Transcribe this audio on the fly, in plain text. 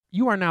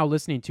You are now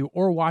listening to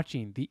or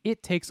watching the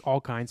It Takes All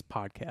Kinds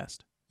podcast.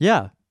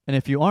 Yeah, and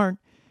if you aren't,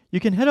 you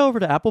can head over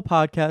to Apple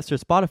Podcasts or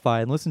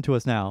Spotify and listen to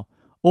us now.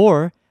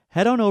 Or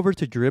head on over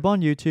to Drib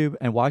on YouTube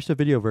and watch the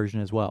video version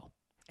as well.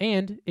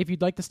 And if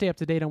you'd like to stay up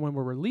to date on when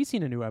we're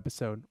releasing a new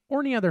episode or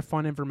any other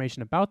fun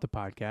information about the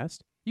podcast,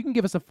 you can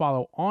give us a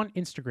follow on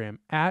Instagram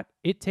at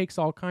It Takes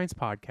All Kinds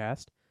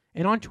Podcast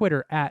and on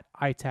Twitter at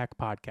ITAC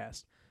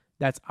Podcast.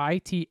 That's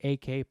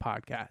ITAK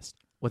Podcast.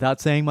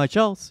 Without saying much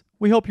else,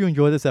 we hope you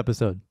enjoy this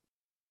episode.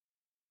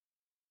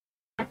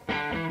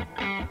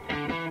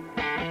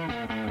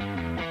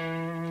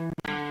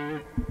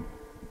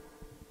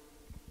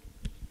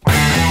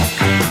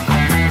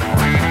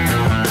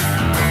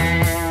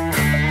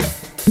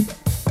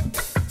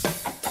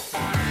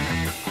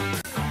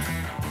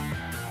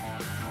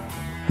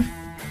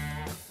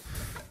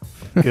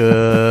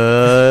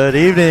 Good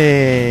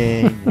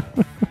evening.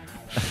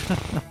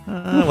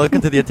 Welcome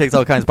to the It Takes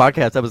All Kinds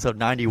podcast, episode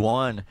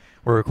 91.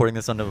 We're recording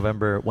this on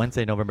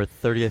Wednesday, November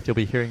 30th. You'll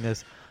be hearing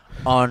this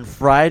on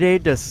Friday,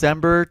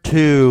 December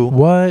 2.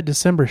 What?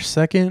 December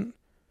 2nd?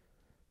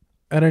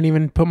 I didn't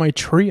even put my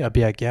tree up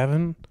yet,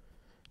 Gavin.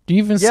 Do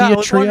you even see a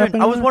tree up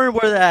anywhere? I was wondering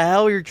where the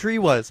hell your tree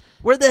was.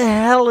 Where the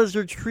hell is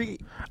your tree?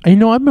 I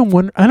know, I've been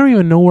wondering. I don't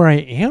even know where I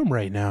am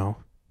right now.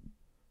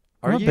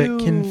 I'm a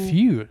bit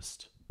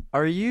confused.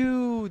 Are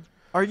you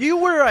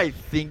where I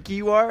think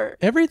you are?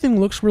 Everything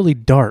looks really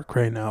dark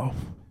right now.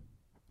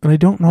 And I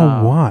don't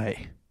know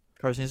why.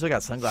 Carson, you still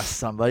got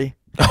sunglasses on, buddy.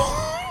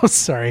 Oh,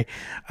 sorry.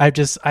 I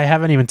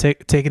haven't even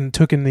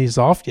taken these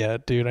off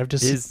yet, dude.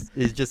 He's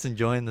just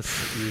enjoying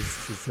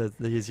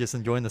he's just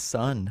enjoying the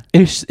sun.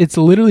 It's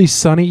literally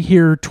sunny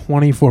here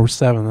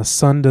 24/7. The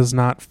sun does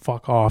not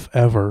fuck off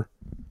ever.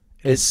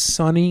 It's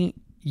sunny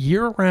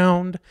year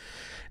round,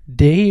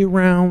 day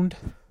round.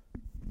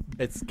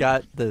 It's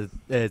got the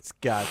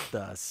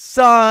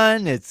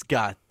sun, it's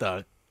got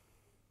the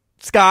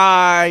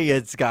sky,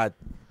 it's got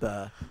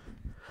the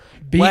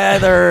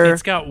weather.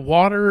 It's got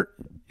water.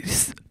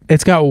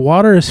 It's got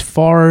water as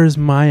far as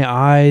my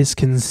eyes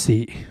can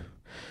see.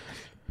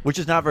 Which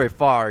is not very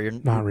far. You're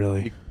not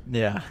really.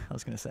 Yeah, I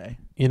was gonna say.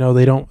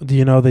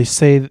 They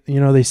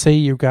say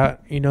you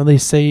got. They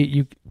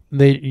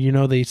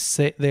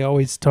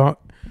always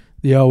talk.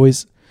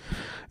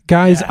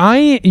 Guys,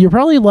 yeah. You're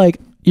probably.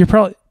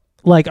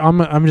 Like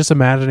I'm just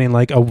imagining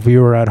like a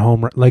viewer at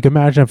home. Like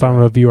imagine if I'm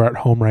a viewer at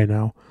home right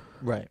now.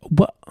 Right.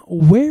 But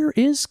where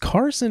is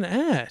Carson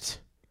at?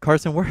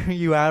 Carson, where are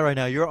you at right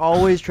now? You're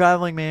always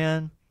traveling,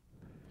 man.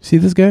 See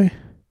this guy?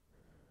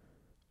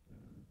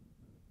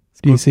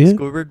 Do you see it?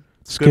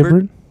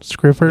 Squibbard?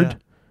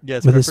 Yeah, Yeah,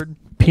 with his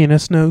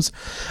penis nose.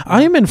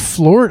 I am in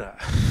Florida.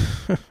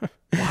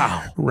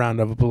 Wow. Round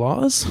of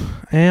applause.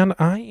 And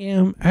I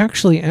am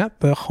actually at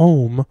the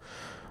home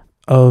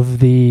of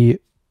the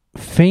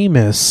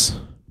famous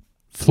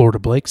Florida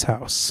Blake's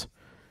house.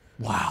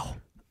 Wow.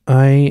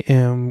 I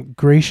am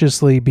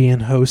graciously being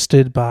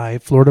hosted by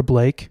Florida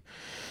Blake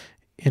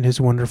and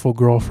his wonderful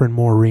girlfriend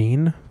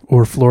Maureen,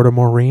 or Florida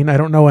Maureen. I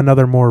don't know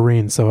another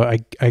Maureen, so I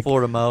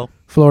Florida Mo.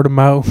 Florida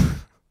Mo.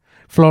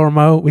 Florida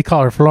Mo. We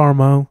call her Florida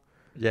Mo.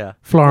 Yeah.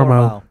 Florida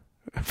Mo.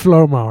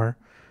 Florida Mower.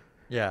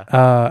 Yeah.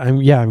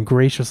 I'm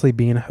graciously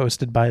being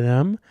hosted by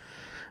them.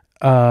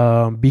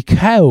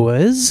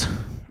 Because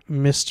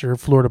Mr.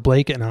 Florida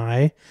Blake and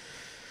I,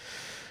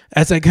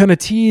 as I kind of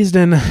teased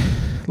in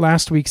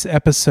last week's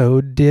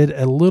episode, did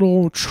a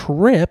little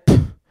trip.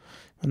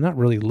 Well, not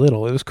really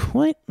little. It was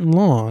quite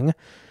long.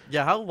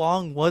 Yeah, how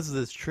long was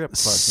this trip,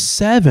 Carson?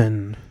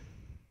 7.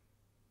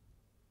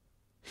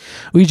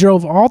 We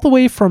drove all the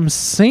way from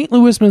St.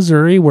 Louis,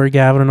 Missouri, where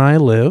Gavin and I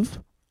live,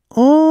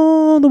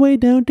 all the way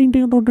down, ding,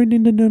 ding, ding, ding,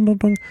 ding, ding, ding,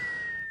 ding,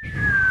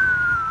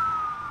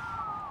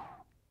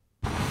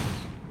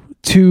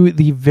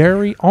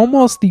 to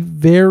almost the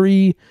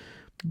very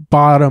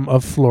bottom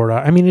of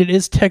Florida. I mean, it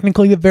is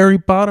technically the very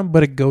bottom,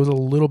 but it goes a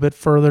little bit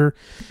further,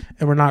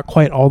 and we're not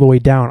quite all the way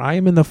down. I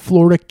am in the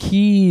Florida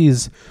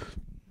Keys,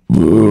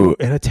 in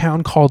a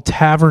town called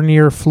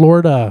Tavernier,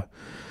 Florida.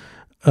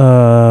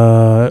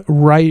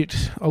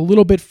 Right a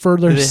little bit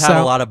further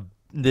south.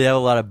 Do they have a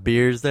lot of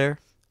beers there?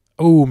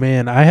 Oh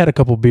man, I had a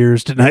couple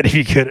beers tonight. If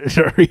you could,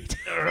 sorry. You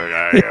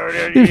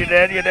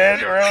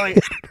did, really?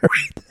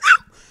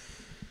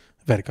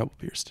 I've had a couple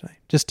beers tonight.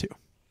 Just 2.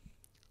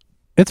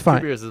 It's fine.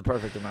 2 beers is the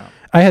perfect amount.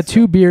 I had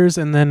 2 beers,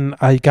 and then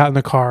I got in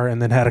the car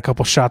and then had a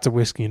couple shots of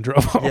whiskey and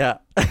drove home. Yeah.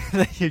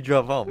 Then you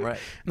drove home, right.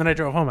 And then I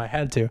drove home. I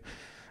had to.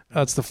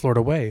 That's the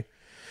Florida way.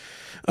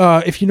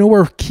 If you know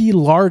where Key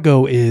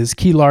Largo is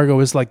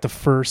like the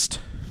first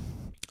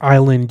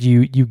island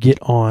you get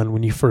on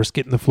when you first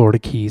get in the Florida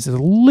Keys. It's a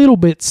little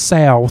bit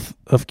south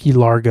of Key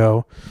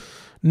Largo.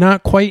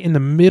 Not quite in the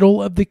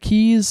middle of the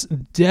Keys.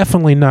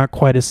 Definitely not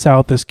quite as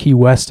south as Key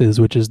West is,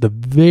 which is the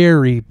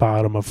very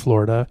bottom of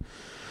Florida.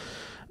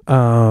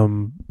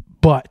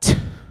 But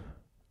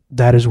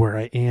that is where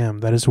I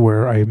am. That is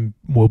where I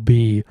will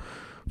be.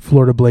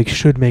 Florida Blake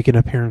should make an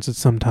appearance at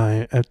some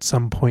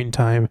point in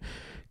time.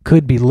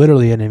 could be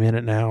literally any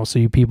minute now, so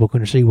you people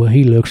can see what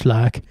he looks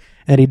like.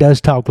 And he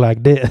does talk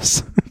like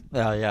this.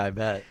 Oh yeah, I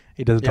bet.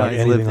 He doesn't talk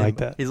anything like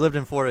that. He's lived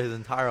in Florida his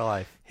entire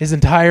life. His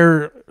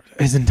entire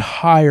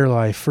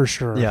life, for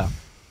sure. Yeah.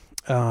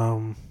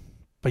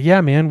 But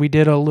yeah, man, we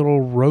did a little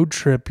road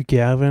trip,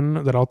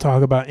 Gavin, that I'll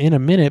talk about in a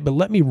minute. But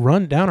let me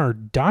run down our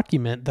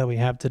document that we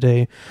have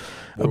today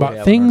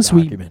about things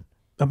we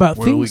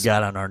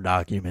got on our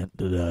document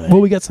today. Well,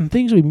 we got some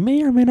things we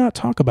may or may not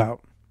talk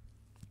about.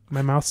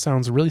 My mouth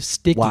sounds really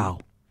sticky. Wow.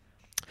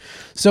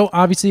 So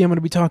obviously, I'm going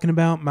to be talking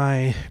about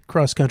my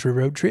cross country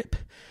road trip.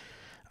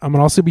 I'm going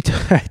to also be.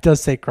 It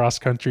does say cross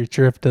country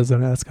trip,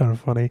 doesn't it? That's kind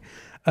of funny.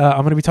 I'm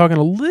going to be talking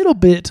a little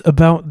bit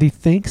about the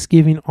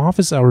Thanksgiving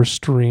office hours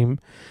stream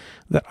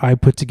that I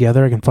put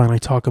together. I can finally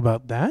talk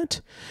about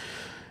that.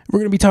 We're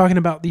going to be talking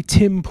about the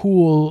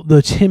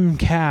Tim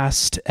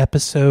Cast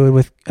episode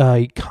with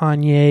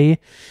Kanye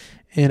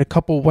and a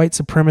couple white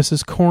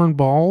supremacist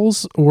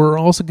cornballs. We're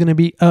also going to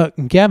be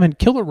Gavin,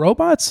 Killer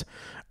Robots.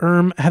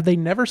 Have they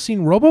never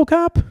seen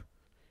RoboCop?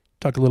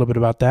 Talk a little bit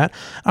about that.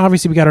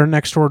 Obviously, we got our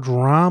next door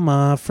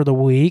drama for the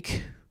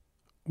week.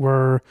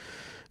 We're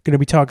going to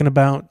be talking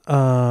about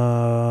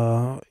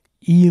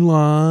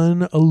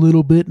Elon a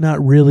little bit,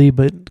 not really,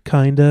 but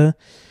kinda,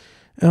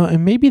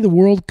 and maybe the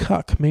World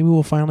Cuck. Maybe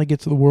we'll finally get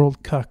to the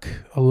World Cuck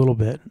a little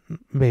bit.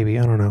 Maybe,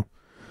 I don't know.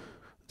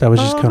 That was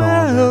just kind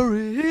of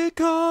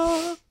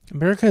America.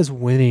 America is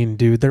winning,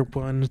 dude.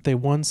 They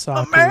won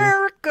soccer.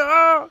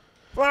 America,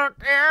 fuck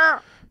yeah!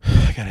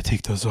 I gotta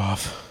take those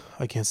off.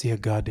 I can't see a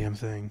goddamn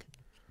thing.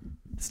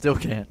 Still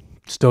can't.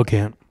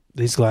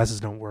 These glasses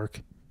don't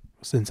work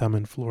since I'm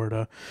in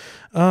Florida.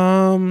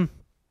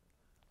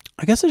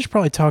 I guess I should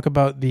probably talk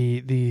about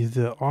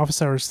the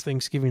office hours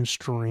Thanksgiving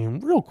stream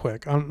real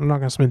quick. I'm not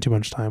going to spend too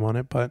much time on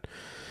it, but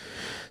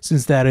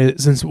since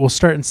we'll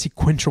start in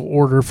sequential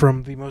order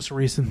from the most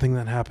recent thing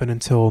that happened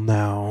until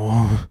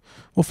now.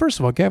 Well, first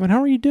of all, Gavin,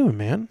 how are you doing,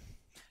 man?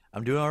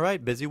 I'm doing all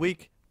right. Busy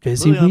week.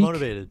 Busy really week?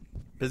 Unmotivated.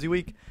 Busy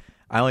week.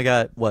 I only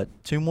got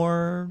 2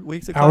 more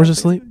weeks of hours class,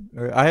 of sleep.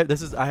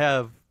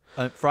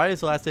 Friday's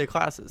the last day of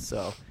classes,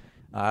 so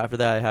after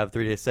that I have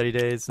 3 days study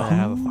days. Then I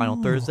have a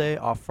final Thursday,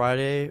 off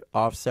Friday,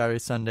 off Saturday,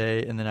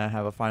 Sunday, and then I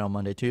have a final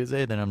Monday,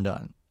 Tuesday. Then I'm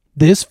done.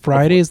 This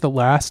Friday is the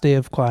last day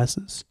of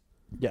classes.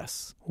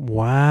 Yes.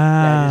 Wow.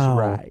 That is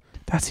right.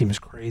 That seems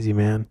crazy,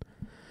 man.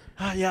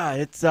 Yeah,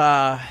 it's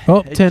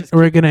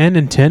we're gonna end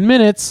in 10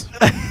 minutes.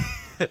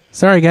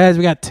 Sorry, guys,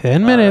 we got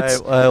 10 minutes.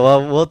 All right,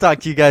 well, we'll talk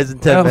to you guys in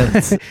 10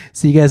 minutes.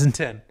 See you guys in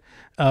 10.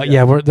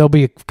 There'll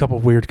be a couple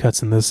of weird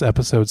cuts in this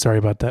episode. Sorry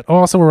about that. Oh,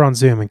 also, we're on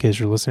Zoom in case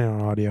you're listening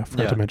on audio.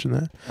 Forgot to mention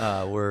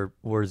that.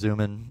 We're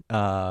Zooming.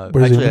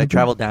 Zooming. I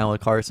traveled down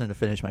with Carson to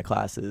finish my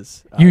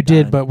classes. You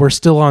did, but we're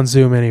still on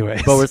Zoom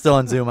anyways. But we're still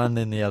on Zoom. I'm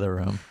in the other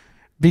room.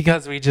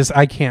 Because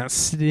I can't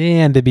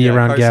stand to be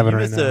around Carson, Gavin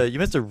right now. You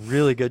missed a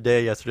really good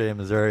day yesterday in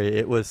Missouri.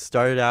 It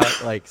started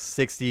out like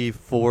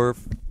 64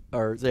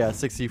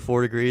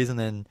 degrees, and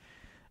then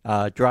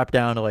dropped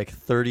down to like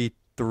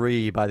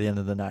 33 by the end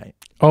of the night.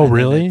 Oh, and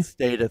really? It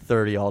stayed at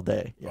 30 all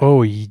day. Yeah.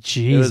 Oh,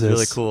 Jesus! It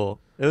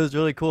was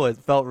really cool. It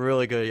felt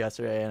really good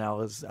yesterday, and I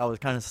was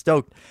kind of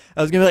stoked.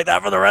 I was gonna be like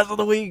that for the rest of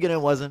the week, and it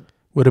wasn't.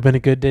 Would have been a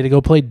good day to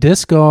go play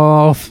disc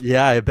golf.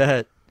 Yeah, I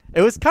bet.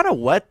 It was kind of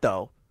wet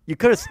though. You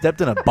could have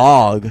stepped in a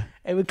bog.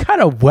 It was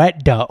kind of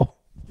wet though.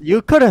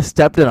 You could have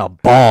stepped in a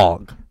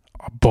bog.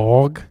 A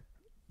bog?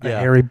 Yeah. A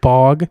hairy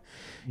bog?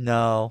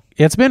 No.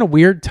 It's been a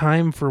weird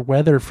time for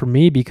weather for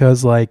me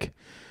because, like,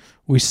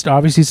 we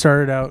obviously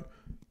started out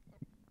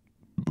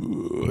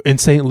in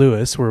St.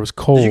 Louis where it was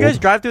cold. Did you guys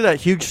drive through that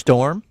huge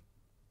storm?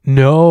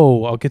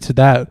 No, I'll get to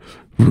that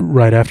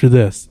right after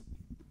this.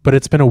 But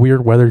it's been a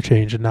weird weather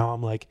change, and now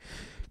I'm like,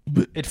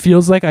 it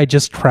feels like I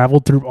just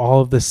traveled through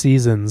all of the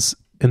seasons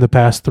in the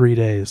past 3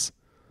 days.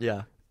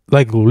 Yeah.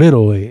 Like,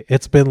 literally.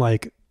 It's been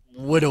like...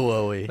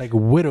 Widowy. Like,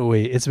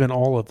 widowy. It's been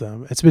all of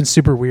them. It's been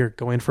super weird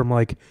going from,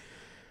 like,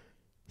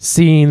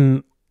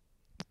 seeing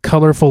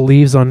colorful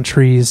leaves on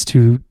trees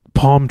to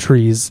palm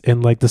trees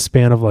in, like, the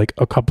span of, like,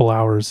 a couple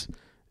hours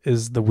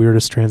is the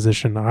weirdest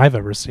transition I've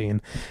ever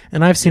seen.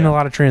 And I've seen a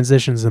lot of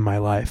transitions in my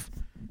life.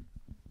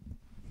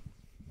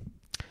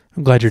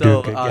 I'm glad you're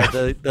doing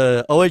good.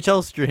 The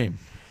OHL stream.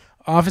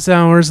 Office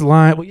hours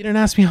live. Well, you didn't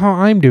ask me how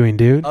I'm doing,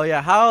 dude. Oh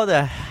yeah, how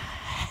the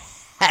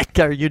heck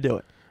are you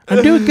doing?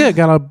 I'm doing good.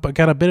 Got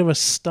a bit of a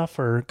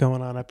stuffer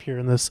going on up here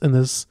in this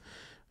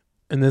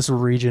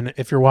region.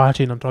 If you're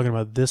watching, I'm talking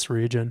about this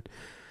region.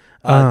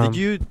 Did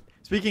you?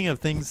 Speaking of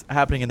things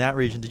happening in that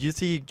region, did you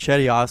see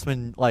Chetty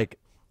Osman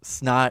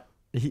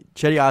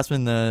Chetty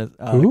Osman,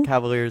 the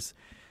Cavaliers,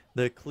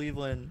 the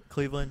Cleveland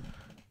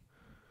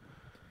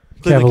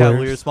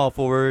Cavaliers small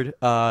forward.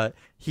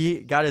 He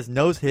got his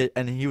nose hit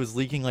and he was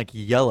leaking like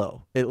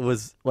yellow. It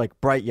was like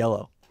bright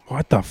yellow.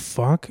 What the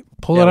fuck?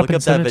 Pull it up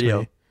and send it to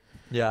me.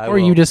 Yeah, or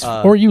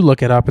you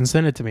look it up and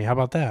send it to me. How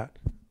about that?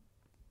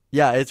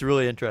 Yeah, it's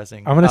really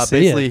interesting. I'm gonna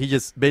see it. He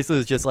basically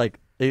was just like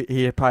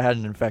he probably had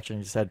an infection.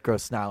 He just had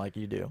gross snot like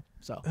you do.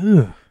 So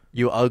Ugh.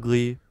 you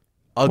ugly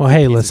ugly Well, hey,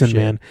 piece of listen, shit.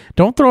 man.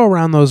 Don't throw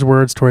around those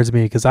words towards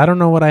me because I don't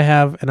know what I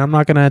have, and I'm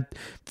not going to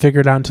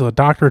figure it out until the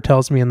doctor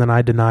tells me, and then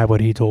I deny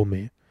what he told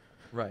me.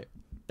 Right.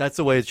 That's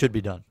the way it should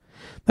be done.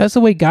 That's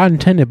the way God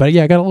intended. But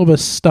yeah, I got a little bit of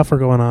stuffer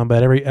going on,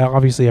 but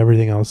obviously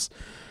everything else,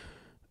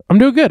 I'm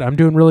doing good. I'm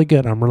doing really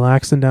good. I'm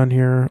relaxing down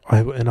here,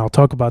 and I'll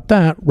talk about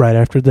that right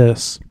after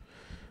this.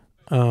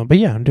 But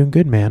yeah, I'm doing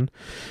good, man.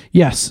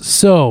 Yes.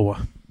 So,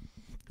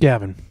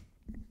 Gavin.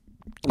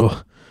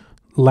 Ugh.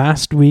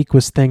 Last week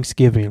was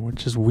Thanksgiving,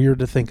 which is weird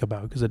to think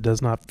about because it does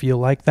not feel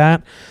like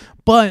that.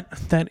 But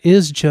that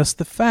is just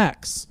the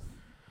facts.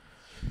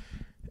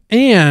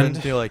 And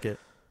Doesn't feel like it.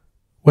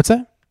 What's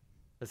that?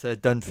 I said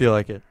it doesn't feel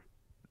like it.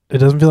 It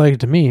doesn't feel like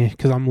it to me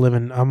because I'm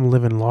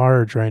living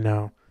large right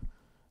now.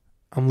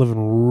 I'm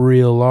living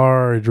real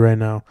large right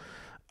now.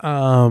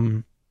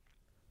 And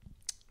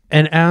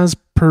as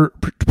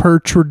per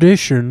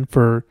tradition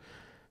for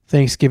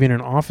Thanksgiving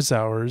and office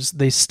hours,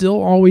 they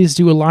still always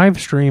do a live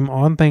stream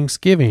on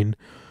Thanksgiving,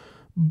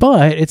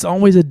 but it's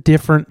always a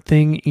different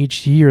thing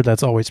each year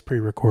that's always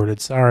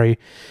pre-recorded. Sorry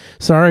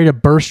to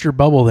burst your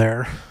bubble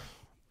there.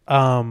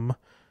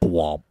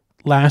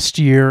 Last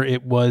year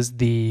it was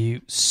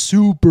the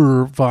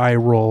super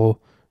viral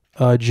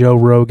Joe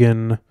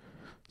Rogan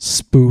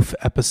spoof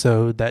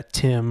episode that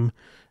Tim,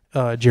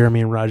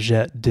 Jeremy, and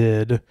Rajette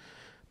did.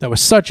 That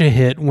was such a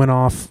hit, went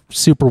off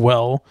super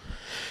well.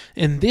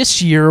 And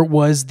this year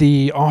was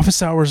the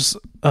Office Hours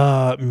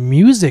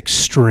music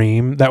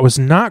stream that was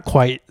not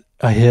quite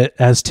a hit,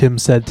 as Tim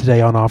said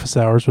today on Office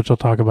Hours, which I'll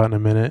talk about in a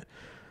minute,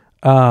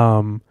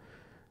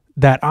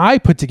 that I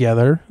put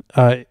together.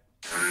 Thank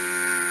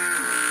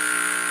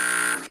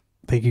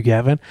you,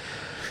 Gavin.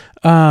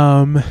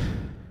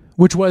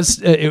 Which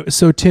was,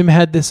 so Tim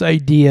had this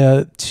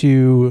idea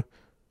to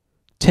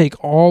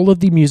take all of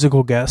the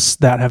musical guests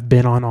that have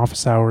been on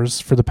Office Hours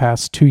for the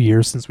past 2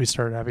 years since they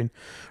started having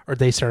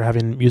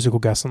musical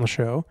guests on the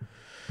show.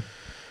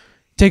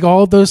 Take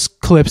all of those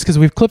clips, because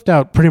we've clipped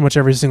out pretty much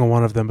every single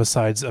one of them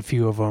besides a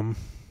few of them,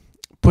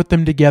 put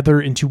them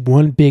together into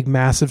one big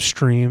massive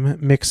stream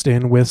mixed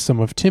in with some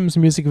of Tim's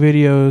music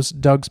videos,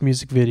 Doug's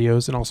music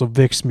videos, and also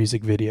Vic's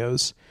music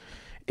videos,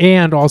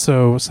 and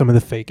also some of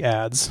the fake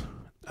ads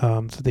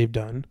that they've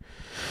done,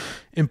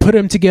 and put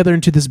them together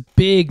into this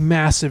big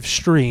massive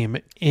stream.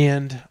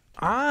 And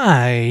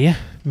I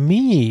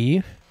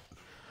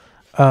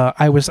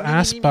was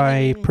asked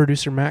by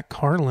producer Matt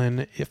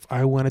Carlin if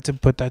I wanted to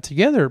put that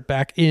together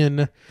back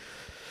in,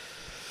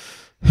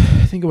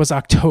 I think it was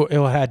October.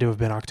 It had to have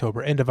been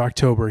October, end of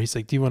October. He's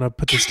like, "Do you want to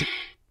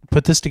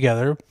put this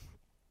together?"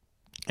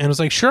 And I was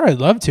like, "Sure, I'd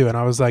love to." And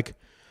I was like,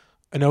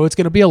 "I know it's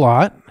going to be a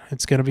lot.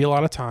 It's going to be a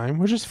lot of time,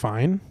 which is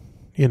fine.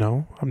 You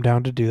know, I'm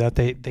down to do that."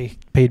 They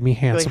paid me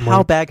handsomely. Like,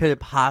 how bad could it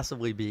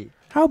possibly be?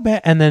 How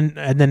bad? And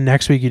then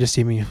next week you just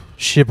see me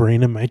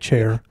shivering in my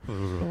chair.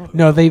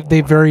 No,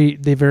 they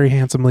very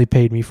handsomely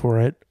paid me for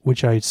it,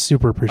 which I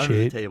super appreciate.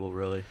 Under the table,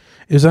 really.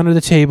 It was under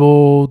the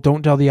table.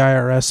 Don't tell the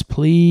IRS,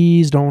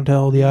 please. Don't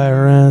tell the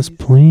IRS,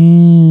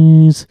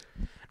 please.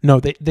 No,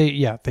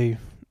 they.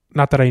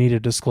 Not that I need to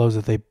disclose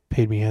that they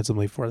paid me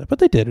handsomely for that, but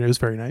they did. And it was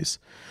very nice.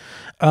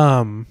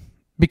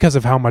 Because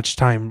of how much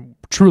time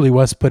truly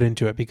was put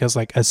into it. Because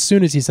like as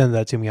soon as he sent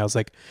that to me, I was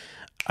like,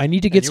 I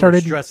need to get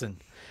started. Stressing.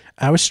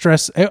 I was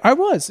stressed. I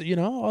was,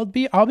 I'll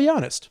be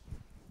honest.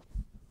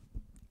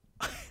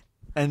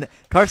 And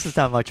Carson's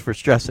not much for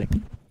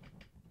stressing.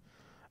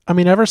 I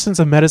mean, ever since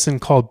a medicine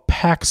called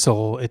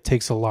Paxil, it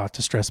takes a lot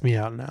to stress me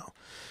out now.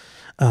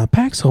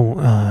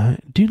 Paxil,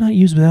 do not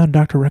use without a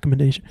doctor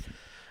recommendation.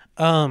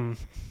 Yeah,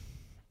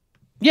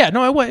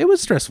 no, it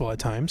was stressful at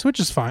times, which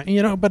is fine,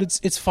 but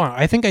it's fine.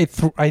 I think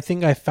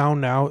I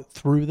found out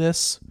through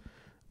this,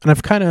 and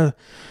I've kind of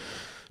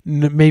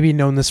maybe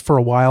known this for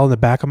a while in the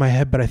back of my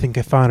head, but I think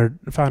I found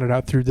it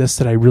out through this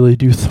that I really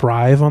do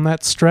thrive on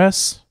that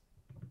stress,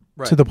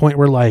 right, to the point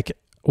where like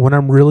when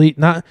I'm really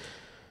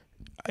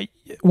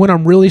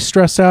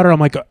stressed out, or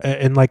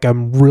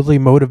I'm really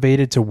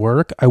motivated to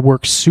work, I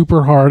work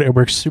super hard, I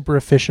work super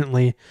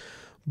efficiently,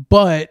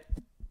 but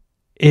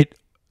it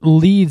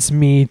leads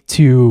me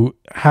to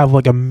have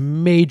like a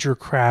major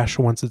crash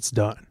once it's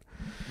done.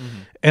 Mm-hmm.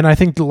 And I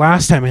think the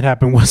last time it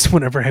happened was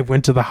whenever I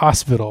went to the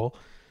hospital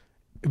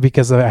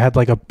because I had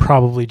like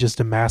probably just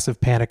a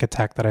massive panic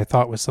attack that I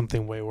thought was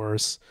something way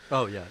worse.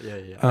 Oh yeah.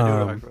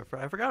 I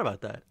forgot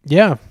about that.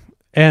 Yeah.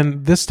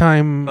 And this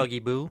time Buggy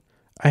Boo.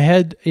 I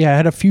had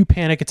a few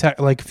panic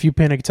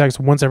attacks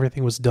once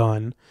everything was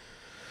done.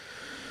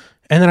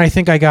 And then I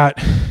think I got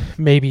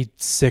maybe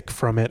sick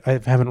from it.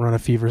 I haven't run a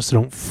fever, so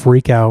don't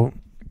freak out.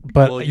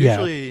 But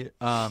usually,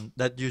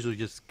 that usually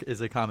just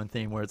is a common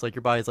theme where it's like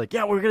your body's like,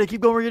 yeah, we're gonna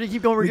keep going, and we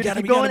got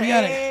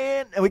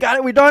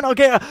it, we're done.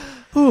 Okay,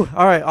 all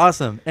right,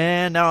 awesome.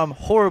 And now I'm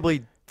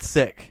horribly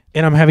sick,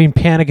 and I'm having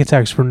panic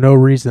attacks for no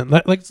reason.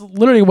 Like it's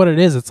literally what it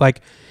is. It's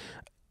like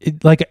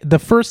the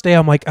first day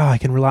I'm like, oh, I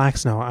can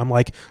relax now. I'm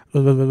like,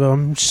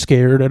 I'm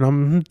scared and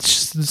I'm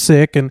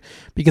sick, and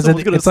because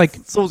it's like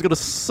someone's gonna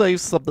say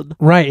something,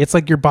 right? It's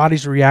like your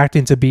body's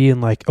reacting to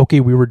being like, okay,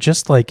 we were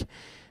just like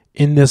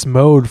in this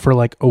mode for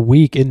like a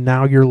week, and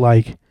now you're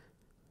like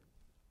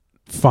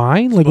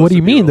fine. Like, what do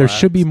you mean? There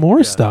should be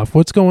more stuff.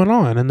 What's going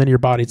on? And then your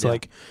body's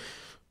like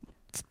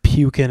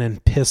puking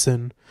and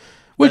pissing,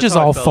 which is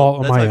all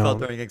fault of my own. That's how I felt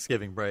during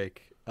Thanksgiving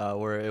break,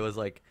 where it was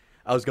like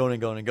I was going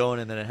and going and going,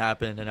 and then it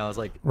happened, and I was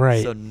like,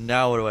 right. So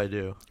now what do I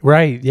do?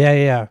 Right.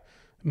 Yeah.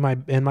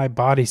 My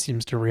body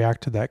seems to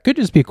react to that. Could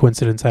just be a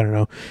coincidence. I don't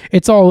know.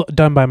 It's all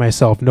done by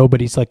myself.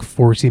 Nobody's like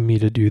forcing me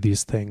to do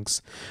these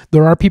things.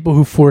 There are people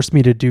who force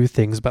me to do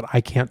things, but I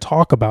can't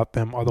talk about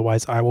them.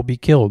 Otherwise, I will be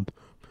killed.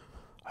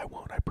 I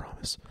won't. I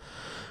promise.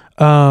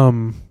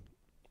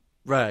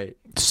 Right.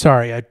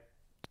 Sorry, I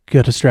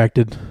got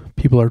distracted.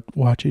 People are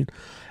watching.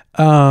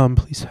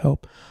 Please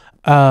help.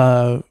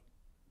 So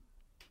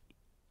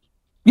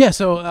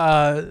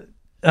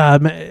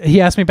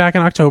he asked me back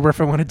in October if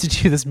I wanted to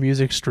do this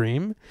music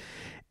stream,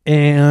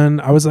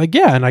 and I was like,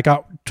 yeah, and I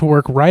got to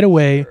work right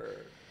away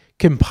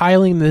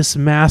compiling this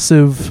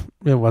massive,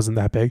 it wasn't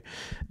that big,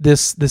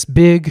 this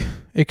big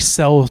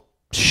Excel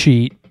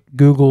sheet,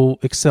 Google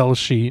Excel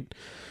sheet,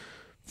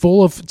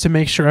 full of, to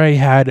make sure I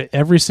had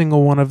every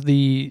single one of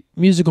the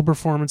musical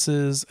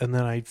performances, and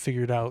then I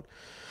figured out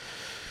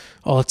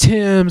all of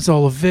Tim's,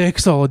 all of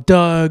Vic's, all of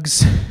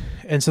Doug's,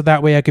 and so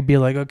that way I could be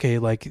like, okay,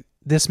 like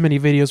this many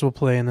videos will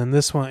play, and then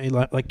this one,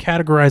 like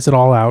categorize it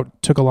all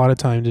out. Took a lot of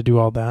time to do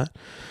all that,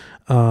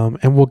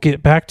 and we'll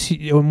get back to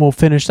you, and we'll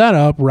finish that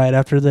up right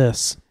after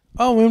this.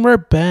 Oh, and we're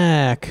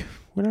back.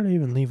 Where did I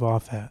even leave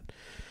off at?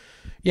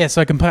 Yeah,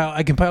 so I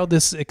compiled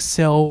this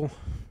Excel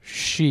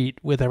sheet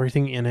with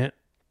everything in it.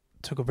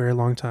 Took a very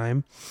long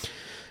time,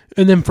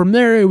 and then from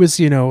there it was,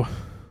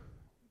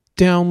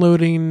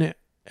 downloading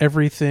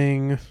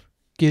everything,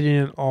 getting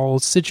it all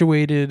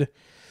situated,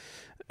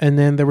 and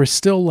then there was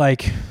still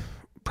like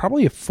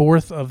probably a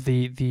fourth of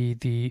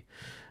the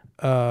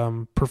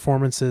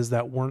performances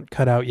that weren't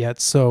cut out yet.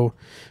 So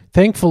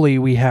thankfully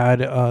we had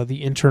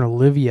the intern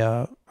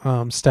Olivia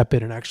step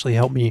in and actually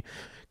help me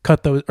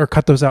cut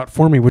those out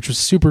for me, which was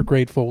super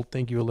grateful.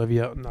 Thank you,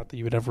 Olivia. Not that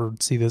you would ever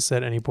see this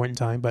at any point in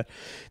time, but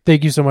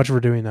thank you so much for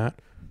doing that.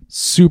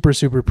 Super,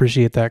 super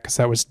appreciate that, because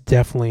that was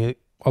definitely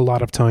a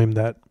lot of time.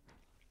 That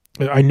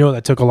I know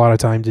that took a lot of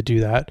time to do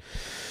that.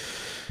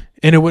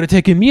 And it would have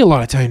taken me a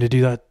lot of time to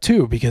do that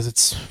too, because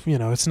it's,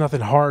 it's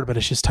nothing hard, but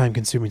it's just time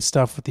consuming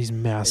stuff with these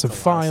massive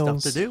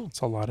files.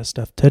 It's a lot of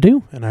stuff to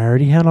do, and I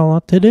already had a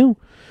lot to do.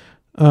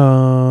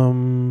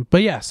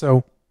 But yeah,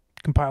 so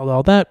compiled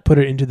all that, put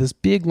it into this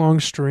big long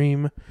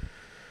stream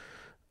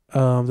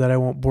that I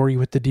won't bore you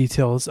with the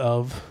details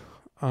of.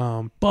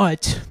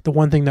 But the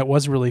one thing that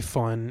was really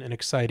fun and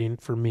exciting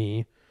for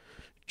me,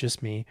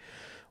 just me,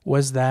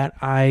 was that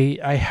I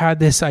had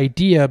this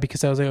idea,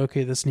 because I was like,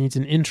 okay, this needs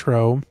an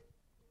intro.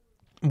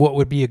 What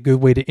would be a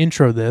good way to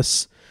intro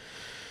this?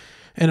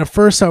 And at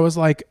first I was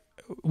like,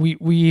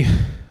 we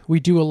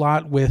do a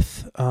lot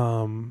with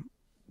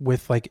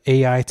like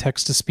AI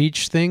text to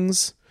speech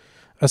things,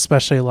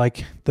 especially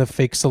like the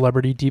fake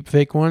celebrity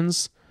deepfake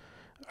ones.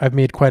 I've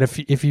made quite a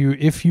few.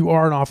 If you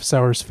are an Office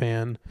Hours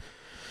fan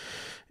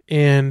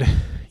and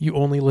you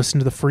only listen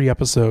to the free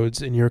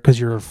episodes, and you're a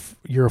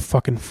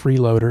fucking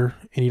freeloader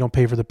and you don't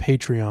pay for the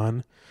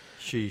Patreon,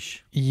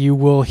 sheesh, you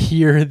will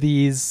hear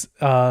these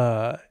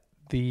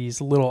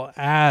little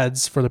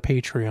ads for the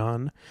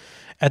Patreon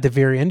at the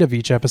very end of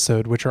each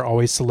episode, which are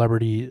always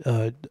celebrity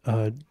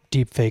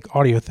deepfake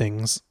audio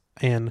things.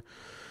 And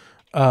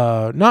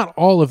not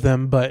all of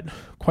them, but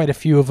quite a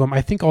few of them.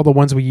 I think all the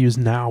ones we use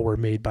now were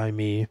made by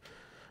me.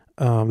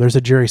 There's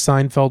a Jerry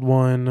Seinfeld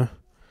one,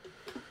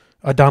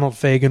 a Donald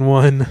Fagen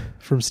one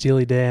from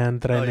Steely Dan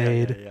that I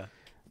made.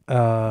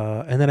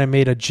 Yeah. And then I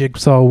made a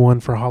Jigsaw one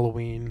for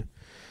Halloween.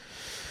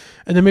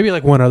 And then maybe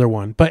like one other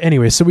one. But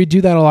anyway, so we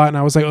do that a lot, and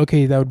I was like,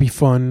 okay, that would be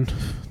fun.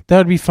 That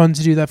would be fun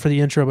to do that for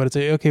the intro, but it's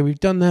like, okay, we've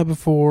done that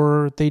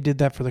before. They did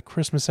that for the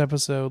Christmas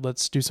episode.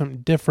 Let's do something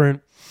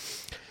different.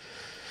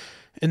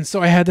 And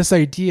so I had this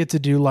idea to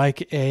do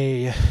like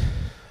I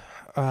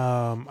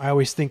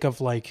always think of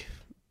like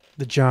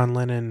the John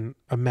Lennon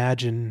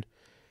Imagine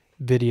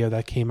video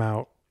that came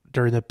out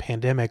during the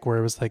pandemic, where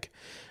it was like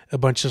a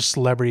bunch of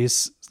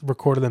celebrities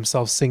recorded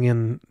themselves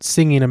singing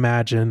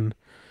Imagine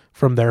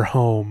from their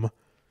home.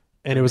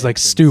 And it was like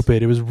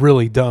stupid. It was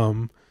really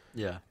dumb.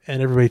 Yeah.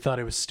 And everybody thought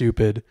it was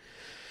stupid.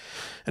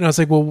 And I was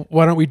like, well,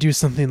 why don't we do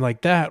something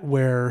like that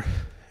where,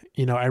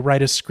 I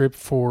write a script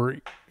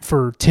for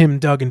Tim,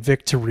 Doug, and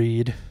Vic to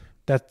read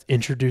that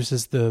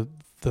introduces the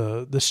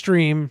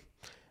stream,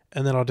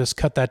 and then I'll just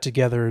cut that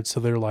together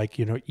so they're like,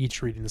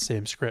 each reading the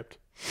same script.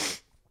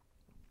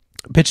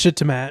 Pitched it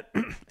to Matt,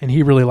 and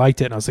he really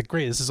liked it. And I was like,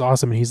 great, this is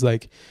awesome. And he's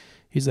like,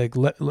 I'm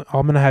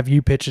going to have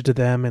you pitch it to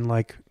them and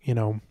like,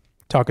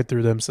 talk it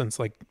through them, since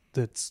like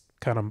that's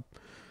kind of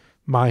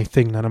my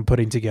thing that I'm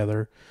putting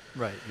together.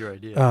 Right, your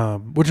idea.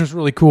 Which was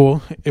really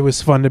cool. It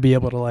was fun to be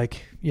able to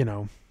like,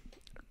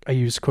 I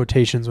use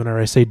quotations whenever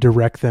I say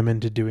direct them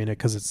into doing it,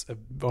 because it's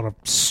on a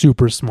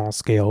super small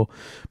scale.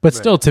 But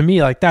still, to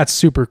me, like that's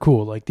super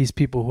cool. Like these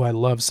people who I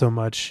love so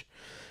much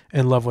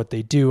and love what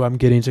they do, I'm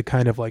getting to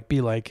kind of like be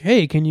like,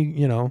 hey, can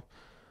you,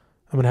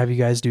 I'm going to have you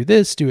guys do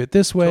this, do it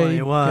this way,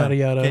 21. yada,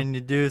 yada. Can you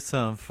do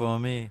something for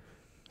me?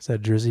 Is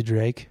that Jersey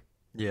Drake?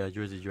 Yeah,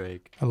 Jersey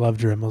Drake. I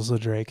love Melissa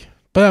Drake.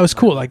 But that was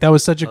cool. Like, that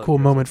was such a cool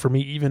Jersey. moment for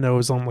me, even though it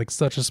was on, like,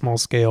 such a small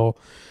scale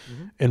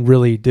Mm-hmm. and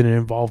really didn't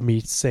involve me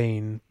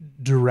saying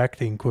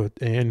directing,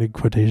 and in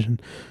quotation,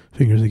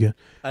 fingers again.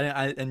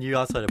 And you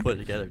also had to put it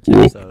together,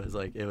 too, so it was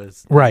like, it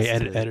was Right,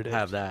 nice to edit it.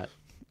 have that.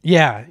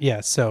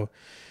 Yeah. So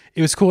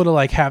it was cool to,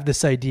 like, have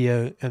this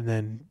idea and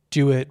then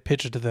do it,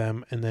 pitch it to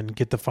them, and then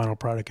get the final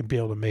product and be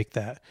able to make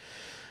that.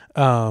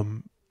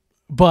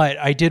 But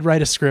I did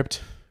write a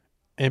script,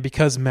 and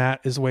because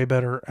Matt is way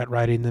better at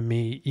writing than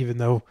me, even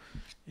though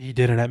he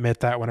didn't admit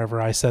that whenever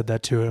I said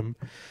that to him,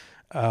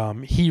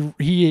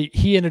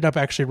 he ended up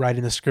actually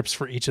writing the scripts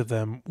for each of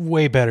them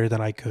way better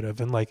than I could have.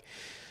 And like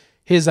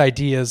his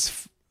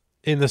ideas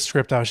in the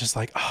script, I was just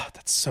like, oh,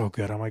 that's so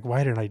good. I'm like,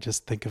 why didn't I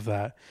just think of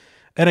that?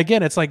 And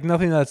again, it's like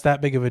nothing that's that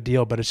big of a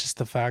deal, but it's just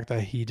the fact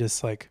that he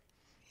just like,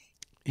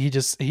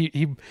 his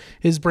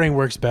brain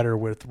works better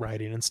with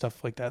writing and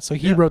stuff like that. So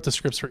he wrote the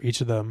scripts for each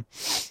of them,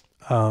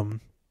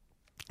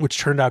 which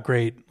turned out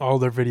great. All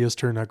their videos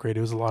turned out great.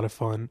 It was a lot of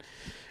fun.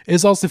 It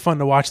was also fun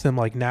to watch them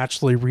like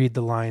naturally read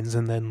the lines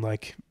and then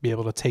like be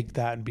able to take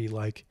that and be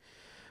like,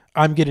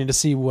 I'm getting to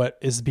see what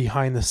is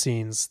behind the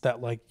scenes that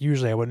like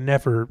usually I would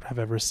never have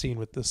ever seen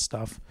with this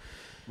stuff.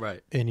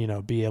 Right. And, you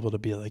know, be able to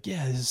be like,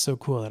 yeah, this is so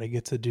cool that I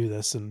get to do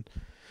this and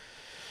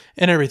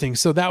everything.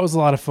 So that was a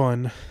lot of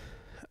fun.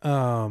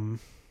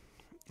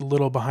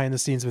 Little behind the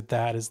scenes with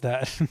that is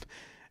that,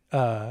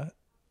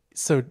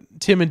 so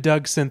Tim and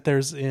Doug sent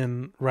theirs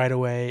in right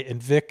away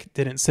and Vic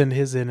didn't send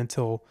his in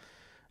until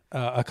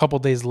a couple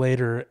days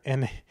later.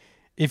 And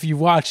if you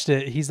watched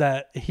it, he's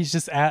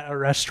just at a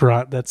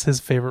restaurant. That's his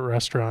favorite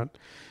restaurant.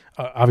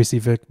 Obviously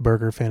Vic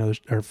Berger, friend of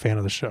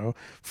the show.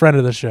 Friend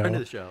of the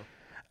show.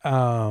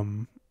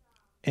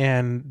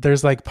 And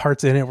there's like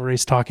parts in it where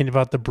he's talking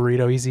about the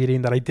burrito he's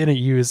eating that I didn't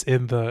use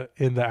in the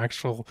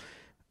actual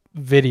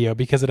video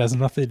because it has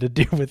nothing to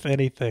do with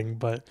anything.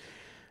 But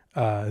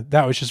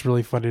that was just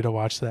really funny to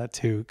watch that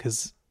too,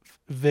 because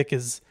Vic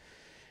is,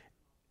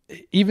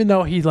 even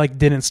though he like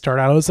didn't start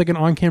out as like an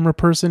on-camera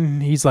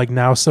person, he's like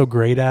now so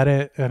great at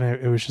it, and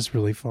it was just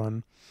really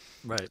fun.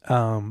 Right.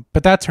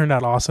 But that turned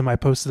out awesome. I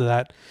posted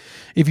that.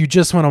 If you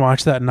just want to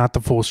watch that and not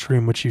the full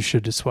stream, which you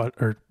should just put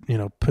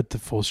the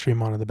full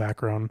stream on in the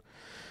background,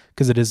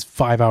 because it is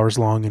 5 hours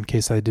long, in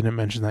case I didn't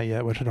mention that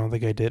yet, which I don't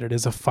think I did. It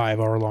is a 5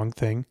 hour long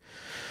thing.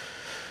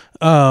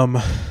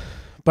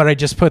 But I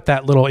just put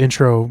that little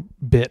intro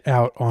bit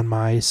out on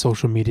my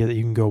social media that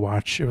you can go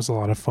watch. It was a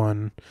lot of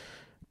fun.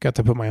 Got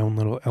to put my own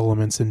little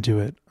elements into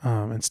it,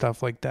 and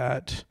stuff like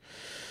that.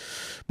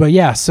 But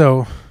yeah,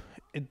 so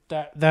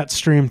that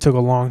stream took a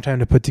long time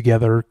to put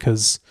together,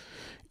 because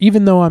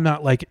even though I'm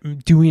not like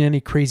doing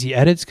any crazy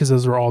edits, because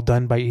those were all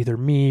done by either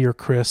me or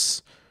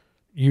Chris,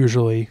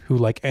 usually, who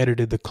like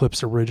edited the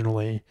clips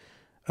originally,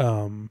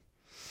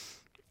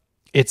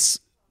 it's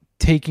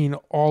taking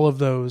all of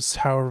those,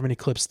 however many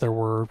clips there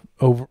were,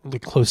 over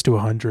like close to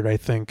 100, I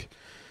think,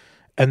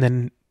 and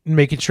then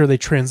making sure they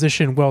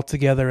transition well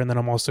together. And then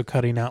I'm also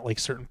cutting out like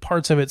certain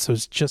parts of it, so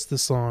it's just the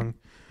song.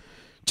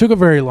 Took a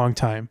very long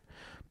time,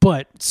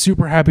 but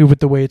super happy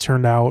with the way it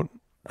turned out.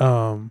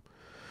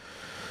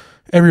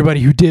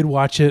 Everybody who did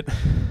watch it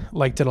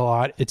liked it a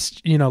lot. It's,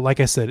 like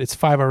I said, it's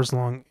 5 hours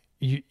long.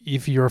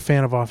 If you're a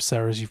fan of Office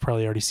Hours, you've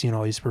probably already seen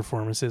all these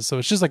performances, so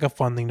it's just like a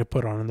fun thing to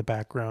put on in the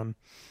background.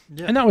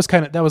 Yeah. And that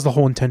was the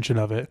whole intention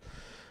of it.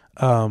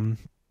 But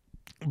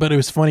it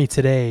was funny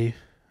today,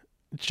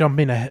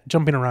 jumping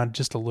around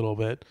just a little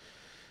bit.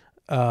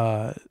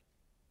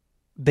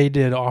 They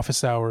did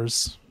Office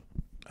Hours,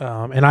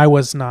 and I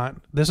was not.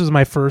 This was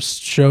my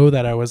first show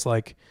that I was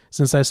like,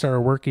 since I started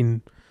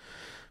working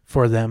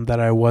for them, that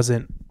I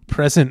wasn't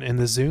present in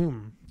the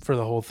Zoom for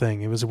the whole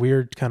thing. It was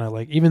weird, kind of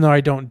like, even though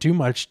I don't do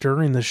much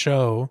during the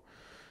show,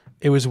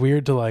 it was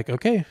weird to like,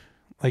 okay,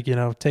 like,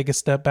 take a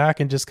step back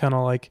and just kind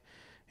of like,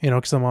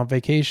 because I'm on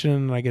vacation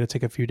and I get to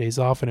take a few days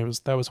off, and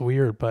that was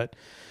weird. But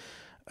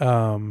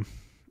a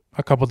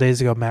couple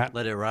days ago, Matt,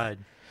 let it ride.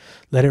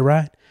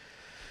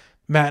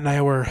 Matt and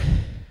I were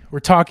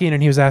talking,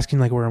 and he was asking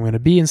like where I'm going to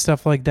be and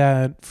stuff like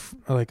that,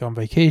 like on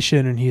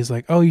vacation. And he's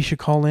like, oh, you should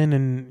call in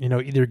and,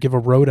 either give a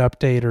road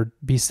update or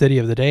be city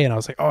of the day. And I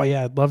was like, oh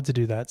yeah, I'd love to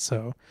do that.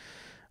 So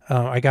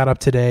I got up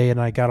today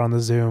and I got on the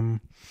Zoom,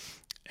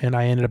 and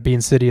I ended up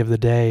being city of the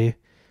day,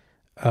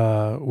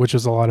 which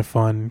was a lot of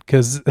fun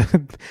because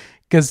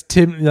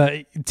Tim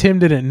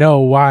didn't know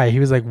why. He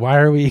was like, why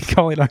are we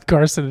calling on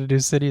Carson to do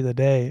city of the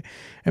day?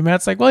 And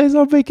Matt's like, well, he's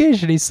on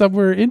vacation. He's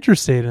somewhere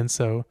interested. And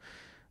so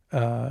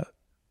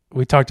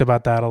we talked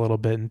about that a little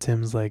bit, and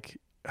Tim's like,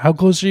 how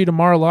close are you to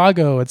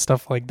Mar-a-Lago and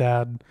stuff like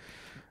that.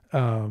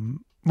 And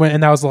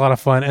that was a lot of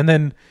fun. And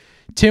then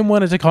Tim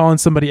wanted to call on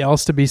somebody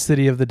else to be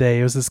city of the day.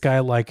 It was this guy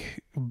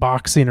like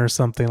boxing or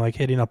something, like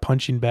hitting a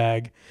punching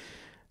bag.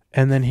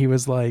 And then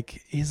he's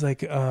like,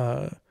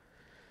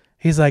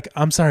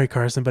 I'm sorry,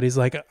 Carson, but he's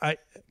like,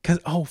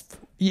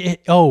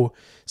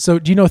 so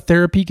do you know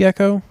Therapy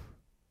Gecko?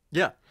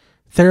 Yeah.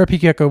 Therapy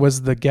Gecko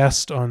was the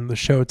guest on the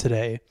show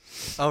today.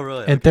 Oh,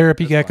 really? And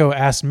Therapy Gecko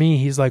asked me,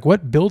 he's like,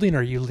 what building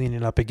are you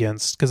leaning up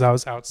against? Because I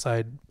was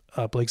outside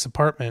Blake's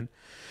apartment.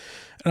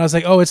 And I was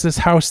like, oh, it's this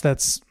house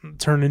that's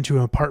turned into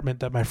an apartment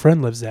that my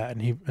friend lives at.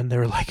 And they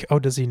were like, oh,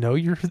 does he know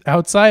you're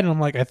outside? And I'm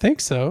like, I think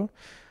so.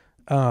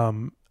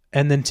 And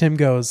then Tim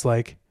goes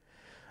like,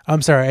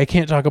 I'm sorry, I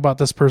can't talk about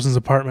this person's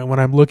apartment when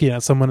I'm looking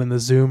at someone in the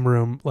Zoom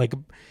room, like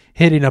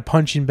hitting a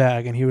punching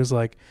bag. And he was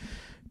like,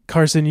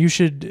 Carson, you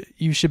should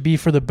be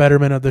for the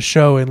betterment of the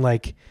show and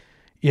like,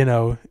 you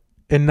know,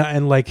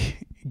 and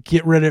like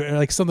get rid of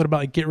like something about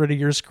like, get rid of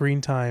your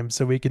screen time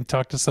so we can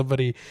talk to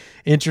somebody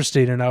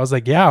interesting. And I was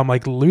like, yeah, I'm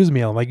like, lose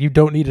me. I'm like, you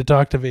don't need to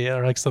talk to me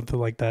or like something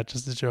like that,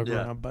 just to joke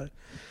around.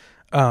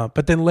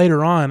 But then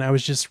later on, I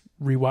was just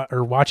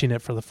watching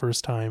it for the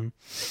first time,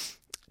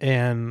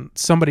 and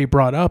somebody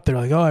brought up, they're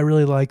like, oh, I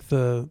really like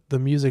the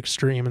music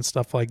stream and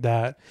stuff like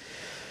that.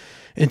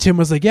 And Tim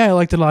was like, yeah, I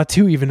liked it a lot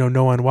too, even though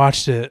no one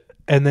watched it.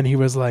 And then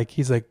he's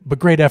like, but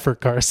great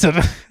effort, Carson,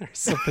 or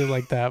something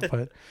like that.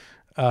 But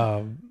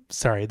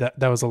sorry, that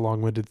was a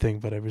long-winded thing,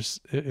 but it was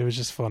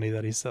just funny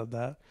that he said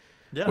that.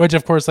 Yeah. Which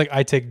of course, like,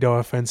 I take no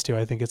offense to.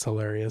 I think it's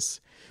hilarious.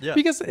 Yeah.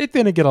 Because it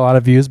didn't get a lot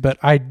of views, but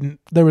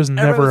there was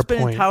never a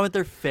point. Time with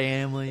their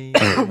family.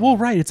 Well,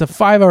 right. It's a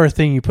 5-hour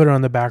thing. You put it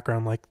on the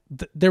background. Like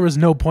there was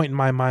no point in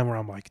my mind where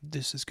I'm like,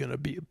 this is gonna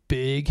be a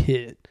big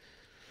hit.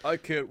 I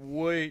can't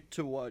wait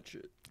to watch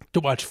it. To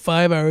watch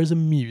 5 hours of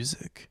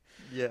music.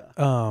 Yeah.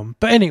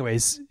 But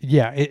anyways,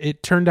 yeah,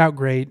 it turned out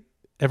great.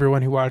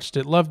 Everyone who watched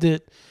it loved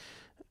it.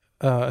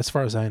 As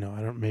far as I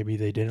know, maybe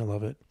they didn't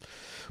love it,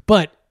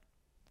 but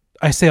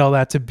I say all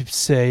that to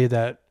say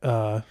that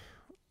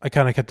I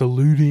kind of kept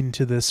alluding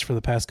to this for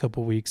the past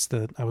couple of weeks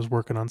that I was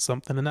working on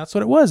something, and that's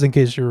what it was. In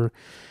case you're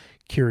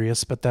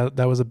curious, but that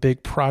was a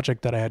big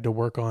project that I had to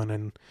work on,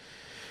 and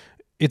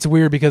it's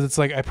weird because it's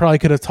like I probably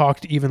could have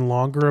talked even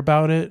longer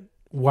about it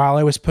while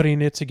I was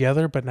putting it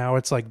together, but now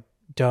it's like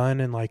done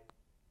and like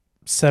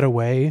set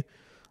away.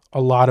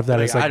 A lot of that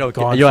is like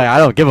gone. I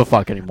don't give a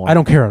fuck anymore. I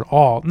don't care at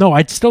all. No,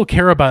 I still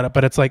care about it,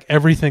 but it's like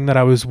everything that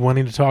I was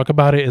wanting to talk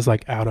about it is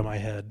like out of my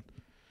head.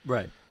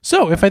 Right.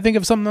 So if I think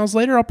of something else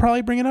later, I'll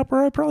probably bring it up,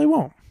 or I probably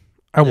won't.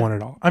 I want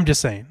it all. I'm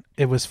just saying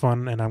it was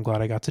fun, and I'm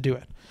glad I got to do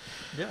it.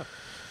 Yeah.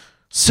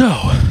 So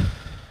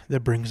that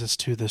brings us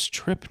to this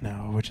trip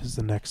now, which is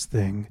the next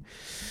thing.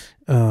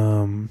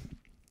 Florida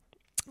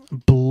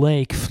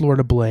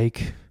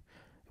Blake,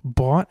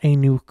 bought a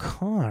new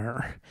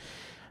car.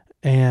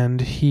 And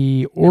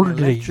he ordered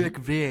an electric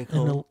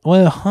vehicle.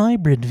 A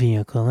hybrid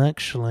vehicle,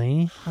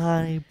 actually.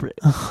 A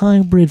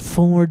hybrid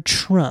Ford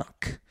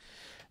truck.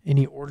 And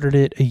he ordered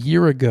it a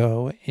year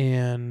ago,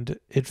 and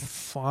it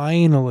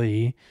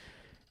finally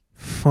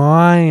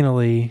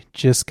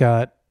just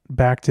got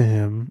back to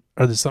him.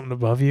 Are there something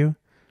above you?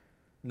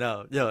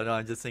 No,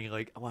 I'm just thinking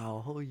like, wow,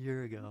 a whole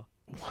year ago.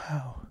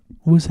 Wow.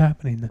 What was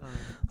happening?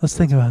 Let's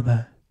think about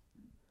that.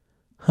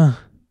 Huh.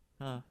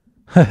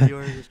 You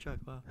ordered this truck,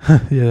 wow.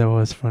 Yeah, that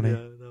was funny.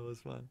 Yeah, that was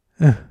fun.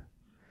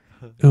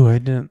 Oh, I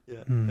didn't.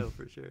 Yeah, no,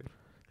 for sure.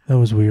 That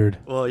was weird.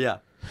 Well, yeah.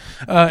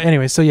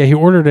 Anyway, so yeah, he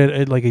ordered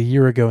it like a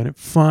year ago, and it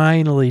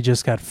finally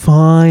just got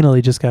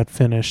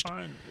finished.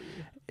 Finally.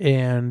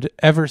 And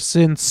ever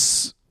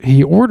since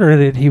he ordered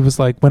it, he was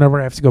like, whenever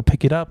I have to go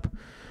pick it up,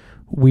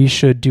 we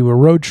should do a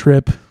road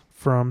trip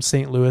from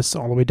St. Louis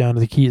all the way down to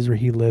the Keys where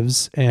he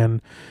lives,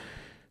 and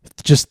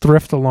just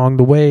thrift along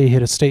the way,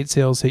 hit estate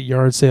sales, hit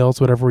yard sales,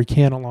 whatever we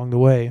can along the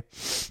way.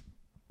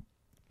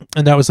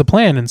 And that was the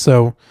plan. And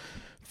so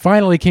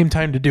finally came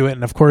time to do it.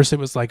 And of course it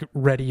was like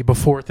ready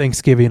before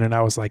Thanksgiving. And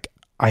I was like,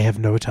 I have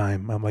no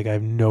time. I'm like, I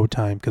have no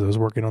time because I was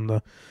working on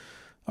the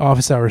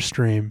office hour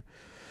stream.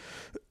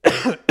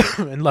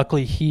 And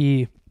luckily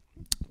he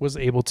was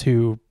able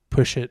to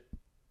push it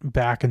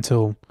back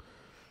until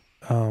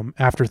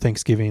after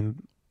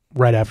Thanksgiving,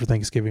 right after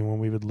Thanksgiving when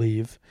we would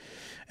leave.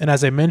 And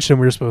as I mentioned,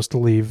 we were supposed to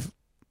leave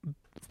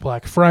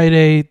Black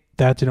Friday.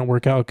 That didn't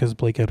work out because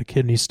Blake had a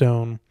kidney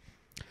stone.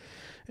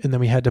 And then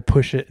we had to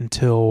push it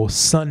until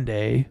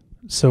Sunday.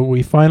 So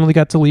we finally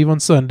got to leave on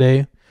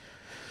Sunday.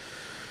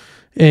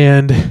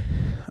 And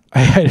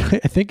I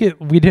think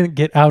we didn't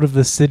get out of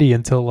the city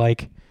until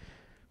like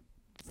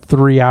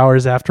 3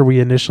 hours after we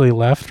initially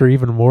left, or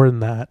even more than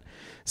that.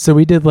 So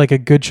we did like a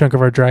good chunk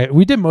of our drive.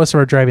 We did most of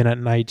our driving at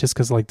night just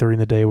because like during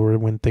the day were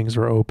when things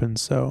were open.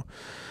 So,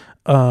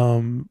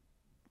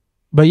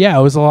 but yeah,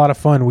 it was a lot of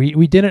fun.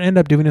 We didn't end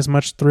up doing as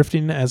much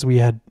thrifting as we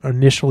had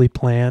initially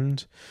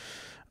planned,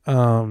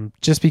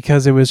 just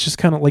because it was just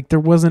kind of like there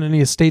wasn't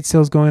any estate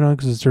sales going on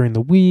because it's during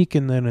the week,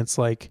 and then it's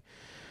like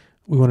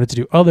we wanted to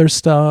do other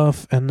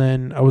stuff, and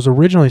then I was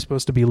originally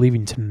supposed to be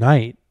leaving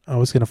tonight. I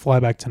was going to fly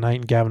back tonight,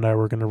 and Gavin and I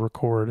were going to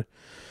record.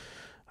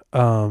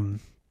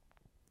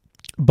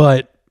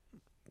 But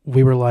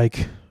we were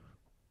like,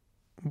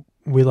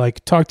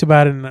 talked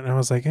about it, and I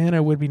was like, it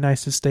would be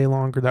nice to stay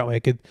longer. That way I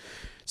could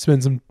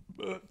spend some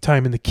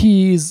time in the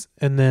Keys,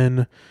 and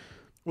then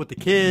with the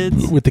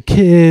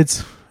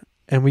kids,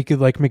 and we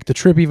could like make the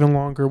trip even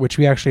longer, which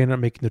we actually ended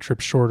up making the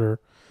trip shorter.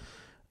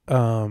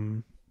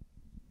 But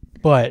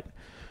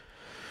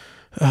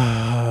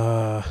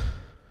Crap, I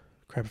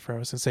forgot what I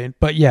was saying.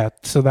 But yeah,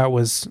 so that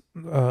was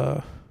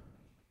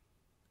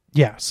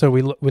yeah. So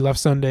we left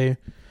Sunday,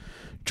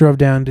 drove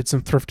down, did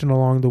some thrifting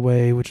along the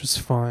way, which was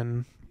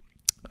fun.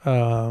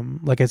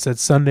 Like I said,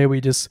 Sunday we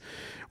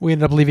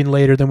ended up leaving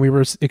later than we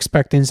were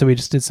expecting, so we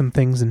just did some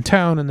things in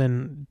town and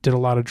then did a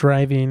lot of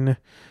driving.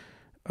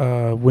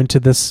 Went to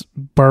this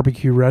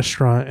barbecue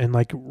restaurant in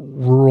like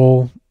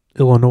rural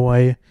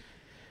Illinois,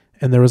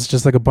 and there was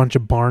just like a bunch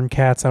of barn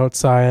cats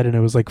outside, and it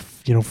was like,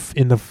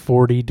 in the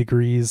 40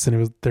 degrees,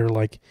 and they're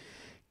like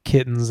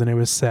kittens, and it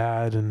was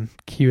sad and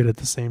cute at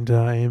the same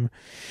time.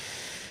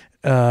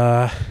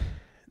 Then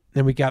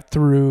we got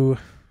through.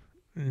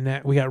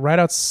 We got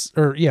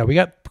we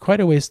got quite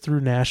a ways through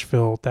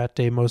Nashville that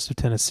day, most of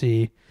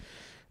Tennessee.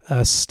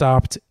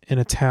 Stopped in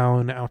a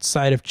town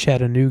outside of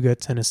Chattanooga,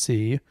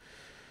 Tennessee.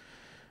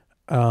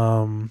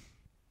 And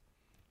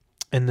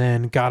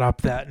then got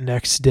up that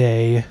next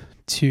day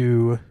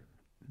to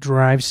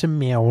drive some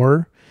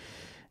more,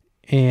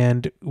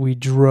 and we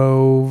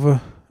drove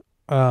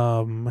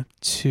through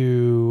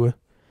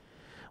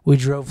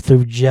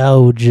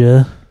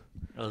Georgia.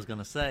 I was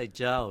gonna say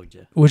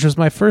Georgia, which was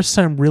my first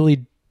time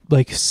really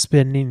like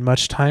spending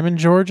much time in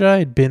Georgia.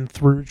 I'd been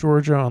through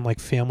Georgia on like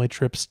family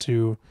trips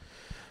to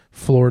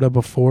Florida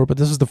before, but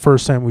this is the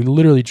first time we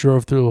literally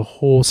drove through the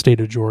whole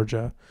state of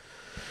Georgia.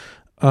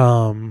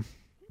 And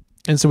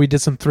so we did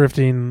some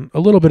thrifting, a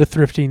little bit of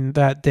thrifting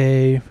that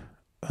day,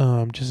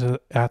 just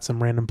at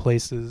some random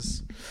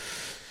places,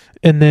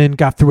 and then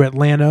got through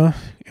Atlanta,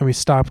 and we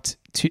stopped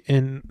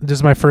this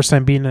is my first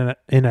time being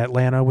in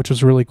Atlanta, which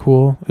was really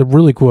cool. A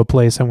really cool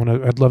place.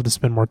 I'd love to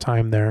spend more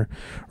time there.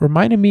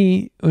 Reminded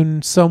me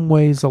in some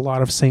ways a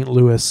lot of St.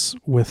 Louis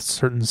with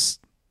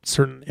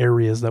certain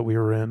areas that we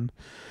were in.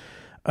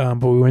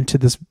 But we went to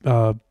this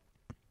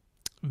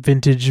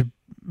vintage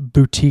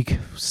boutique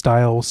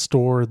style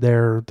store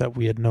there that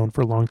we had known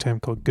for a long time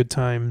called Good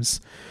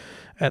Times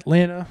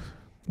Atlanta,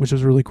 which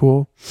was really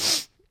cool.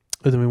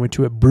 And then we went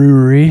to a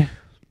brewery.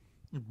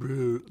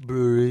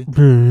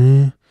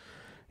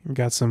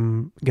 Got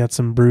some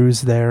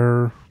brews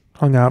there.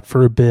 Hung out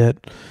for a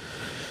bit.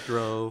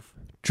 Drove.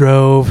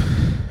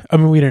 I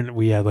mean,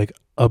 we had like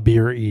a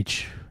beer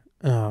each.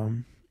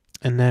 And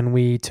then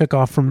we took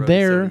off from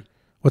there. Sody.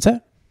 What's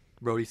that?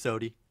 Roadie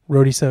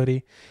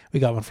Sody. We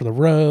got one for the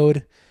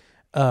road.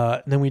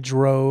 Then we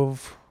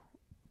drove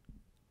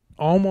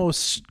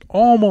almost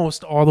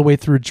all the way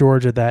through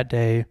Georgia that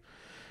day.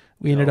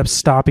 We ended up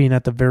stopping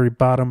at the very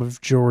bottom of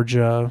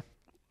Georgia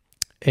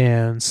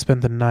and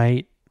spent the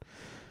night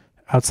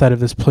outside of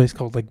this place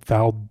called like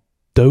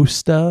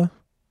Valdosta,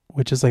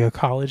 which is like a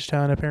college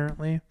town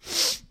apparently.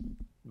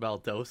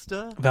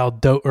 Valdosta?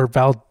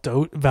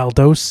 Valdosta.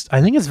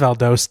 I think it's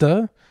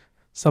Valdosta,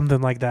 something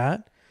like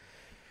that.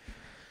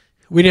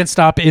 We didn't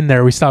stop in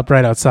there. We stopped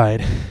right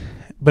outside,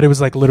 but it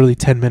was like literally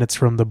 10 minutes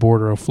from the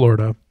border of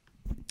Florida.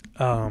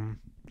 And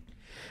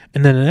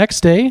then the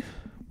next day,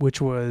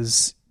 which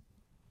was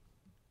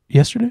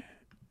yesterday.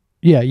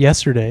 Yeah,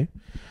 yesterday.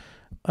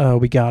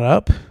 We got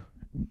up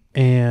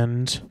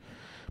and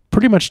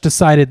pretty much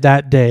decided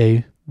that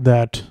day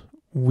that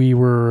we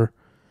were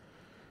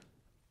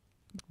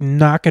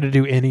not going to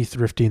do any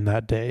thrifting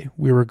that day.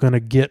 We were going to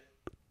get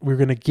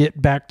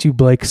back to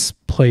Blake's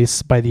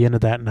place by the end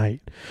of that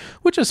night,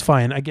 which is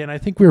fine. Again, I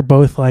think we were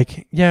both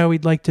like, yeah,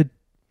 we'd like to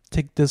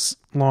take this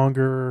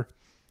longer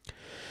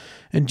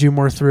and do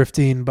more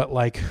thrifting, but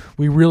like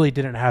we really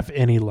didn't have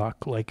any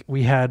luck. Like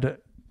we had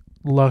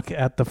luck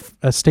at the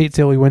estate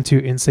sale we went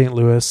to in St.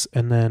 Louis,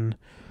 and then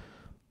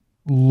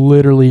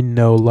literally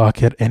no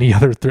luck at any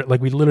other thrift.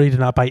 Like we literally did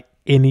not buy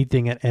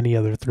anything at any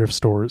other thrift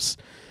stores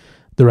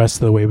the rest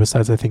of the way,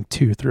 besides I think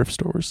 2 thrift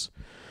stores,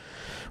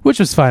 which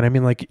was fine. I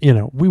mean, like,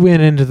 we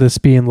went into this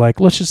being like,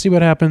 let's just see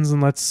what happens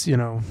and let's,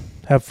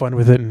 have fun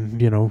with it.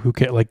 And, who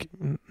cares? Like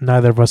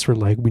neither of us were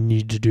like, we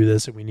need to do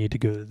this and we need to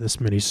go to this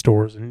many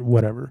stores and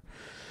whatever.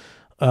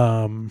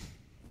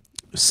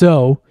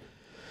 So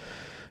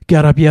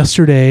got up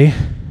yesterday,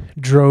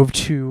 drove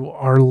to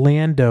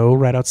Orlando,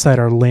 right outside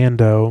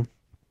Orlando,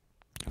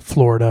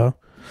 Florida.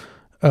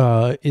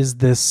 Is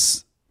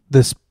this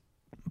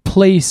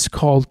place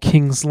called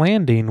King's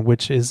Landing,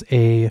 which is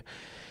a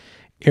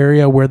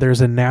area where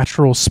there's a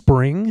natural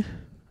spring.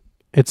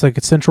 It's like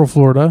it's Central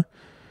Florida,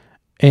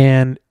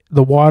 and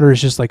the water is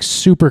just like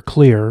super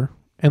clear.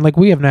 And like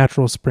we have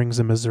natural springs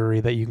in Missouri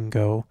that you can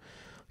go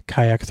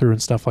kayak through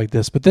and stuff like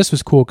this. But this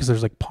was cool because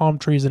there's like palm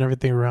trees and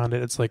everything around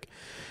it. It's like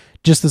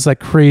just this like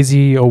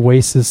crazy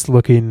oasis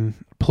looking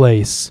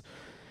place.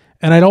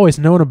 And I'd always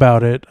known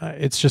about it.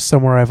 It's just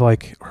somewhere I've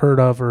like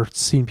heard of or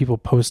seen people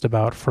post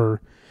about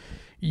for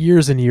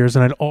years and years.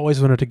 And I'd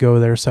always wanted to go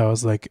there. So I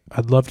was like,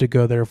 I'd love to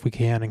go there if we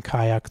can and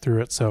kayak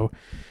through it. So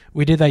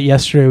we did that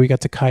yesterday. We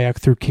got to kayak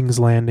through King's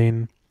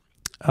Landing.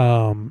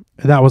 And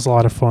that was a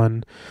lot of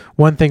fun.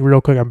 One thing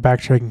real quick, I'm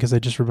backtracking because I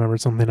just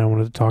remembered something I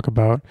wanted to talk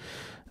about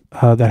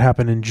that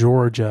happened in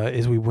Georgia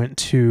is we went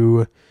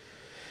to,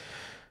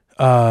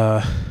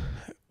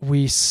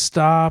 we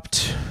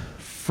stopped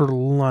for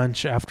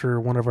lunch after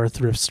one of our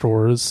thrift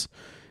stores.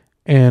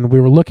 and we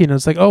were looking, and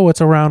it's like, oh,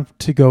 what's around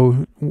to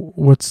go?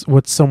 What's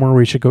somewhere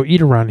we should go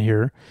eat around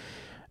here?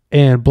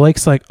 And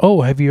Blake's like,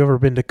 oh, have you ever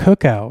been to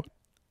Cookout?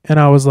 And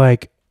I was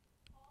like,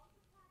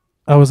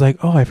 oh,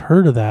 I've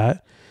heard of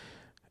that.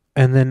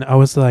 And then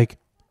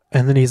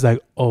he's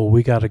like, oh,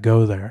 we got to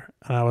go there.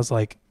 And I was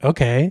like,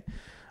 okay.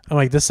 I'm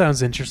like, this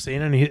sounds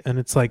interesting. And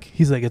he's like,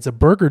 it's a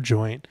burger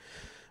joint,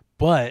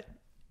 but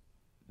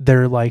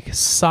they're like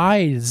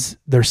sides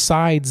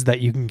that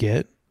you can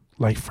get,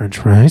 like French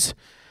fries,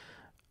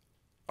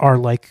 are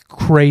like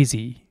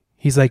crazy.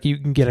 He's like, you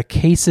can get a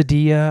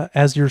quesadilla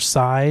as your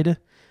side.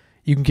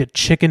 You can get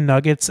chicken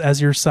nuggets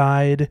as your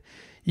side.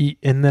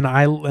 And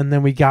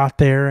then we got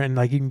there, and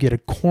like you can get a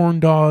corn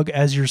dog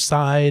as your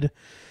side.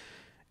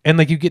 And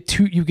like you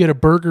get a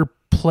burger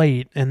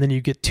plate, and then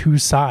you get 2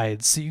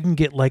 sides. So you can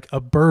get like a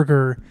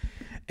burger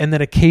and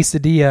then a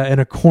quesadilla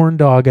and a corn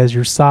dog as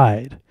your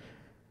side.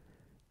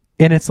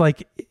 And it's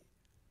like,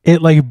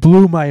 it like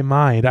blew my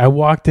mind. I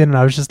walked in and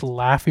I was just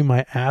laughing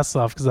my ass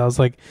off because I was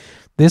like,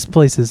 this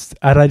place is,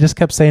 and I just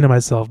kept saying to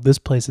myself, this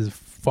place is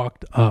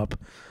fucked up.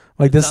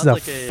 Like, this is a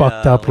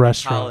fucked up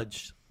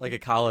restaurant. Like a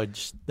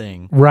college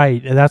thing.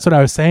 Right. And that's what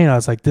I was saying. I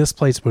was like, this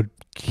place would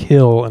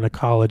kill in a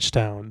college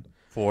town.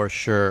 For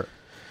sure.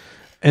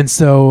 And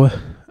so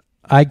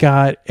I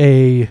got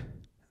a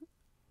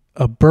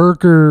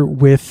burger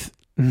with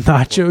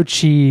nacho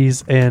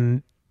cheese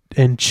and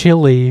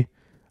chili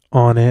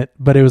on it,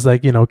 but it was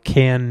like,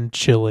 canned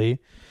chili.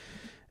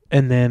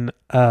 And then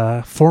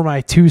for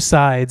my 2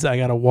 sides, I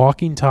got a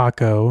walking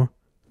taco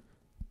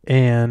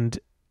and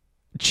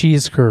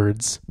cheese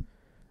curds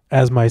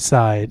as my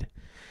side.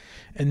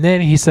 And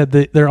then he said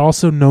that they're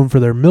also known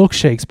for their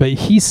milkshakes, but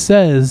he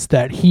says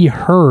that he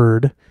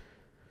heard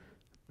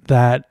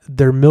that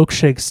their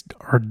milkshakes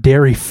are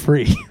dairy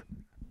free.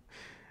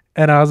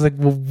 And I was like,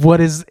 well, what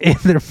is in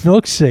their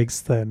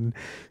milkshakes then?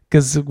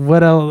 Because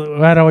what else?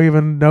 I don't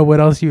even know what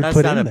else you would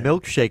put in there. That's not a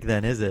milkshake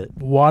then, is it?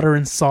 Water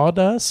and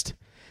sawdust.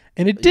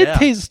 And it did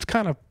taste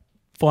kind of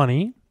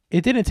funny.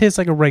 It didn't taste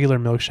like a regular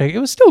milkshake. It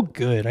was still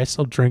good. I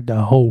still drank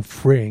the whole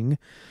fring.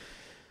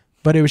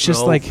 But it was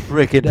just like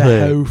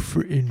the whole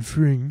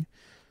fring.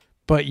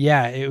 But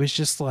yeah, it was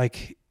just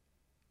like,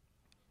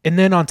 and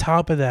then on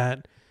top of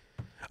that,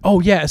 oh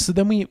yeah, so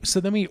then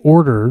we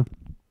order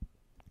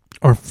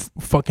our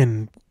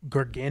fucking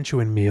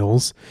gargantuan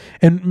meals.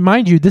 And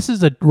mind you, this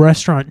is a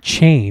restaurant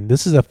chain.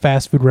 This is a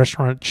fast food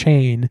restaurant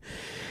chain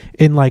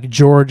in like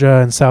Georgia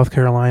and South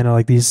Carolina,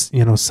 like these,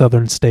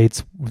 southern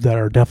states that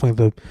are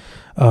definitely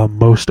the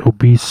most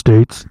obese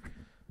states.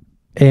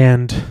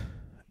 And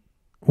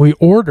we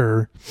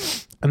order,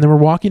 and then we're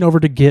walking over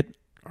to get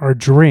our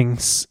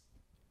drinks,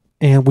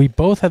 and we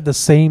both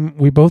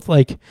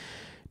like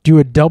do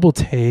a double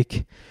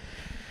take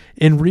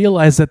and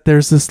realize that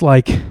there's this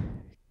like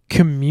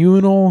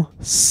communal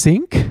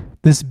sink,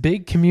 this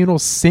big communal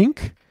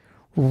sink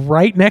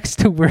right next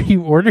to where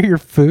you order your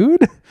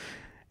food.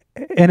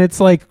 And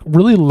it's like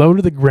really low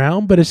to the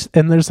ground, but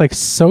there's like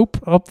soap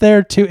up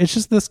there too. It's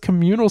just this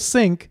communal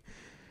sink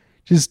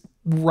just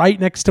right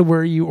next to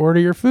where you order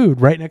your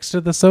food, right next to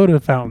the soda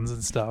fountains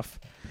and stuff.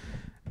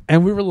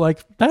 And we were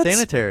like, that's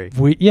sanitary.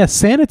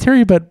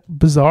 Sanitary, but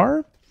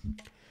bizarre.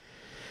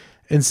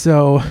 And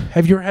so,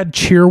 have you ever had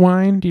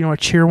Cheerwine? Do you know what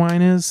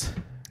Cheerwine is?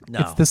 No.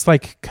 It's this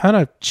like kind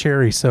of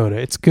cherry soda.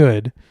 It's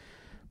good,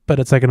 but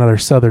it's like another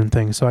southern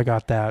thing. So I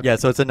got that. Yeah,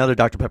 so it's another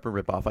Dr. Pepper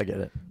ripoff. I get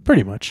it.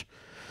 Pretty much.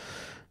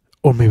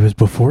 Or maybe it was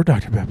before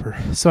Dr. Pepper.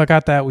 So I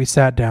got that. We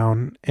sat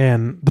down,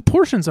 and the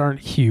portions aren't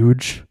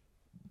huge,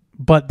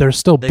 but they're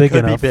still big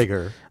enough.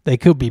 They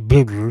could be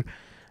bigger,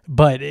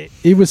 but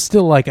it was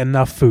still like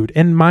enough food.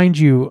 And mind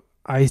you,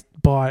 I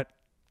bought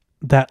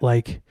that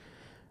like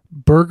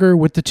burger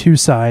with the 2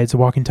 sides, a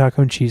walking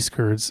taco and cheese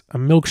curds, a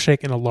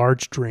milkshake, and a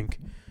large drink.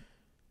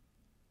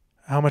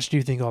 How much do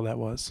you think all that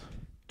was?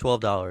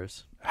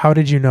 $12. How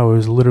did you know it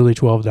was literally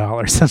 $12?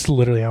 That's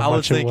literally how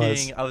much it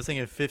was. I was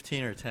thinking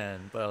 15 or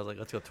 10, but I was like,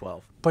 let's go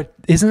 12. But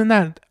isn't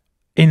that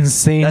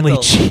insanely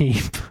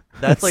cheap?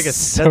 That's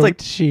like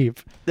cheap.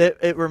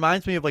 It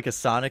reminds me of like a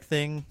Sonic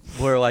thing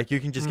where like you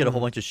can just get a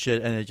whole bunch of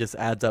shit and it just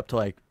adds up to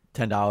like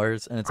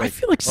 $10, and it's like, I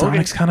feel like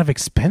Sonic's kind of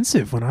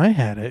expensive when I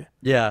had it.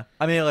 Yeah,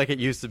 I mean, like it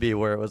used to be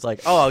where it was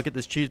like, oh, I'll get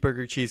this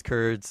cheeseburger, cheese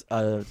curds,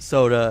 a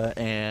soda,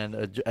 and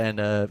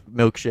a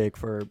milkshake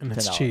for $10.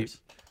 It's cheap.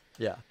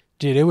 Yeah,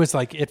 dude, it was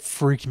like, it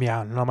freaked me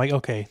out, and I'm like,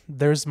 okay,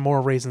 there's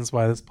more reasons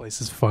why this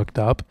place is fucked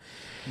up.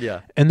 Yeah,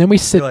 and then we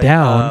sit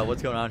down.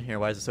 What's going on here?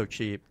 Why is it so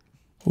cheap?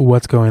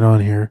 What's going on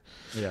here?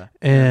 Yeah,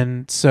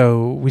 and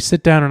so we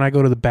sit down, and I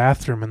go to the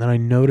bathroom, and then I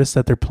notice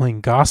that they're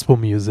playing gospel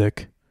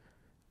music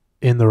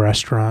in the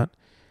restaurant.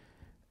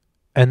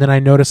 And then I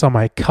notice on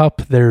my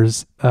cup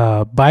there's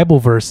Bible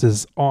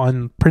verses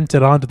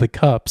printed onto the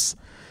cups.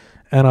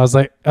 And I was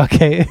like,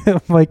 okay.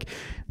 I'm like,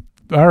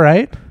 all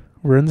right,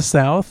 we're in the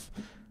South.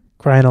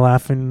 Crying and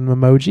laughing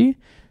emoji.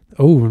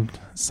 Oh,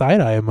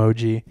 side-eye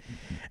emoji.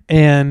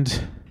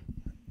 And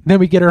then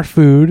we get our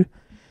food,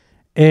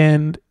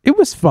 and it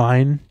was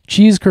fine.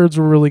 Cheese curds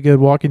were really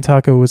good. Walking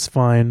taco was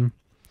fine.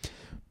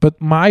 But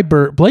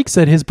Blake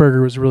said his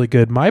burger was really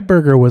good. My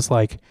burger was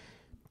like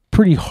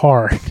pretty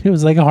hard. It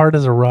was like hard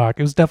as a rock.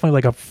 It was definitely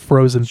like a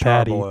frozen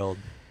patty. Char-boiled.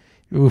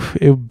 Oof,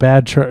 it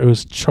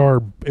was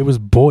charred. It was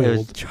boiled. It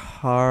was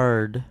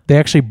charred. They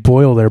actually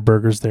boil their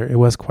burgers there. It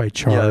was quite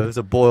charred. Yeah, it was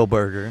a boil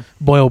burger.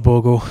 Boil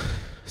bogle.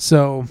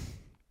 So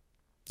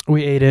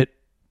we ate it.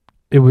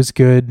 It was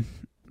good.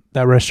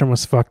 That restaurant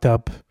was fucked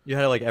up. You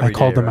had it like every day, I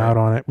called them right? out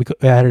on it.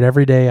 I had it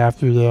every day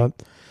after that.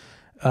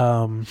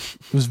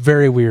 It was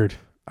very weird.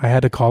 I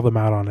had to call them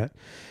out on it.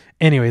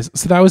 Anyways,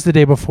 so that was the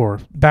day before.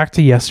 Back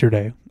to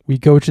yesterday. We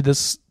go to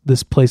this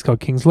place called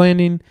King's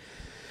Landing.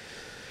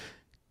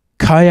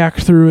 Kayak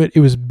through it. It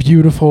was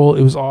beautiful.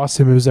 It was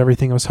awesome. It was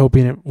everything I was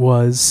hoping it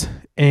was.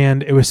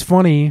 And it was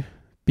funny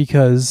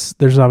because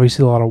there's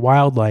obviously a lot of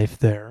wildlife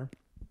there.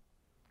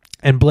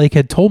 And Blake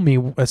had told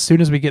me as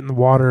soon as we get in the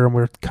water and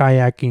we're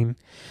kayaking,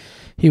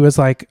 he was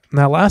like,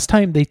 now last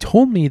time they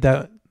told me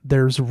that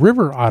there's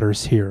river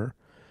otters here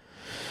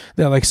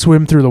that like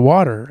swim through the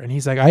water. And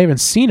he's like, I haven't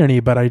seen any,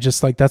 but I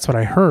just like, that's what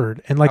I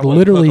heard. And like I would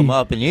literally cook them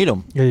up and eat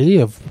them.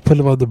 Yeah, put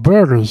them on the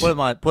burgers. Put them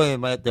on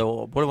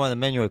the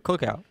menu at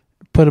Cookout.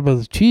 Put them on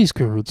the cheese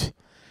curds.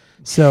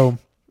 So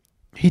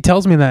he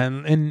tells me that,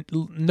 and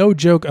no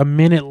joke, a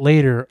minute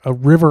later, a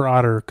river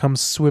otter comes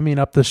swimming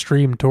up the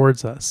stream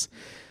towards us.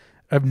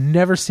 I've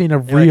never seen a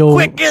real...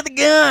 Quick, get the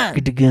gun!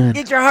 Get the gun.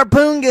 Get your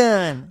harpoon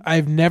gun!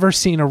 I've never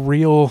seen a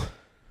real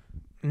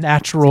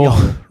natural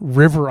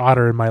river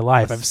otter in my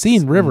life. I've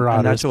seen river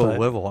otters, Natural but...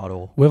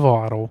 wivel-otter.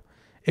 Wivel-otter.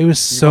 It was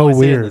You've so only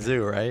seen it in weird. the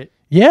zoo, right?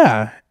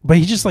 Yeah, but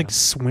he just like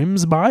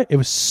swims by. It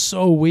was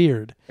so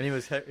weird. And he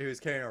was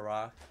carrying a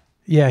rock.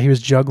 Yeah, he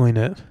was juggling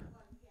it.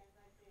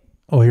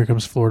 Oh, here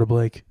comes Florida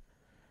Blake.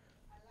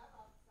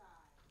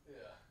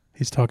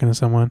 He's talking to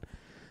someone.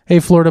 Hey,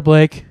 Florida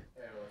Blake.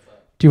 Hey, what's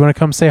up? Do you want to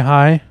come say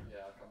hi? Yeah,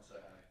 I'll come say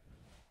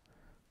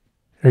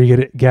hi. Are you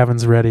good?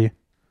 Gavin's ready.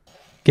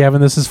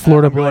 Gavin, this is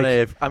Florida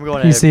Blake. I'm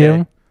going Can you see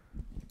him?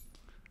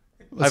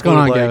 What's going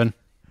on, Blake. Gavin?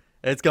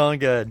 It's going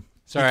good.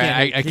 Sorry,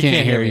 He I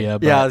can't hear you.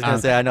 But Yeah, I was gonna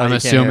say, I know I'm he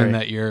can't hear assuming me.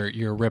 that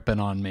you're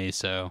ripping on me.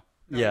 So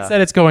Yeah. He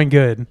said it's going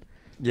good.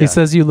 Yeah. He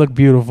says you look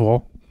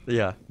beautiful.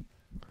 Yeah.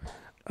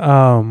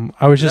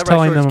 I was Is just that Rex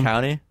telling Orange them.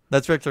 County?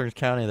 That's Rex Orange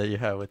County that you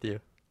have with you.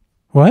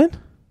 What?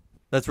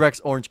 That's Rex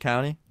Orange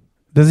County?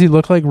 Does he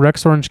look like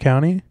Rex Orange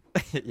County?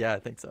 Yeah, I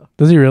think so.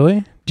 Does he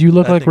really? Do you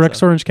look I like think Rex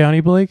so. Orange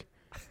County, Blake?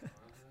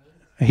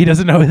 He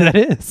doesn't know who that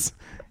is.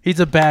 He's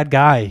a bad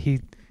guy.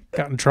 He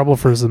got in trouble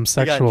for some He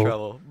got in sexual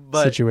trouble.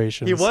 But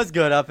situations. he was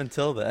good up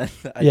until then,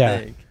 I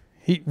Yeah.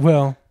 think.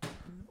 Well,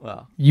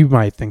 Well, you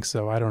might think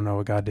so. I don't know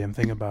a goddamn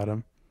thing about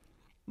him.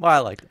 I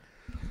like it.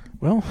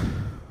 Well,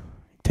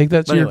 take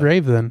that to But your anyway.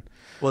 grave then.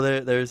 Well,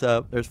 there's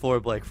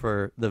Florida Blake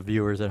for the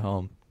viewers at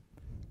home.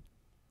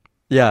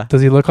 Yeah.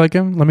 Does he look like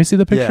him? Let me see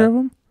the picture Yeah. of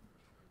him.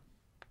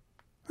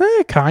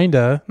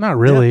 Kinda. Not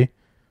really.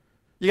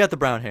 You got the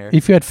brown hair.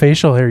 If you had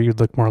facial hair, you'd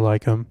look more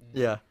like him.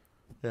 Yeah.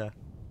 Yeah.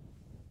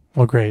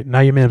 Well, great. Now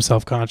you made him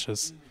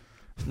self-conscious.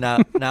 Now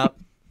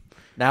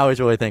he's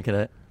really thinking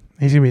it.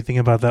 He's gonna be thinking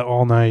about that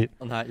all night.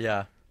 I'm not.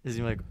 Yeah. He's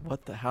gonna be like,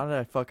 what the? How did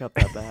I fuck up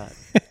that bad?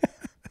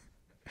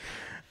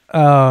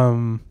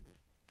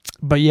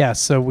 But yeah,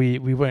 so we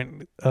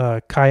went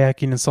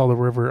kayaking and saw the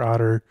river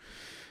otter,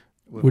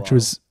 which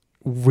was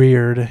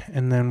weird,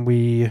 and then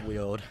we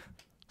weird.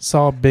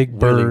 saw a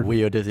big Really bird.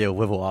 weird is a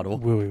wivel otter.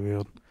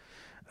 Weird.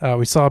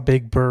 We saw a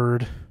big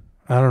bird.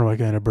 I don't know what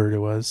kind of bird it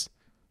was.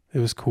 It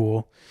was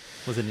cool.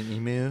 Was it an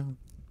emu?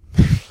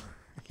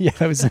 Yeah,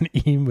 it was an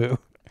emu.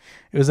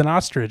 It was an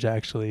ostrich,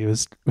 actually. It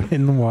was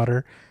in the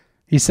water.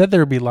 He said there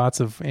would be lots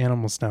of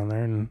animals down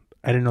there, and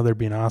I didn't know there'd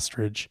be an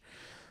ostrich.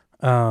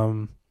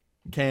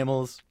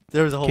 Camels.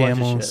 There was a whole bunch of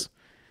Camels. shit.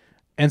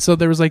 And so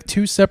there was like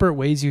two separate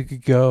ways you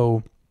could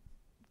go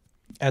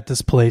at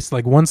this place.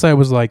 Like one side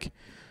was like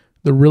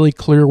the really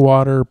clear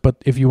water, but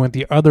if you went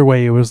the other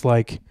way, it was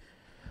like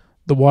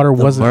the water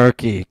wasn't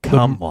murky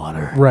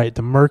water. right,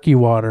 the murky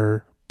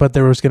water, but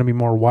there was going to be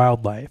more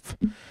wildlife.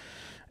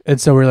 And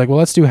so we were like, well,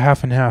 let's do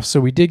half and half. So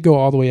we did go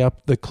all the way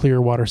up the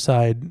clear water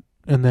side,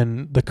 and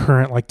then the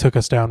current like took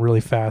us down really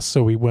fast.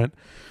 So we went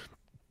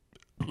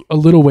a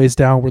little ways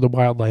down where the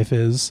wildlife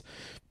is,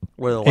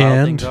 Where the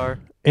wild things are.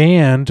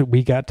 and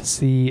we got to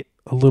see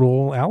a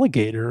little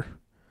alligator,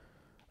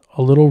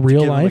 a little real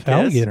give him a life kiss?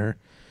 alligator.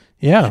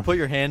 You Yeah, put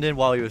your hand in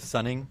while he was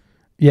sunning.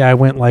 yeah. I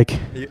went like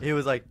He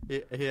was like,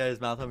 he had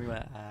his mouth open. He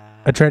went,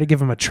 I tried to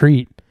give him a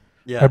treat.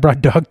 Yeah. I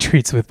brought dog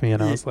treats with me,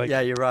 and I was like, yeah,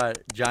 you're right.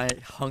 Giant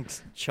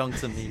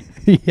chunks of meat.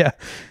 yeah.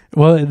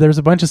 Well, there's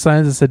a bunch of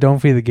signs that said don't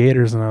feed the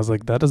gators, and I was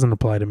like, that doesn't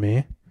apply to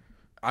me.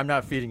 I'm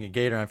not feeding a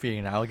gator. I'm feeding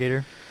an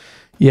alligator.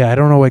 Yeah, I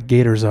don't know what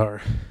gators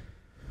are.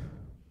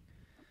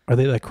 Are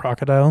they like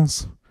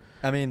crocodiles?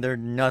 I mean, they're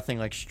nothing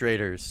like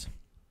straighters.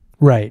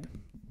 Right.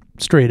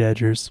 Straight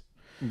edgers.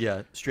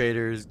 Yeah,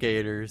 straighters,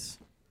 gators,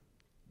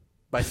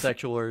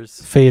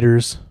 bisexualers.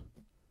 Faders.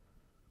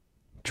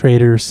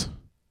 Traders.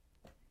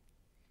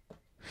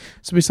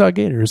 So we saw a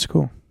gator. It was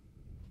cool.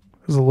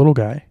 It was a little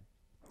guy.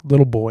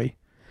 Little boy.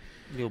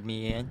 Little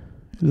man.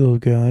 Little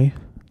guy.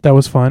 That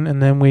was fun.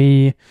 And then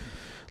we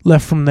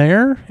left from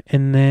there,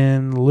 and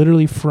then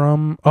literally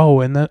from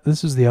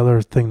this is the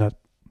other thing that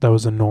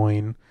was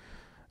annoying.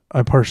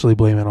 I partially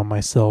blame it on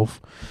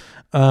myself.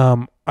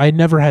 I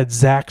never had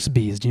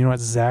Zaxby's. Do you know what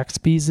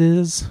Zaxby's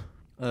is?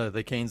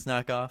 The Cane's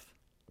knockoff.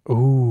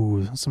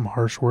 Ooh, some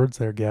harsh words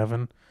there,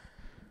 Gavin.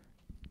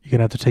 You're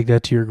gonna have to take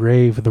that to your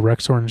grave with the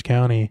Rex Orange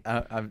County.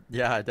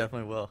 Yeah, I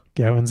definitely will.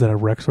 Gavin's at a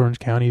Rex Orange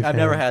County fan. I've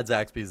never had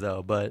Zaxby's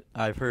though, but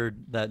I've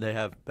heard that they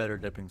have better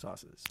dipping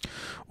sauces.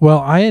 Well,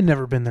 I had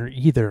never been there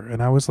either,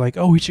 and I was like,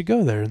 "Oh, we should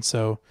go there." And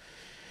so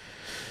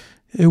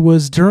it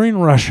was during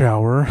rush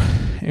hour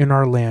in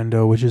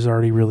Orlando, which is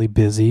already really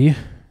busy.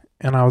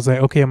 And I was like,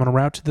 "Okay, I'm gonna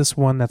route to this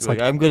one that's like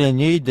I'm gonna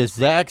need this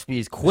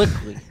Zaxby's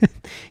quickly.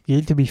 You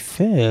need to be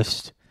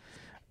fast."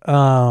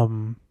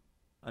 I'm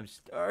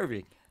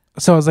starving.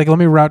 So I was like, let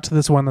me route to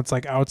this one that's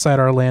like outside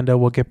Orlando.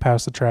 We'll get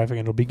past the traffic and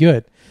it'll be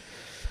good.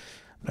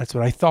 That's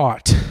what I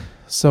thought.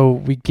 So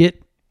we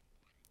get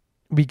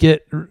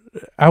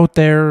out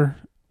there,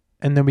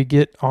 and then we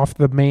get off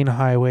the main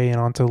highway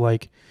and onto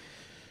like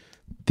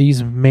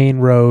these main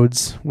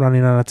roads,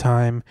 running out of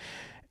time.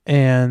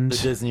 And the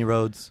Disney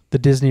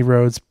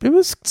roads. It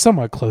was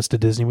somewhat close to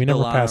Disney. We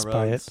never passed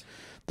by it.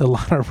 The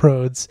Lana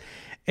roads.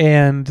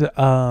 And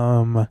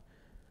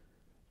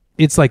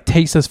it's like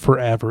takes us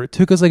forever. It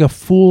took us like a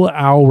full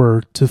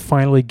hour to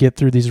finally get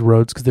through these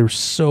roads because they were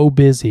so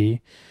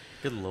busy.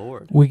 Good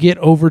Lord. We get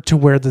over to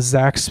where the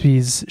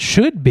Zaxby's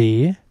should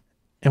be,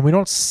 and we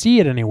don't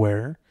see it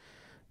anywhere.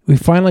 We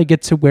finally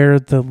get to where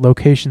the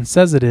location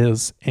says it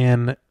is,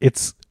 and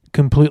it's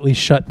completely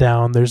shut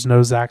down. There's no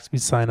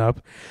Zaxby's sign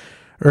up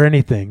or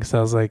anything. So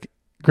I was like,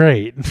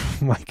 great.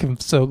 I'm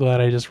so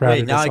glad I just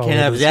routed. Wait, now I can't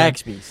have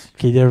Zaxby's.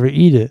 Can you ever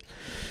eat it?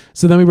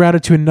 So then we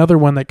routed to another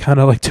one that kind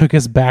of like took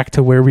us back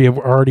to where we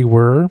already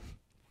were.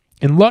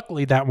 And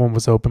luckily that one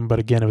was open. But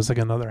again, it was like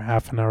another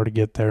half an hour to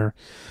get there.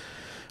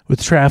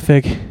 With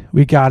traffic,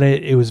 we got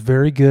it. It was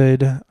very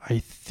good. I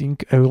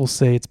think I will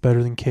say it's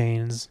better than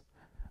Cane's.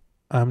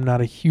 I'm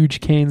not a huge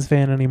Cane's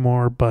fan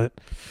anymore,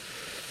 but...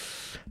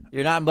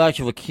 You're not much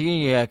of a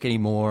Keniac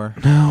anymore.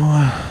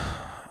 No,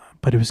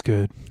 but it was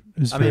good. It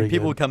was very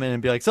people good. would come in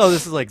and be like, so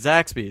this is like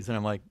Zaxby's. And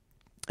I'm like,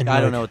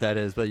 I don't know what that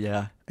is, but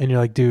yeah. And you're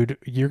like, dude,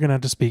 you're going to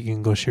have to speak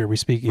English here. We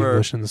speak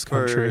English in this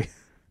country.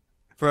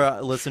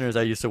 For listeners,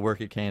 I used to work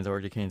at Cane's. I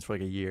worked at Cane's for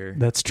like a year.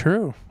 That's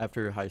true.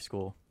 After high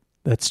school.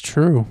 That's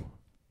true.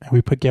 And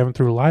we put Gavin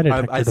through a lie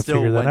detector to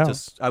figure that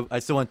out. I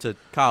still went to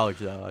college,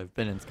 though. I've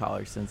been in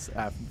college since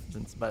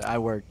but I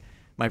worked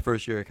my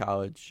first year of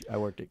college. I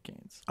worked at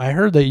Cane's. I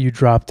heard that you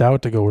dropped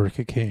out to go work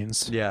at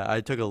Cane's. Yeah,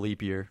 I took a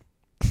leap year.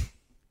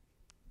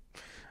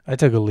 I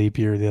took a leap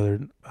year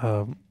the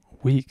other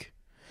week.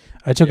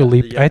 I took a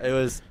leap. Yeah, it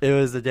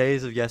was the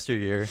days of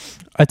yesteryear.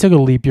 I took a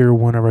leap year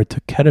whenever I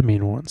took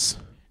ketamine once.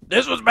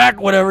 This was back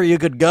whenever you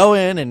could go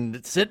in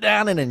and sit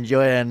down and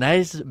enjoy a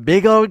nice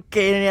big old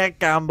Caniac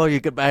combo.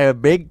 You could buy a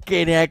big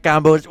Caniac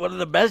combo. It's one of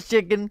the best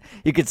chicken.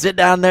 You could sit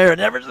down there,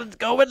 and ever since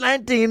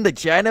COVID-19, the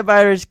China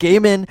virus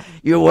came in,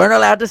 you weren't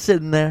allowed to sit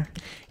in there.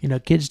 You know,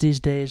 kids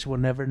these days will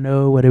never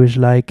know what it was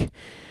like.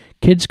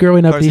 Kids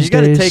growing up these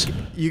days.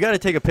 You got to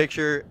take a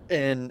picture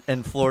in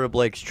Florida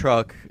Blake's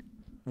truck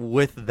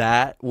with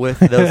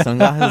those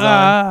sunglasses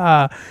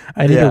on.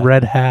 I need a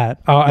red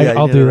hat.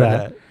 I'll do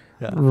that.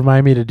 Yeah.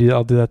 Remind me to do.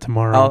 I'll do that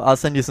tomorrow. I'll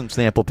send you some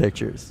sample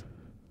pictures.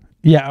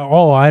 Yeah.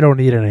 Oh, I don't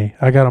need any.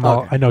 I got them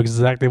all. I know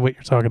exactly what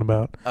you're talking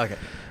about. Okay.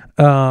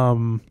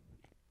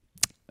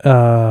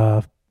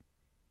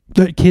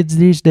 The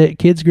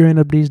kids growing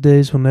up these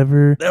days will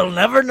never. They'll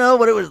never know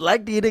what it was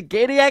like to eat a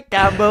Caniac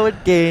combo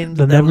at Cane's.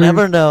 They'll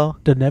never know.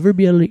 They'll never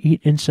be able to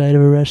eat inside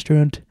of a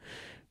restaurant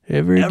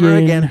ever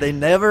again. They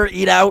never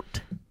eat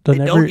out. They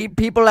don't eat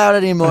people out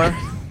anymore.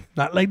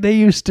 Not like they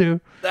used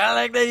to. Not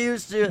like they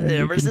used to.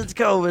 Ever since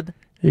COVID.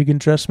 You can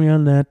trust me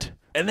on that.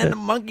 And then the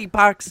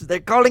monkeypox. They're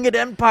calling it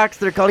Mpox.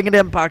 They're calling it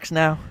Mpox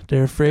now.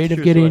 They're afraid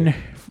of getting. They're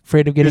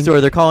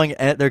calling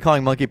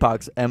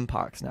monkeypox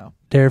Mpox now.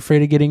 They're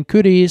afraid of getting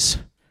cooties.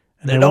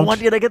 They don't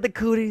want you to get the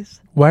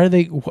cooties. Why are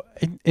they?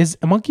 Is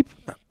a monkey?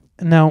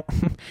 Now,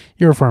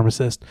 you're a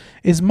pharmacist.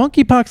 Is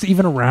monkeypox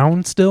even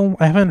around still?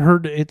 I haven't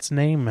heard its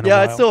name in a while.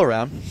 Yeah, it's still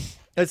around.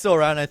 It's still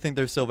around. I think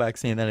there's still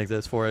vaccine that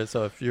exists for it.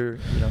 So if you're,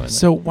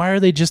 so why are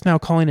they just now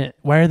calling it?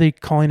 Why are they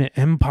calling it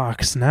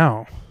Mpox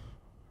now?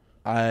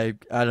 I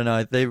don't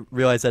know. They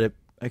realized that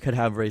it could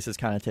have racist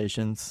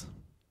connotations.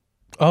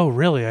 Oh,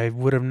 really? I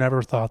would have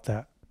never thought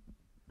that.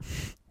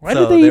 Why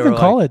did they even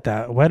call it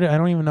that? I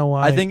don't even know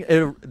why. I think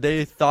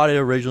they thought it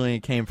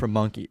originally came from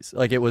monkeys.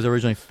 Like it was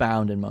originally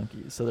found in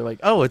monkeys. So they're like,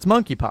 oh, it's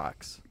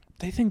monkeypox.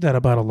 They think that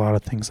about a lot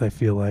of things, I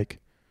feel like.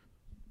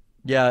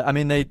 Yeah,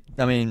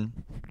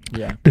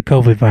 yeah. The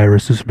COVID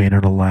virus was made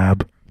in a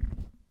lab.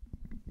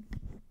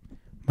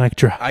 Mic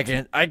drop. I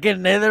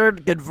can neither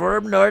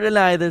confirm nor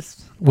deny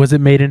this. Was it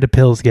made into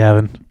pills,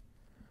 Gavin?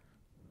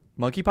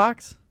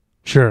 Monkeypox?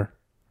 Sure.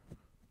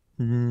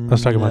 I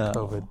was talking about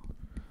COVID.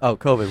 Oh,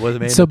 COVID. Was it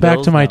made so into back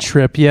pills? to my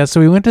trip. Yeah, so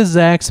we went to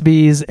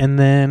Zaxby's, and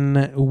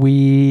then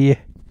we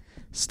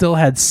still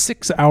had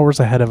 6 hours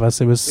ahead of us.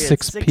 It was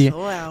 6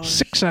 p.m.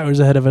 6 hours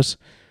ahead of us.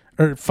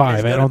 or 5.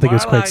 Let's I go don't to think it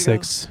was quite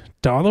Mar-a-Lago. 6.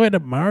 All the way to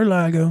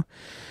Mar-a-Lago.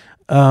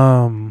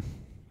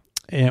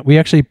 And we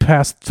actually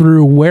passed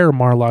through where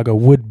Mar-a-Lago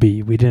would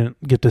be. We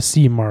didn't get to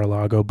see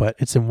Mar-a-Lago, but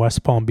it's in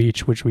West Palm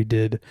Beach, which we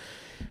did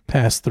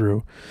pass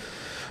through.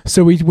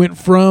 So we went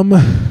from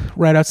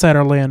right outside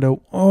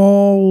Orlando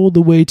all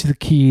the way to the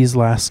Keys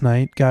last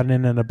night. Got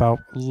in at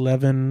about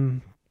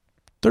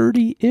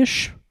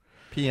 11:30-ish.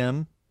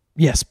 PM.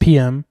 Yes,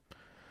 PM.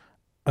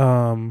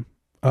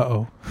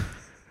 Uh-oh.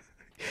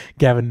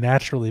 Gavin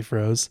naturally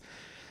froze.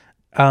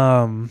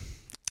 And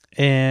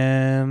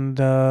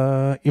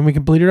we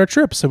completed our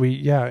trip. So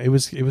it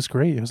was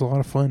great. It was a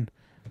lot of fun.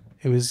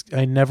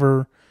 I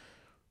never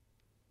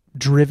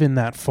driven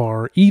that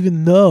far,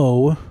 even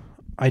though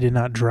I did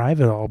not drive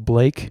at all.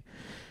 Blake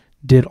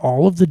did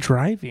all of the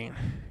driving.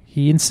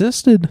 He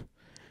insisted.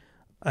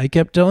 I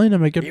kept telling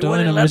him. He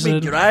wouldn't let me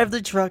drive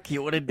the truck. He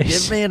wouldn't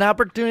give me an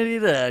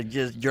opportunity to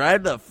just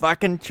drive the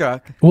fucking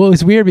truck. Well, it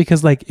was weird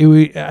because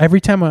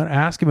every time I would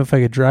ask him if I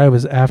could drive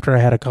was after I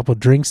had a couple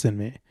drinks in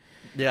me.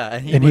 Yeah,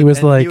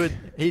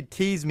 he'd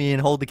tease me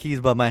and hold the keys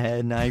above my head,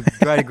 and I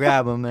try to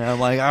grab them, and I'm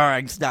like, all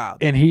right, stop.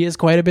 And he is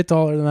quite a bit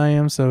taller than I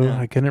am, so Yeah.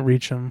 I couldn't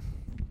reach him.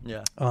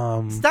 Yeah.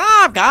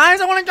 Stop, guys!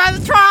 I want to drive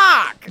the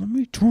truck. Let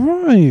me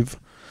drive.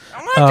 I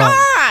want to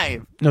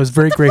drive. No, it was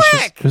very gracious.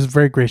 frick? It was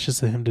very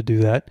gracious of him to do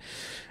that.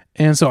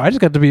 And so I just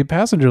got to be a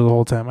passenger the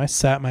whole time. I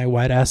sat my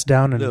white ass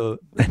down and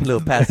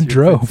Little passenger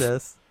drove.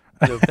 princess.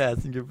 Little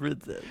passenger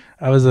princess.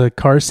 I was a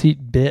car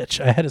seat bitch.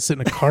 I had to sit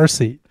in a car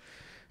seat.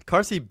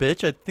 Car seat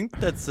bitch. I think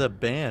that's a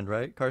band,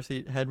 right? Car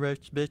seat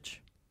headrest bitch.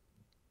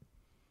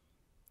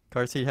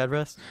 Car seat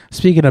headrest.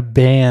 Speaking of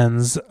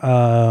bands,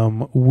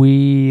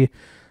 we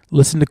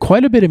listened to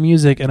quite a bit of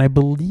music, and I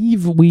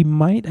believe we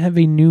might have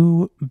a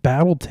new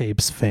Battle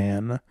Tapes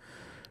fan.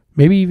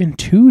 Maybe even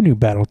 2 new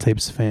Battle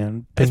Tapes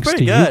fan. It's Thanks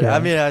pretty to good. you I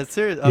guys. mean,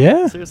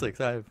 I'm seriously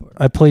excited for it.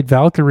 I played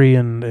Valkyrie,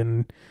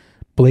 and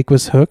Blake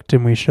was hooked,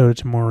 and we showed it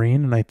to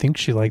Maureen, and I think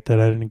she liked that.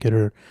 I didn't get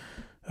her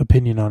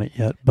opinion on it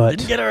yet, but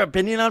Didn't get her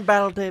opinion on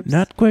Battle Tapes.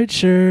 not quite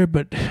sure.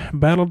 But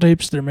Battle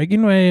Tapes, they're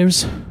making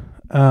waves.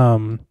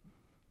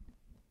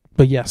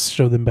 But yes,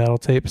 show them Battle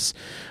Tapes.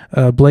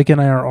 Blake and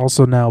I are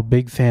also now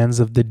big fans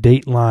of the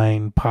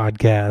Dateline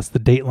podcast, the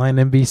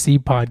Dateline NBC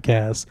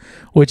podcast,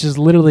 which is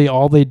literally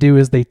all they do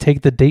is they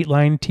take the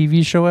Dateline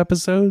TV show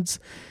episodes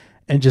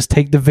and just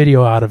take the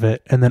video out of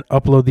it and then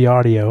upload the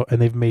audio,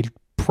 and they've made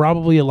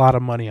probably a lot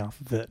of money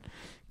off of it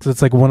because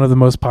it's like one of the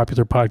most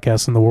popular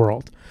podcasts in the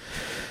world.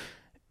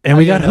 And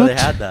we got hooked.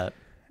 They had that.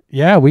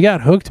 Yeah, we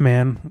got hooked,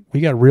 man.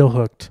 We got real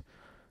hooked.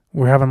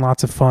 We're having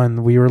lots of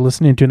fun. We were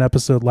listening to an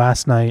episode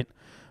last night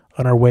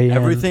on our way in.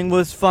 Everything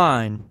was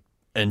fine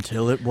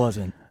until it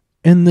wasn't.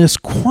 In this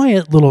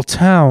quiet little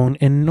town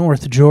in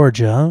North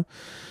Georgia,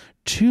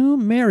 2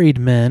 married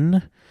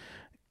men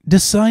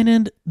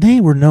decided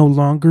they were no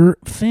longer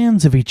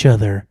fans of each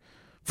other.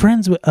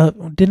 Friends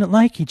didn't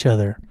like each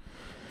other.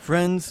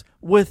 Friends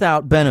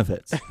without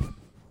benefits.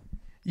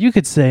 You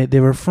could say they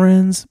were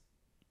friends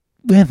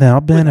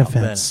without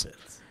benefits.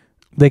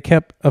 They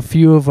kept a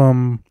few of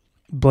them,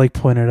 Blake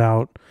pointed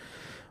out,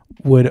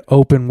 would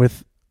open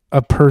with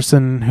a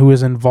person who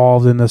was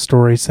involved in the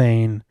story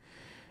saying,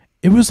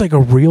 it was like a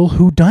real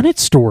whodunit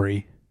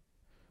story.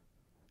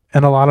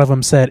 And a lot of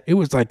them said, it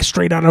was like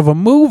straight out of a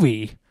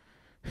movie.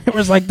 It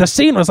was like the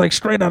scene was like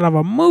straight out of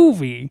a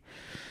movie.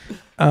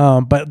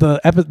 But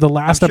the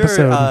last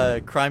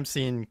episode, crime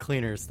scene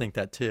cleaners think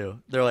that too.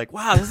 They're like,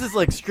 "Wow, this is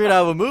like straight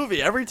out of a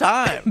movie every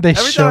time." They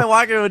every time I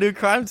walk into a new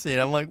crime scene,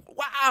 I'm like,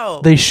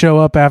 "Wow!" They show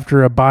up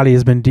after a body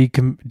has been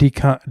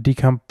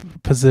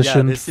decompositioned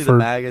Yeah, they see the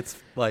maggots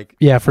for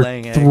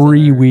laying eggs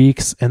 3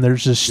 weeks, and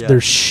there's just their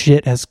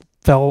shit has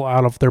fell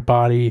out of their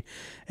body,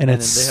 and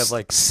it's then they have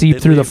like seeped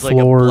through the like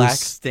floors. a black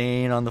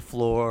stain on the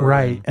floor,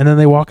 Right, and then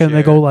they walk in and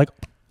they go like,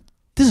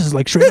 "This is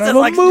like straight out of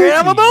a movie." Straight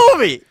out of a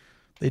movie.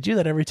 They do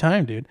that every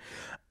time, dude.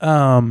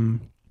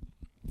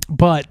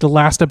 But the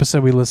last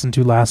episode we listened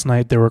to last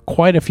night, there were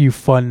quite a few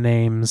fun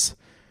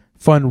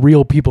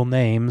real people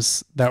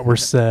names that were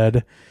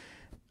said.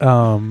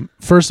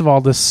 First of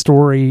all, this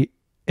story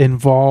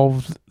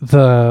involved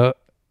the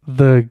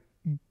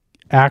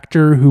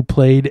actor who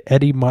played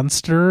Eddie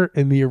Munster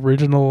in the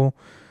original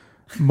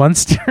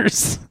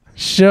Munsters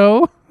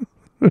show,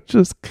 which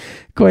was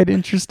quite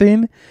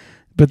interesting.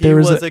 But there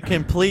was a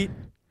complete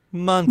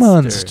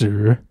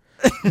monster.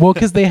 Well,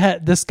 because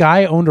this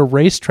guy owned a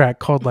racetrack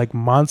called like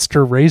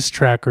Monster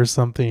Racetrack or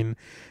something,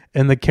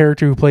 and the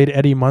character who played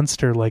Eddie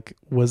Munster like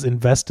was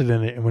invested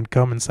in it and would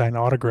come and sign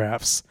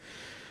autographs.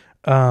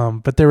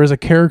 But there was a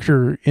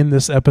character in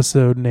this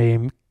episode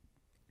named,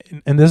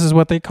 and this is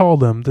what they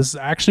called him. This is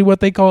actually what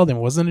they called him.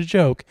 It wasn't a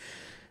joke.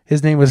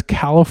 His name was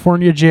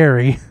California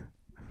Jerry.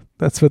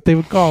 That's what they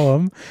would call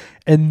him.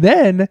 And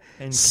then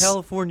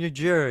California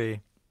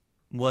Jerry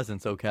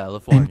wasn't so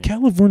California. And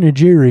California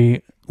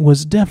Jerry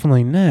was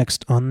definitely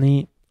next on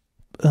the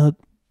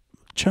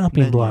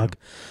chopping Menu. block.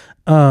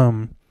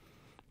 And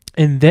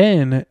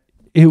then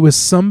it was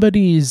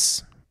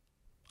somebody's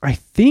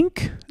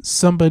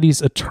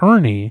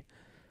attorney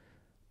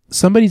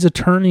somebody's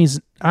attorney's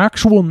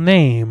actual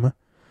name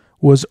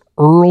was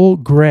Earl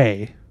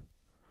Grey.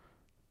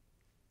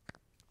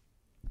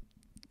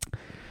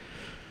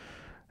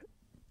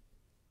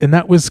 And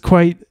that was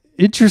quite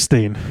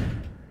interesting.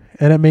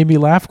 And it made me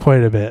laugh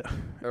quite a bit.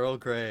 Earl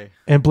Grey.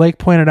 And Blake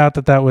pointed out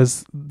that that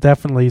was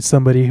definitely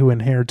somebody who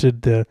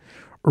inherited the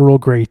Earl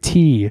Grey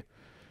tea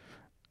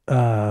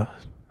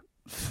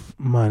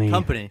money.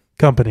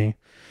 Company.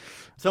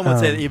 Some would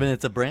say that even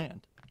it's a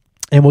brand.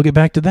 And we'll get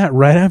back to that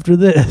right after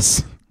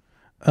this.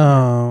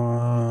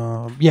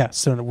 Yeah,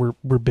 so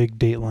we're big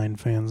Dateline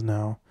fans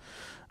now.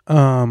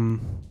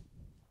 And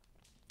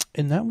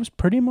that was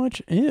pretty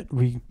much it.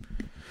 We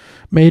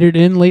made it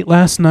in late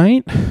last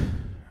night.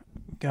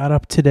 Got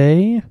up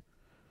today.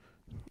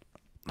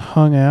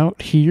 Hung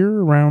out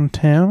here around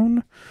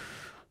town.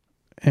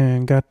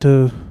 And got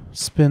to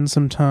spend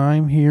some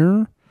time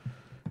here.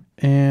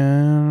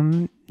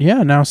 And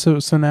yeah, now so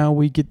now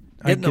we get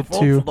Getting the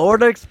full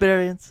Florida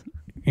experience.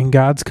 In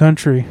God's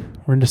country.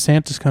 We're in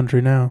DeSantis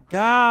country now.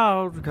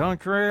 God's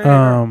country.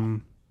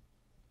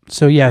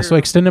 So yeah, so I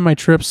extended my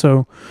trip,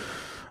 so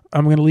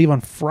I'm gonna leave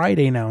on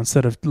Friday now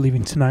instead of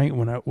leaving tonight,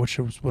 which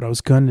was what I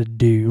was gonna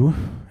do.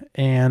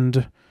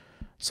 And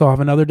so I'll have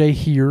another day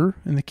here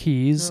in the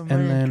Keys,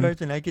 and then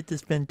Carson, I get to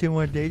spend 2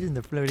 more days in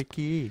the Florida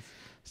Keys.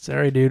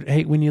 Sorry, dude.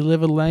 Hey, when you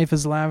live a life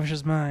as lavish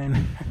as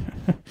mine,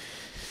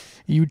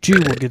 you too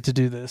will get to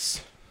do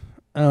this.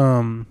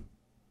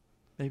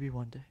 Maybe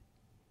one day.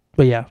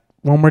 But yeah,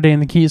 one more day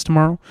in the Keys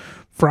tomorrow.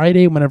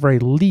 Friday, whenever I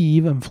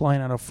leave, I'm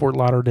flying out of Fort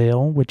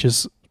Lauderdale, which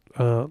is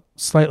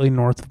slightly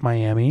north of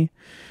Miami.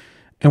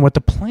 And what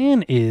the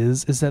plan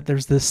is that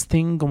there's this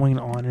thing going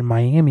on in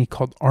Miami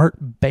called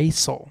Art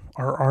Basel,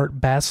 or Art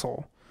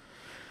Basel,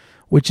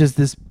 which is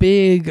this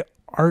big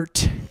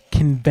art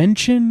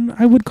convention,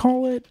 I would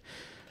call it,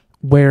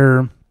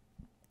 where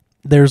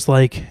there's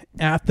like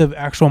at the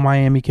actual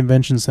Miami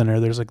Convention Center,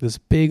 there's like this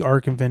big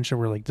art convention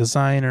where like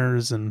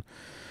designers and a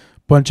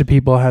bunch of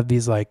people have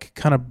these like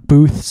kind of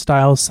booth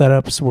style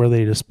setups where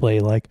they display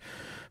like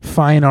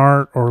fine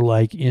art, or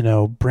like, you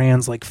know,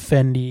 brands like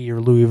Fendi or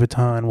Louis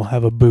Vuitton will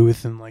have a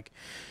booth and like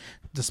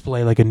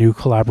display like a new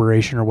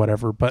collaboration or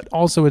whatever. But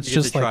also it's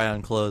just like try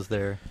on clothes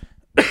there.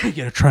 You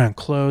get to try on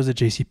clothes at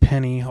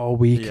JCPenney all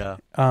week. Yeah.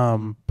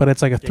 But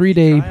it's like a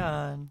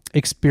 3-day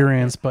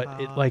experience,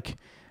 but it like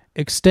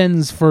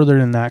extends further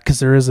than that because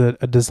there is a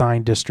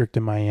design district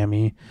in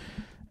Miami,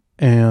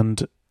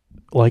 and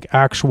like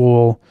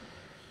actual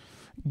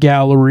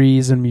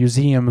galleries and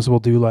museums will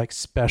do like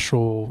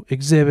special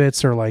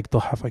exhibits, or like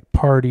they'll have like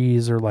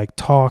parties or like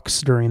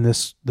talks during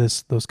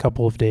those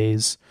couple of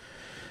days.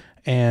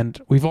 And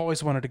we've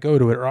always wanted to go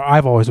to it, or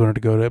I've always wanted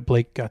to go to it.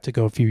 Blake got to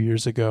go a few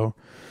years ago,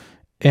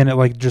 and it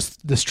like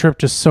just this trip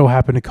just so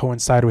happened to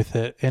coincide with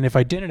it. And if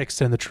I didn't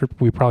extend the trip,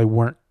 we probably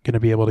weren't going to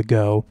be able to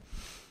go.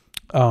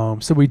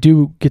 So we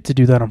do get to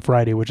do that on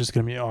Friday, which is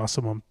going to be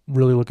awesome. I'm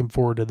really looking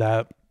forward to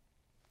that.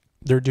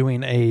 They're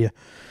doing a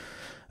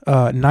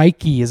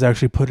Nike is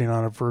actually putting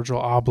on a Virgil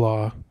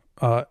Abloh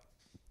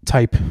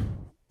type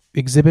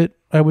exhibit,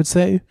 I would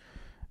say.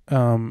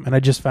 And I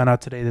just found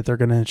out today that they're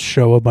going to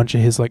show a bunch of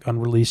his like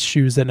unreleased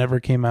shoes that never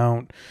came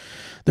out.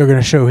 They're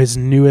going to show his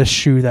newest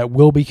shoe that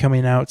will be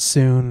coming out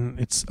soon.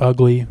 It's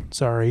ugly.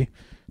 Sorry.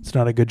 It's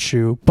not a good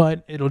shoe,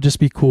 but it'll just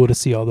be cool to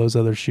see all those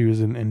other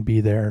shoes and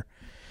be there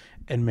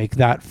and make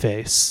that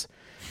face.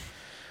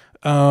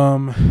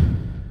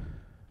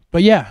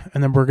 But yeah,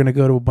 and then we're going to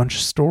go to a bunch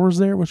of stores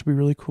there, which will be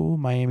really cool.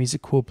 Miami's a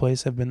cool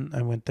place. I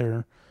went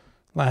there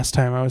last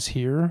time I was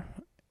here.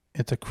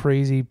 It's a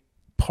crazy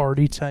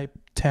party type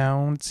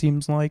town, it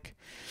seems like.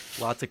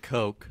 Lots of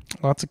Coke.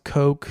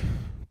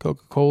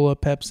 Coca-Cola,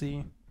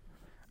 Pepsi.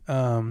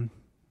 So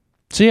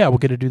yeah, we'll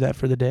get to do that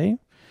for the day.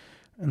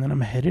 And then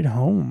I'm headed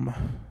home.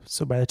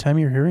 So by the time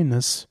you're hearing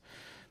this,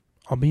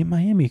 I'll be in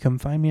Miami. Come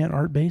find me at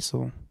Art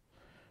Basel.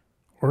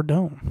 Or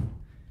don't.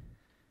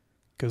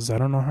 Because I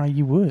don't know how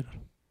you would.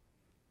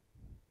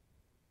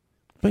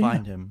 But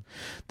Find him.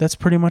 That's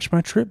pretty much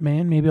my trip,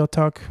 man. Maybe I'll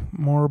talk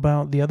more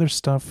about the other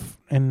stuff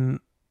in,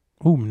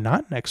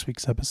 not next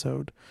week's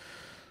episode.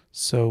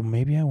 So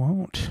maybe I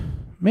won't.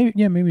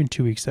 Maybe in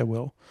 2 weeks I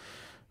will.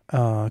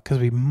 Because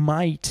we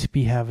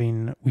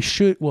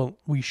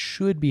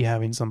should be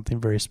having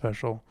something very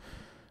special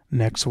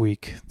next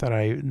week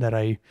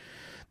that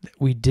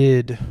we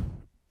did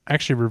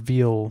actually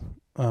reveal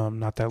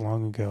not that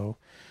long ago.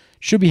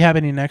 Should be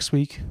happening next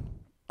week.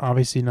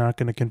 Obviously not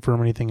going to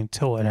confirm anything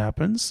until it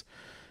happens,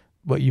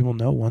 but you will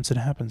know once it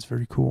happens.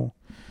 Very cool.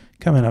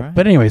 Coming up. Right.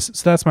 But anyways,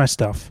 so that's my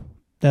stuff.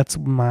 That's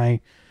my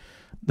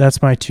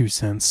 2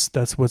 cents.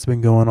 That's what's been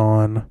going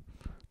on.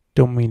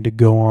 Don't mean to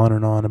go on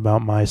and on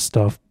about my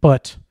stuff,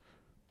 but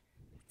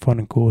fun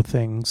and cool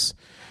things.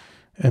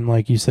 And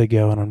like you said,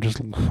 Gavin, I'm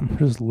just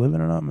living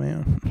it up,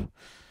 man.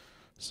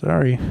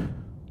 Sorry.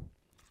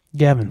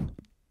 Gavin.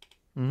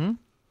 Mm-hmm.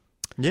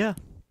 Yeah.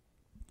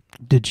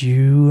 Did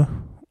you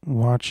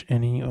watch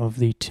any of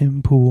the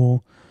Tim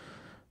Pool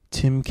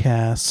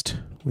Timcast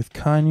with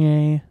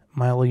Kanye,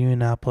 Milo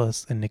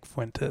Yiannopoulos, and Nick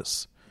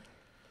Fuentes?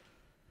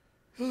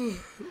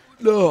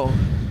 No.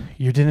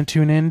 You didn't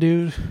tune in,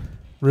 dude?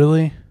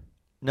 Really?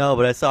 No,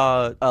 but I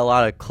saw a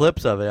lot of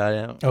clips of it. I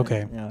didn't.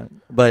 Okay. Yeah,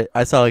 but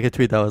I saw like a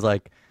tweet that was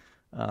like,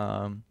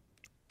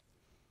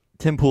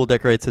 Tim Pool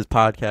decorates his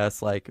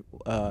podcast like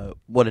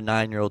what a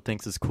 9-year-old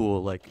thinks is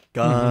cool, like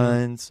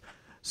guns,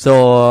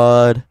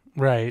 sword,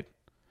 Right.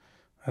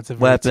 That's a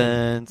very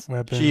weapons,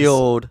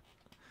 shield.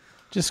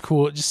 Just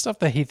cool. Just stuff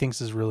that he thinks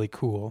is really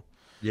cool.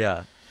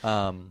 Yeah.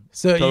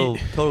 So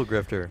total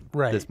grifter.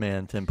 Right. This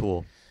man, Tim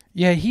Pool.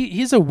 Yeah,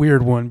 he's a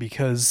weird one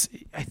because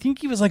I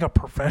think he was like a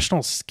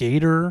professional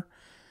skater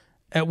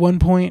at one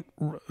point,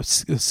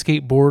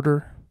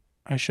 skateboarder,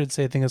 I should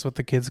say. I think that's what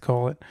the kids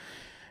call it.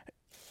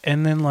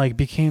 And then like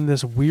became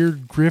this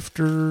weird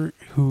grifter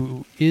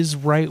who is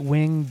right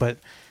wing but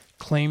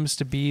claims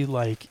to be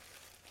like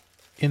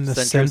in the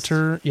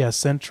center. Yeah,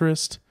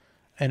 centrist.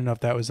 I don't know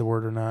if that was the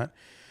word or not.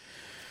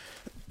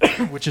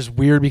 Which is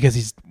weird because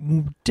he's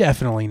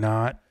definitely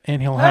not.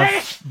 And he'll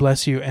have,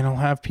 bless you, and he'll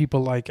have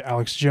people like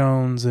Alex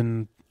Jones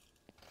and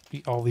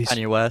all these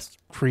Kanye West.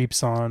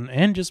 creeps on,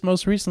 and just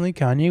most recently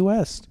Kanye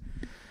West.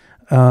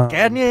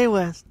 Kanye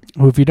West.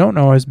 Who, if you don't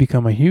know, has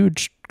become a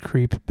huge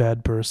creep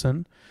bad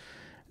person.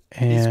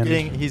 And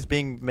He's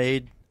being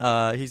made.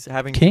 He's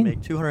having King. to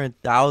make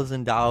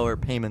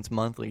 $200,000 payments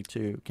monthly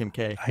to Kim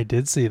K. I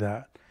did see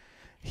that.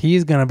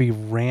 He's gonna be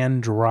ran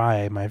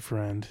dry, my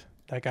friend.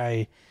 That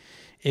guy,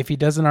 if he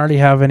doesn't already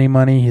have any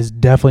money, he's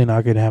definitely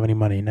not going to have any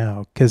money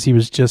now because he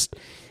was just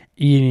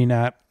eating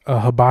at a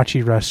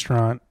hibachi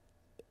restaurant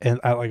and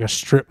at like a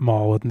strip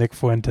mall with Nick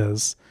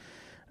Fuentes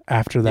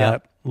after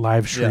that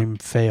live stream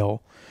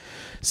fail.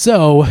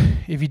 So,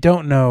 if you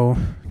don't know,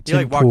 He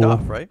like walked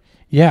off, right?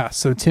 Yeah,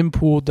 so Tim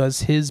Pool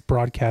does his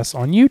broadcasts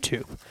on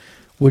YouTube,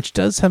 which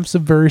does have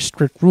some very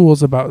strict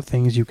rules about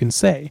things you can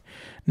say.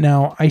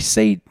 Now, I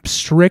say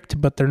strict,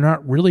 but they're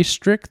not really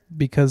strict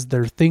because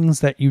they're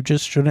things that you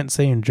just shouldn't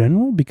say in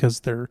general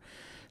because they're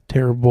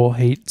terrible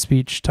hate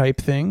speech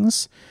type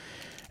things.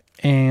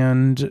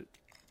 And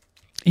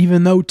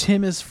even though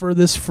Tim is for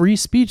this free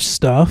speech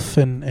stuff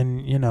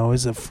and you know,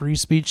 is a free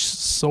speech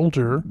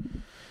soldier,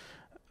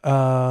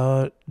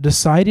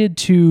 decided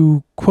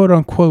to quote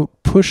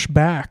unquote push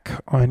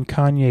back on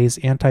Kanye's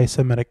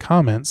anti-Semitic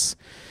comments.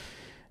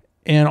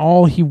 And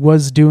all he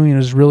was doing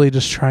is really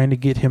just trying to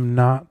get him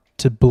not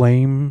to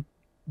blame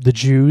the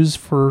Jews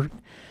for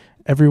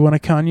every one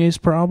of Kanye's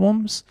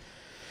problems.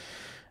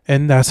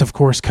 And that's, of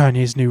course,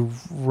 Kanye's new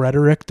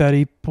rhetoric that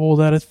he pulled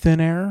out of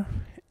thin air.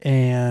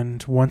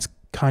 And once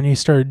Kanye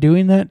started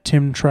doing that,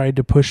 Tim tried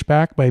to push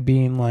back by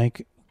being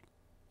like,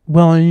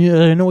 well,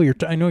 I know what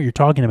you're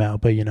talking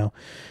about, but, you know,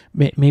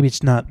 maybe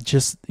it's not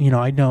just, you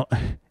know,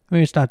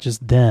 maybe it's not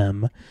just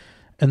them.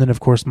 And then,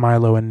 of course,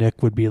 Milo and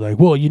Nick would be like,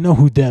 well, you know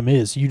who them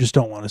is. You just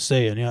don't want to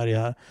say it, yada,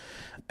 yada.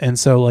 And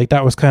so, like,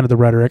 that was kind of the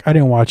rhetoric. I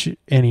didn't watch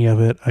any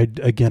of it. I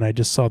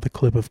just saw the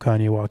clip of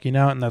Kanye walking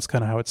out, and that's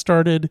kind of how it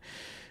started.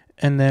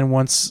 And then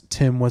once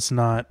Tim was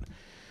not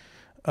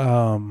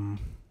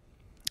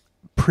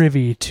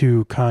privy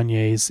to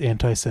Kanye's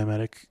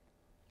anti-Semitic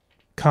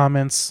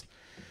comments,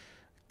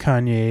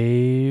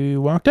 Kanye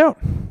walked out.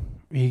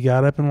 He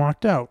got up and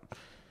walked out.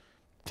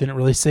 Didn't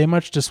really say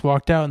much, just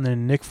walked out. And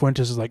then Nick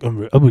Fuentes is like, I'm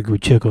going to go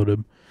check on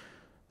him.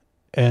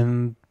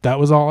 And that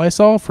was all I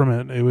saw from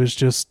it. It was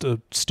just a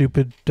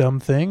stupid, dumb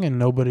thing, and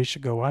nobody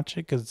should go watch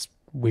it because it's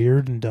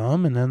weird and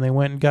dumb. And then they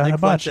went and got Nick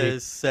hibachi.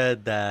 Fuentes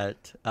said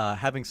that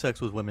having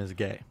sex with women is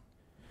gay.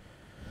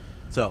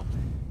 So,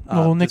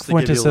 well, Nick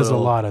Fuentes says a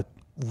lot of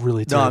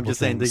really terrible No, I'm just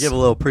saying things. to give a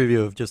little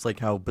preview of just like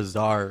how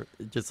bizarre,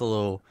 just a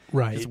little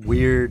just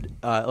weird.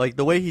 Like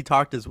the way he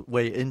talked his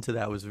way into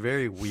that was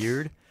very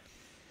weird.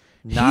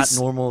 Not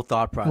normal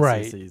thought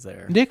processes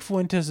there. Nick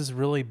Fuentes has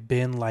really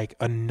been like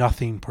a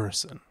nothing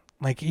person.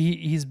 Like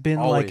he's been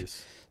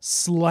Always.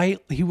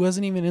 like he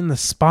wasn't even in the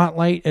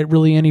spotlight at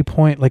really any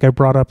point. Like I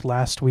brought up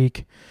last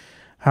week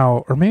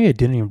how, or maybe I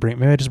didn't even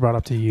maybe I just brought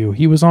up to you.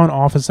 He was on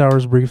Office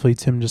Hours briefly.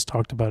 Tim just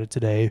talked about it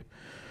today.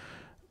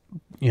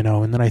 You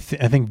know, and then I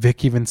think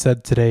Vic even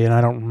said today, and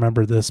I don't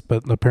remember this,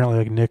 but apparently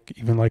like Nick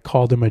even like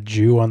called him a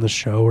Jew on the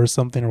show or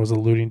something, or was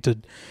alluding to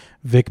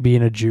Vic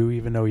being a Jew,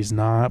 even though he's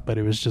not, but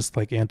it was just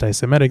like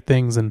anti-Semitic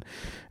things. And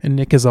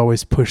Nick has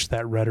always pushed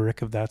that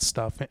rhetoric of that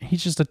stuff.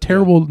 He's just a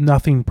terrible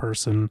nothing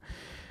person.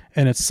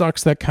 And it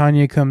sucks that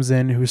Kanye comes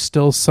in who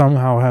still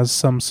somehow has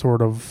some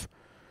sort of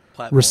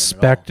Platform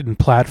respect and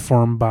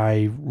platform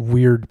by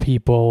weird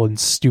people and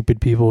stupid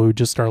people who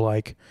just are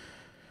like,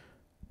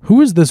 who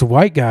is this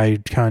white guy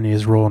Kanye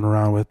is rolling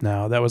around with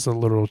now? That was a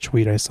little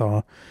tweet I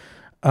saw.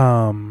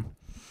 And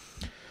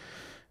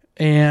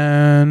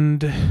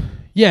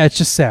yeah, it's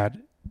just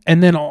sad.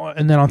 And then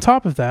on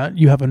top of that,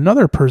 you have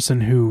another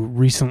person who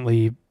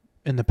recently,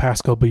 in the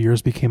past couple of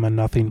years, became a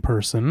nothing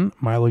person,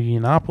 Milo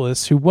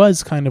Yiannopoulos, who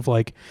was kind of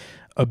like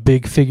a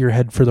big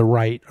figurehead for the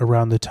right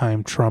around the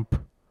time Trump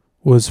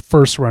was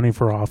first running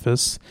for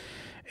office.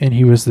 And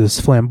he was this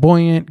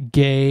flamboyant,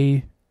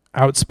 gay,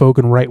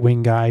 outspoken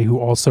right-wing guy who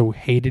also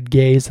hated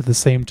gays at the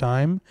same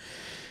time.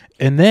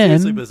 And then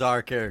Seriously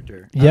bizarre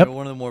character. Yep.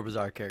 One of the more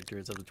bizarre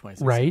characters of the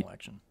 2016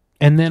 election.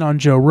 And then on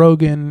Joe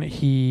Rogan,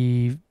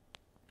 he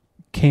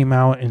came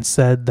out and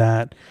said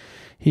that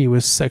he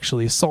was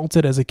sexually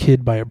assaulted as a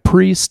kid by a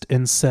priest,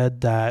 and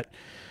said that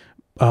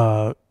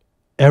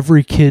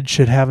every kid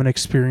should have an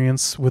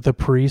experience with a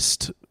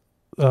priest.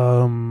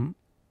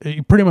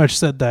 He pretty much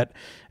said that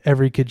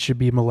every kid should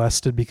be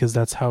molested because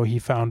that's how he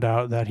found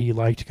out that he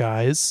liked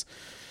guys,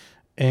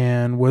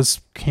 and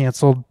was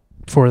canceled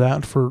for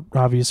that for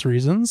obvious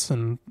reasons,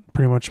 and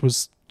pretty much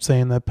was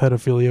saying that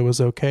pedophilia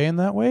was okay in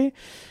that way.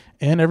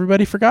 And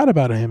everybody forgot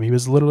about him. He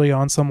was literally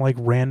on some like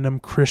random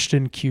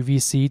Christian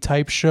QVC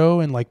type show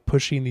and like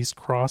pushing these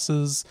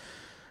crosses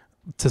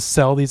to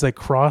sell these like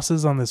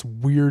crosses on this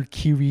weird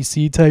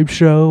QVC type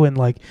show, and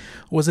like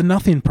was a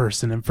nothing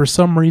person. And for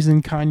some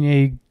reason,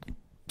 Kanye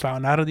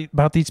found out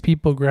about these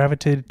people,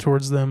 gravitated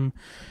towards them.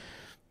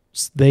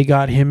 They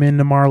got him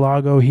into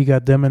Mar-a-Lago. He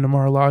got them into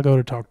Mar-a-Lago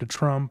to talk to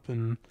Trump.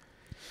 And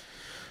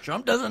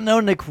Trump doesn't know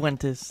Nick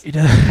Fuentes.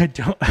 I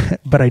don't,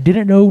 but I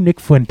didn't know Nick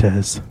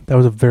Fuentes. That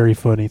was a very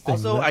funny thing.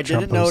 Also, that I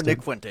Trump didn't know posted.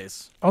 Nick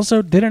Fuentes.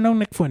 Also, didn't know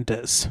Nick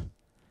Fuentes.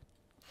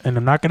 And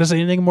I'm not going to say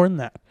anything more than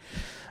that.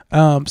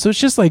 So it's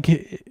just like,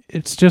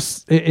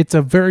 it's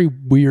a very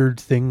weird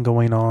thing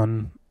going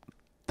on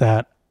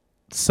that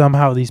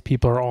somehow these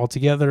people are all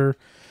together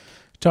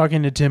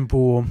talking to Tim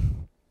Pool,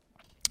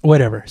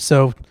 whatever.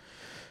 So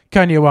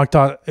Kanye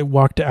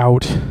walked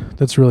out.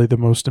 That's really the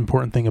most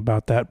important thing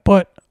about that.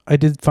 But I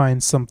did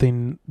find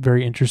something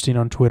very interesting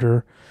on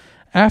Twitter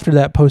after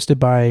that, posted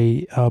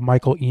by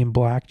Michael Ian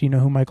Black. Do you know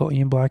who Michael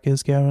Ian Black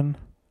is, Gavin?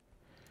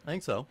 I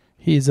think so.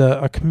 He's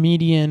a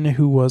comedian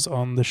who was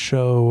on the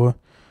show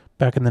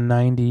back in the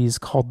 90s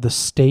called The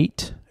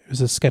State. It was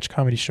a sketch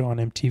comedy show on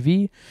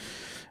MTV.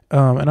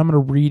 And I'm going to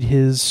read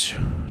his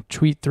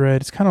tweet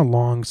thread. It's kind of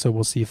long, so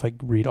we'll see if I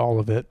can read all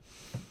of it.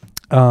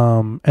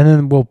 And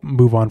then we'll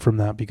move on from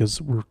that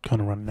because we're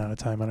kind of running out of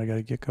time and I got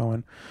to get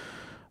going.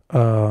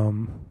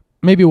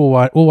 Maybe we'll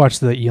watch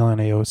the Elon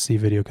AOC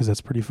video because that's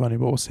pretty funny,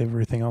 but we'll save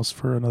everything else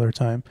for another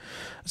time.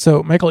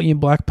 So Michael Ian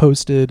Black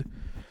posted,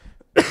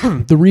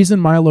 the reason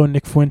Milo and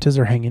Nick Fuentes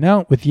are hanging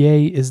out with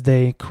Ye is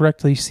they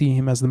correctly see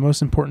him as the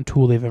most important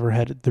tool they've ever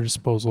had at their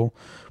disposal,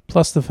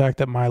 plus the fact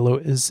that Milo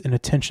is an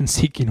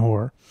attention-seeking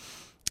whore.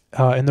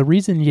 And the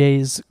reason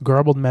Ye's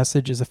garbled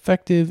message is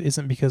effective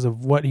isn't because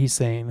of what he's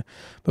saying,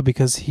 but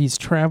because he's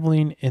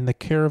traveling in the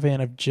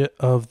caravan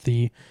of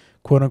the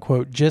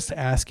quote-unquote just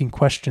asking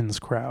questions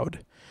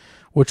crowd,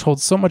 which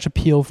holds so much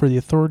appeal for the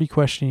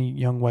authority-questioning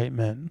young white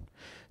men.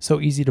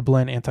 So easy to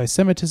blend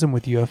anti-Semitism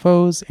with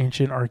UFOs,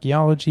 ancient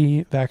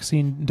archaeology,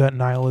 vaccine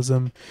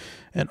denialism,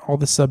 and all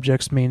the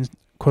subjects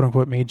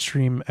quote-unquote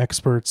mainstream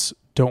experts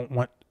don't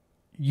want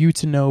you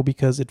to know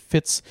because it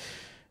fits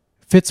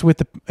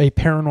with a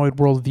paranoid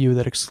worldview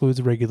that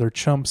excludes regular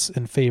chumps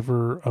in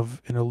favor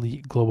of an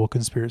elite global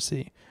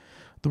conspiracy.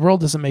 The world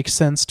doesn't make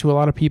sense to a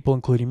lot of people,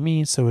 including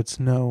me, so it's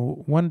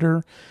no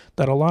wonder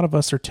that a lot of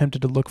us are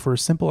tempted to look for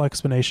simple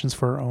explanations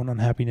for our own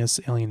unhappiness,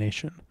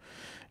 alienation.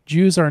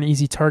 Jews are an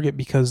easy target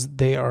because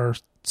they are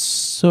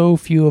so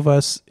few of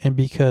us and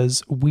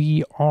because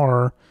we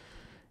are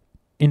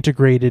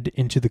integrated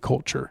into the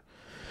culture.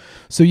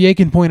 So Ye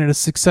can point at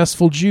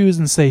successful Jews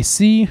and say,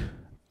 see,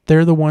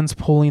 they're the ones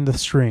pulling the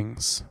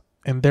strings.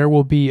 And there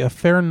will be a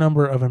fair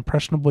number of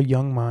impressionable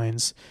young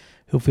minds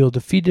who feel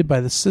defeated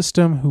by the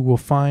system who will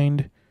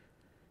find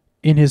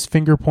in his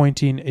finger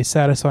pointing a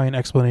satisfying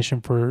explanation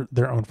for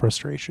their own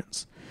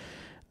frustrations.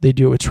 They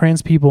do it with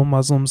trans people,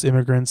 Muslims,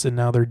 immigrants, and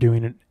now they're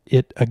doing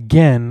it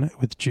again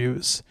with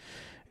Jews.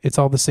 It's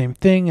all the same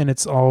thing, and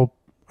it's all,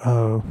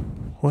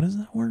 what is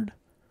that word?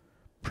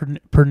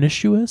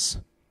 Pernicious?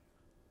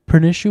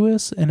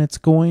 Pernicious, and it's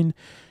going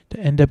to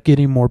end up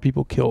getting more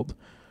people killed.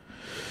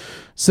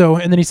 So,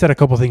 and then he said a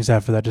couple things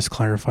after that, just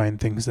clarifying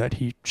things that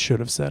he should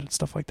have said and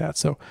stuff like that.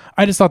 So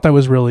I just thought that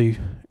was really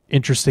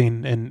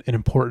interesting and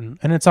important.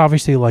 And it's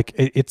obviously like,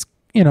 it's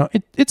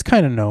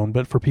kind of known,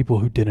 but for people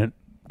who didn't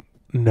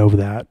know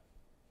that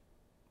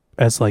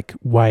as like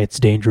why it's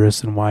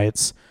dangerous and why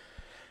it's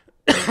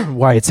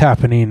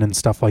happening and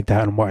stuff like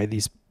that and why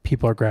these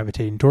people are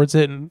gravitating towards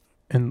it.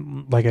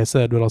 And like I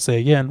said, but I'll say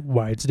again,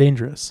 why it's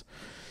dangerous.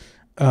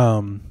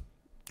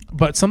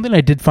 But something I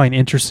did find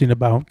interesting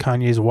about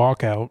Kanye's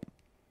walkout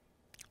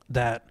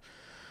that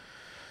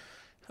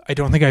I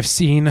don't think I've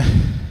seen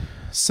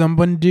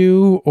someone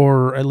do,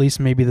 or at least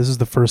maybe this is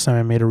the first time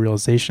I made a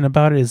realization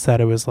about it, is that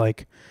it was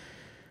like,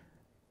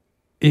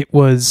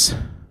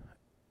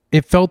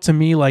 it felt to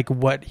me like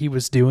what he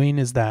was doing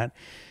is that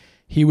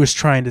he was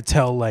trying to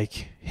tell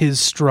like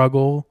his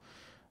struggle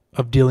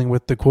of dealing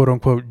with the quote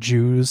unquote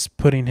Jews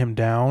putting him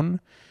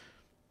down.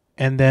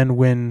 And then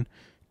when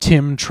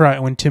Tim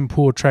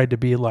Pool tried to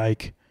be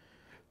like,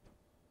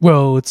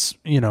 well, it's,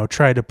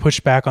 try to push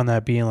back on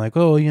that, being like,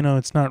 oh,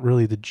 it's not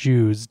really the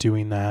Jews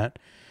doing that.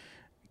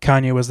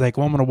 Kanye was like,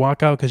 well, I'm going to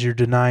walk out because you're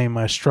denying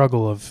my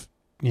struggle of,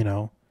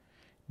 dealing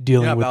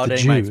with the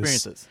Jews. My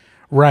experiences.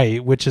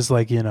 Right. Which is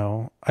like,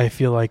 I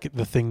feel like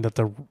the thing that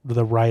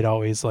the right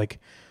always like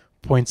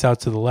points out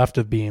to the left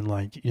of being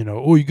like,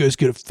 oh, you guys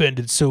get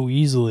offended so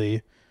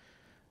easily.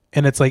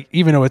 And it's like,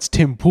 even though it's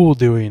Tim Pool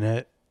doing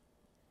it,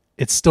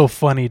 it's still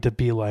funny to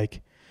be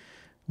like,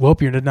 well,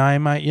 you're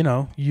denying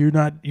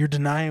you're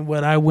denying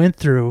what I went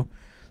through,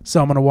 so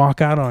I'm going to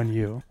walk out on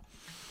you.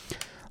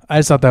 I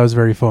just thought that was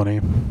very funny.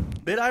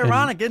 Bit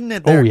ironic, isn't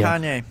it there,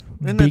 Kanye?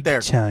 Isn't Big it there?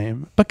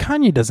 time. But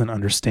Kanye doesn't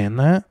understand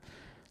that.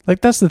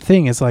 Like, that's the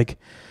thing, is like,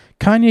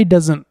 Kanye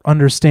doesn't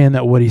understand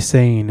that what he's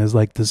saying is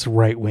like this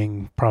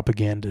right-wing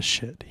propaganda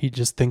shit. He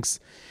just thinks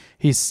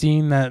he's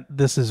seen that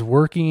this is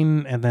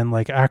working, and then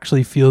like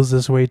actually feels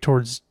this way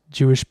towards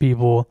Jewish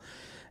people,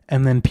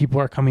 and then people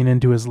are coming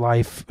into his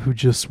life who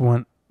just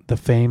want the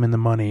fame and the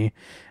money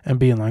and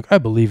being like, I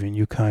believe in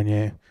you,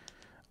 Kanye.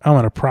 I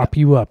want to prop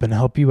you up and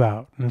help you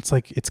out. And it's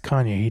like, it's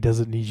Kanye. He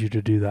doesn't need you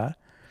to do that.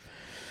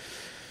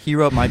 He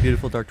wrote My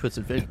Beautiful Dark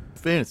Twisted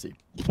Fantasy.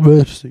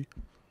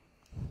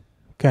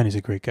 Kanye's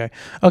a great guy.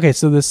 Okay,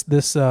 so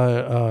this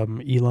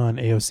Elon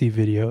AOC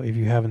video, if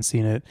you haven't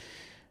seen it,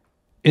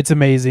 it's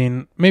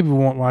amazing. Maybe we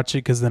won't watch it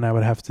because then I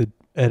would have to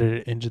edit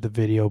it into the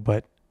video.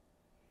 But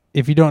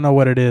if you don't know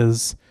what it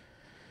is,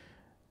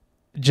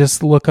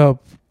 just look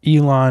up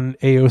Elon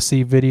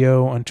AOC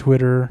video on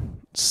Twitter.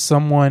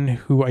 Someone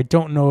who, I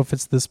don't know if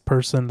it's this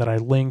person that I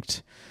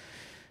linked.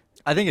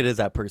 I think it is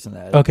that person.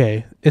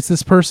 Okay, it's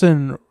this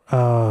person.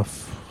 How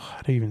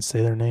do you even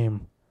say their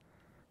name?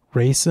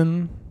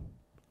 Raisini.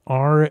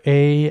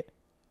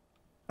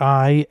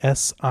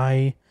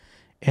 Raisini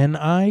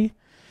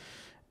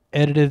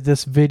edited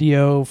this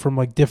video from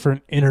like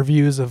different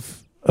interviews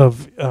of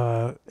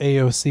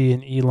AOC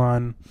and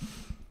Elon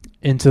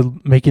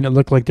into making it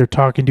look like they're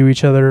talking to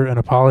each other and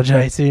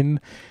apologizing.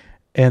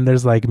 And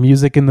there's like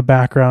music in the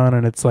background,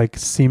 and it's like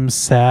seems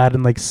sad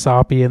and like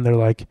soppy, and they're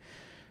like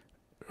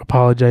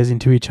apologizing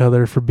to each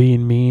other for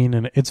being mean,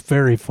 and it's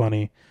very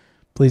funny.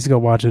 Please go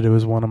watch it. It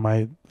was one of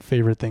my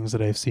favorite things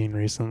that I've seen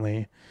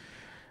recently.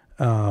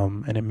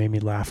 And it made me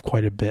laugh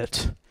quite a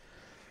bit.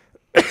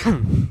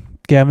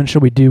 Gavin,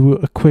 shall we do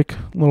a quick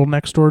little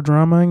next door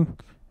drama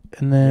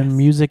and then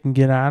music and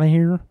get out of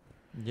here?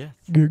 Yes.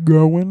 Get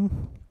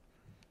going.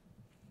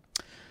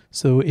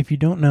 So if you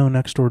don't know,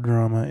 Next Door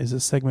Drama is a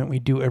segment we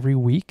do every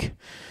week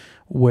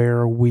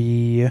where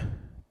we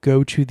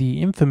go to the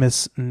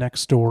infamous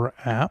Nextdoor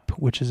app,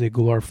 which is a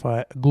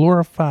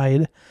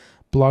glorified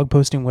blog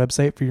posting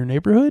website for your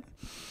neighborhood.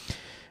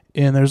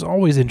 And there's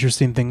always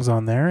interesting things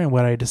on there. And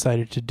what we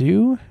decided to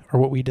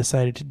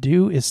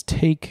do is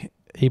take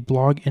a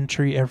blog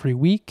entry every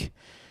week.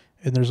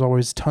 And there's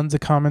always tons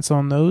of comments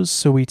on those.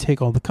 So we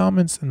take all the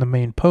comments in the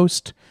main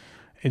post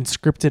and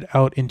script it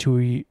out into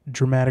a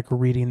dramatic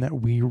reading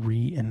that we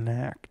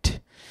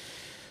reenact.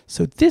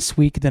 So this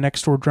week, the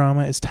Next Door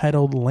Drama is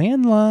titled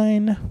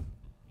Landline.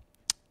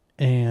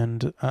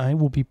 And I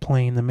will be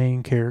playing the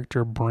main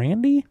character,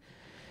 Brandy.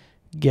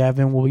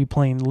 Gavin will be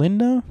playing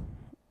Linda.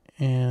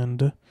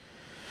 And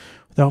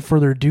without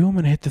further ado, I'm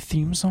going to hit the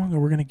theme song and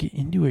we're going to get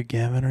into it.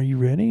 Gavin, are you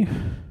ready?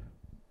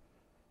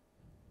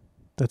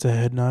 That's a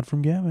head nod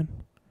from Gavin.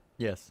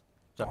 Yes.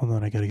 Sorry. Hold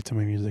on, I got to get to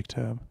my music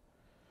tab.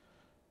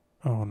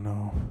 Oh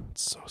no,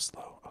 it's so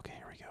slow. Okay,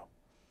 here we go.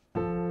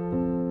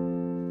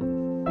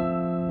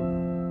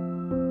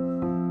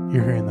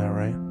 You're hearing that,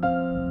 right?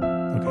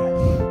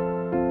 Okay.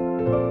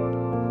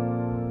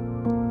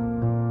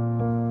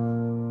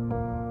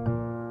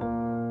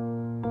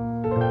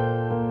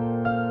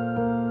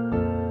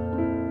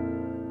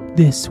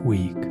 This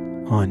week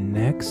on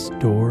Next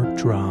Door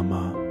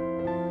Drama.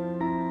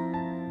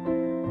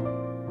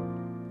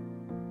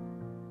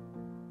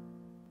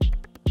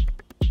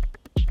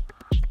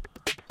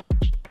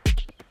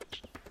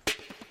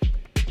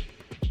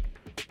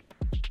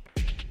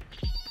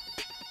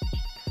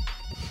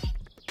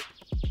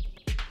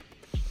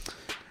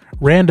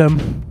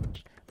 Random.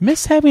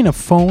 Miss having a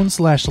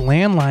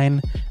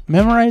phone/landline,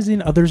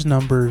 memorizing others'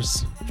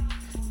 numbers.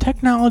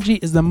 Technology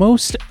is the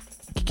most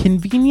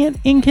convenient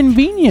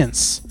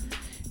inconvenience.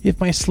 If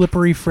my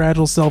slippery,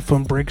 fragile cell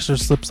phone breaks or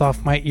slips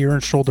off my ear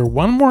and shoulder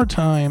one more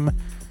time,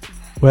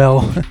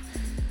 well,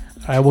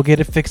 I will get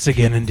it fixed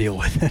again and deal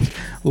with it.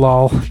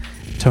 Lol.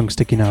 Tongue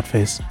sticking out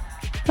face.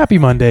 Happy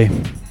Monday.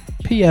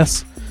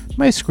 P.S.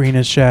 My screen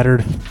is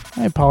shattered.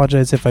 I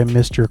apologize if I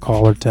missed your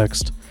call or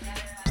text.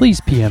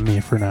 Please PM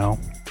me for now.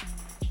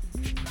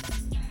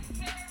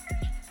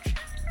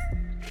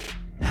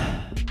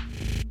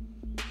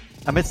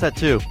 I miss that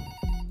too.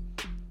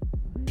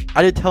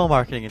 I did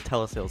telemarketing and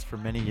telesales for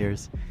many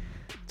years,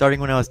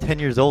 starting when I was 10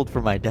 years old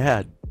for my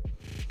dad.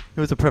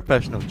 He was a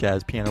professional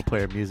jazz piano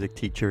player, music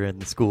teacher in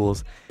the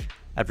schools.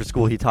 After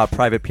school, he taught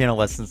private piano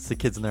lessons to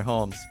kids in their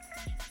homes.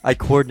 I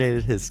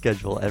coordinated his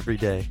schedule every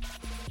day.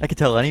 I could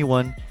tell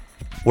anyone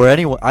where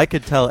anyone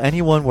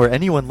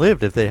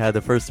lived if they had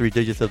the first 3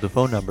 digits of the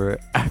phone number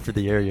after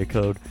the area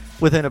code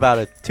within about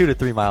a 2 to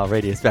 3 mile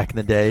radius back in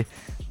the day.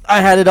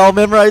 I had it all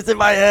memorized in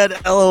my head.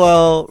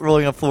 LOL,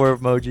 rolling on floor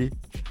emoji.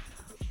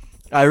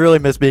 I really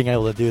miss being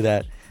able to do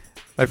that.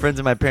 My friends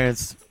and my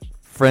parents'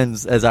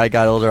 friends as I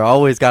got older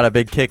always got a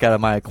big kick out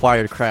of my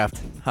acquired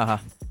craft. Haha.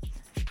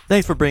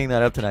 Thanks for bringing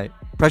that up tonight.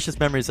 Precious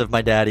memories of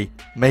my daddy.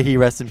 May he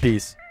rest in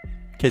peace.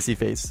 Kissy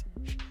face.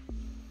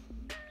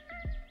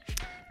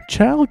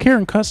 Childcare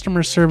and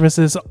customer service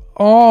is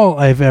all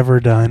I've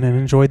ever done and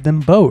enjoyed them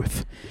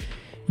both.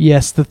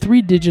 Yes, the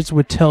 3 digits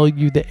would tell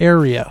you the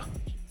area.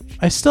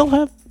 I still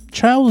have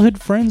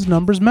childhood friends'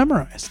 numbers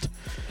memorized.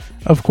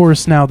 Of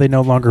course, now they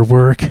no longer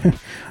work,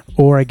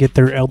 or I get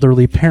their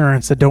elderly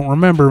parents that don't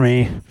remember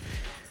me.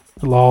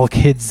 Lol,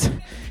 kids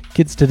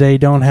today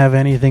don't have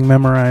anything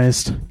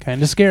memorized.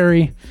 Kinda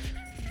scary.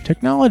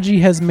 Technology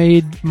has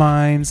made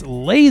minds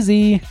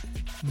lazy.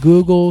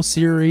 Google,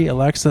 Siri,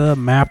 Alexa,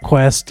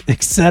 MapQuest,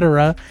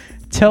 etc.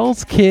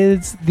 tells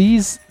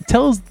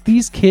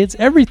these kids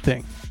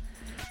everything.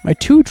 My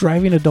 2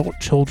 driving adult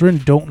children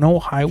don't know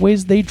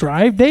highways they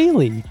drive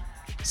daily.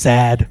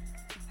 Sad.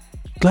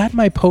 Glad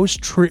my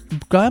post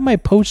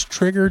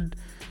triggered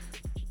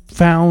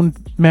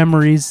found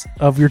memories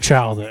of your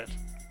childhood.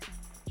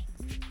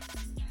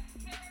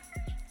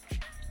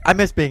 I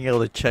miss being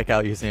able to check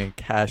out using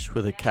cash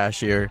with a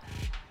cashier.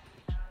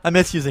 I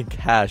miss using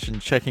cash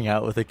and checking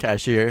out with a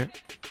cashier.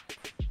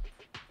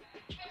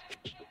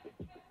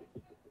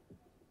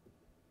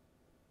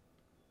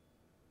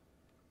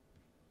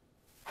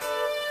 Can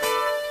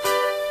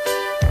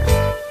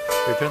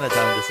we turn that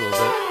down just a little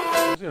bit?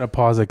 I'm just gonna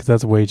pause it because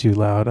that's way too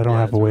loud. I don't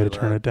have a way really to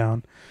turn loud. it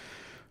down.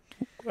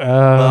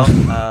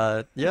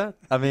 Yeah.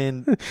 I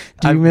mean, do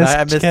you miss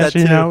I miss that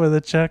cashing too. out with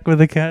a check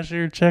with a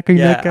cashier checking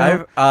that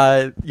out?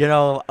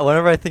 Yeah,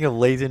 whenever I think of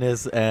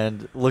laziness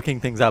and looking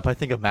things up, I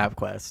think of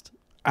MapQuest.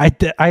 I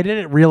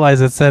didn't realize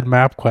it said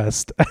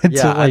MapQuest until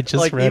Yeah, I just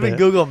like read even it.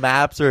 Google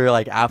Maps or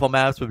like Apple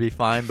Maps would be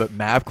fine, but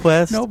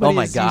MapQuest, Nobody oh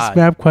my has god,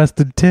 used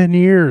MapQuest in 10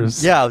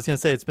 years. yeah, I was gonna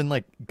say it's been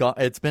like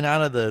it's been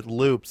out of the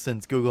loop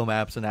since Google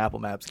Maps and Apple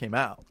Maps came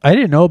out. I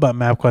didn't know about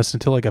MapQuest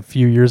until like a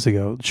few years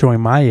ago,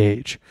 showing my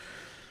age.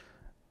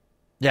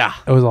 Yeah,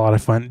 It was a lot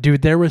of fun,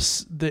 dude.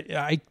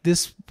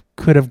 This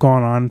could have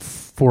gone on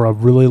for a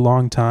really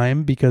long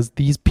time because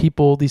these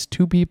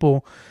 2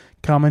 people,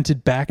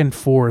 commented back and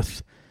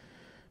forth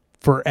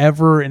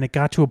forever, and it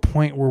got to a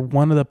point where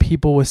one of the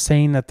people was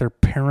saying that their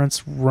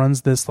parents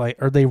runs this her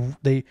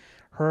and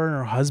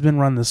her husband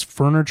run this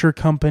furniture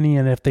company,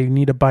 and if they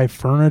need to buy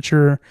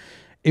furniture,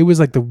 it was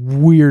like the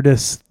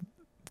weirdest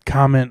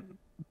comment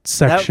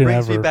section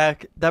ever.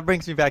 That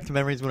brings me back to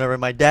memories whenever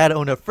my dad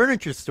owned a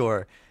furniture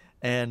store.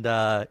 And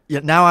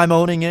now I'm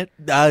owning it.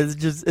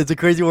 It's a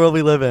crazy world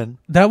we live in.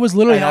 That was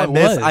literally And how it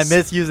was. I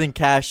miss using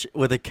cash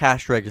with a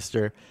cash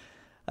register.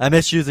 I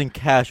miss using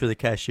cash with a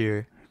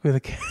cashier. with a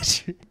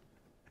cashier.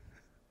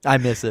 I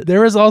miss it.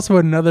 There was also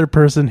another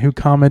person who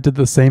commented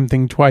the same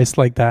thing twice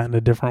like that in a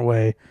different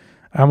way.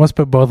 I almost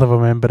put both of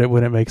them in, but it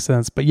wouldn't make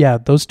sense. But yeah,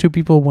 those 2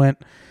 people went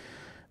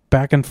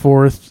back and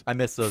forth I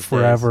miss those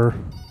forever.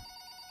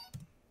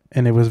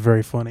 And it was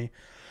very funny.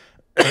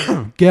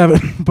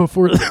 Gavin,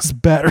 before this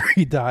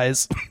battery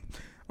dies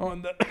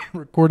on the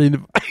recording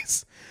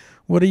device,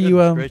 what are days. you...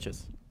 Goodness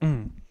gracious.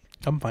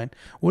 I'm fine.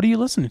 What are you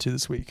listening to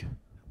this week?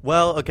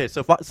 Well, okay,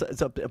 so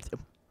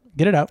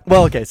Get it out.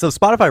 Well, okay, so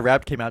Spotify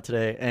Wrapped came out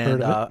today, and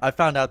Heard of it? I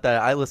found out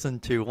that I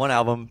listened to one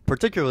album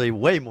particularly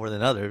way more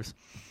than others.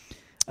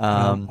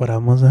 What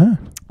album was that?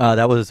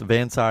 That was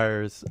Van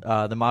Sire's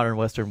The Modern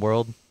Western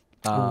World.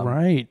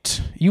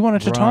 Right. You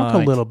wanted to talk a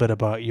right. little bit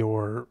about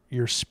your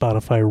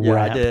Spotify Yeah,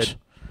 Wrapped.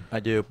 I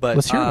do, but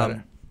Let's hear about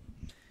it.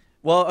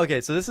 Well, okay,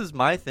 so this is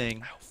my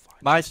thing,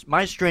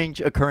 my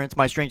strange occurrence,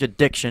 my strange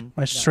addiction.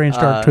 My strange,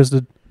 dark,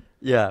 twisted...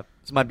 Yeah,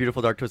 it's my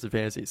beautiful dark twisted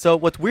fantasy. So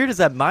what's weird is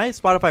that my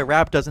Spotify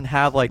Wrapped doesn't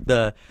have like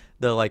the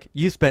like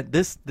you spent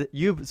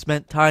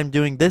time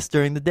doing this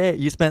during the day.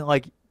 You spent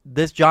like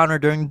this genre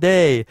during the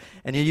day,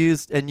 and you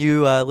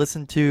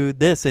listened to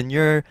this, and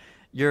your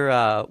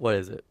what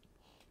is it?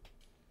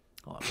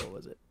 Hold on, what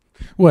was it?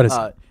 What is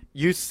it?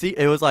 You see,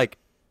 it was like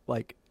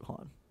hold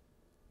on,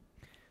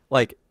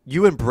 like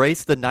you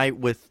embrace the night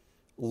with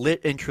lit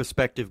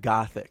introspective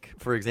gothic,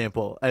 for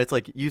example, and it's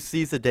like you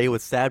seize the day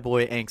with sad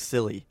boy angst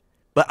silly.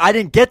 But I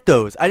didn't get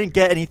those. I didn't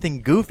get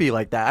anything goofy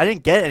like that. I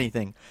didn't get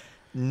anything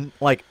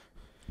I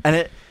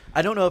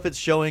don't know if it's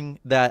showing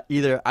that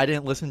either I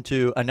didn't listen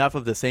to enough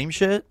of the same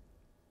shit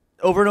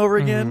over and over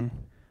again.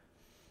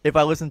 If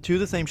I listen to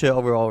the same shit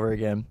over and over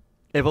again,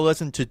 if I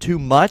listen to too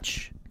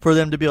much for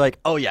them to be like,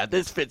 oh yeah,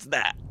 this fits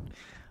that,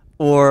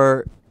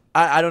 or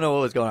I don't know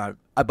what was going on,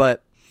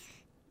 but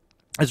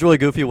it's really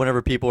goofy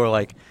whenever people are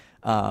like,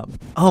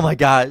 oh my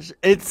gosh,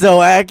 it's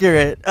so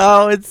accurate.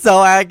 Oh, it's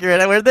so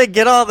accurate. Where'd they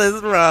get all this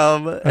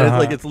from? And it's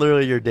like, it's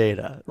literally your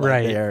data.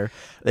 Like, Right.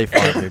 They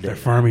farm your They're data.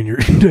 farming your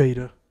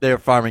data. They're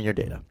farming your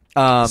data.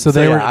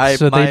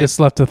 They just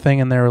left a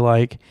thing and they were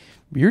like,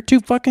 "You're too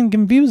fucking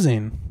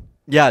confusing."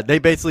 Yeah, they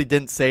basically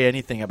didn't say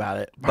anything about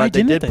it, Why but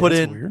they didn't did put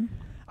That's in. weird.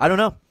 I don't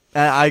know.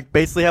 I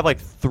basically have like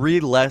 3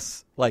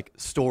 less like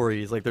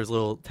stories. Like there's a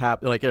little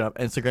tap, like an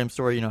Instagram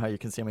story. You know how you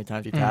can see how many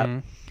times you tap.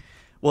 Mhm.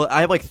 Well,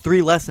 I have like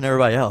 3 less than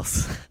everybody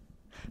else.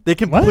 They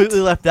completely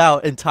left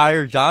out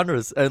entire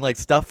genres and like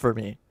stuff for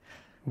me.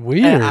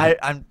 Weird.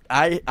 And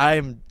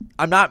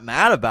I'm not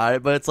mad about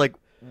it, but it's like,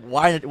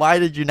 why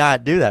did you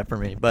not do that for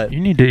me? But You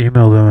need to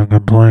email them and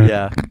complain.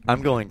 yeah,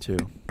 I'm going to.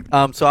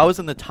 So I was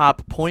in the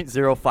top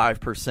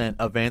 0.05%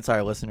 of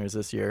Vansire listeners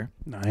this year.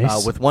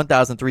 Nice. With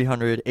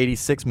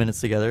 1,386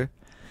 minutes together.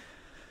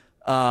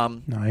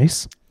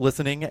 Nice.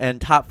 Listening,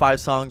 and top 5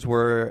 songs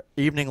were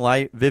Evening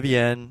Light,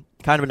 Vivienne,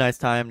 Kind of a Nice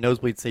Time,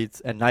 Nosebleed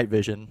Seats, and Night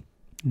Vision.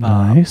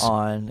 Nice.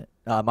 On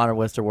Modern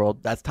Western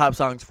World. That's top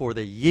songs for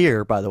the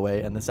year, by the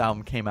way, and this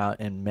album came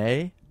out in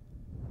May.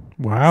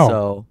 Wow.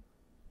 So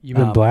you've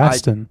been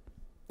blasting.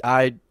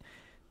 To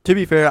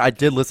be fair, I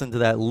did listen to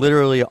that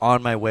literally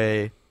on my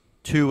way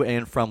to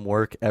and from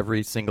work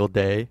every single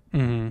day.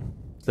 Mm-hmm.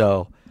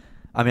 So,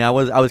 I mean, I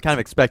was kind of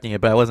expecting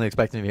it, but I wasn't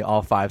expecting it to be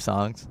all 5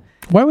 songs.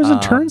 Why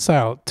wasn't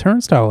Turnstile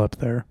up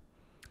there?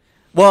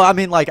 Well, I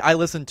mean, like, I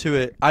listened to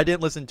it. I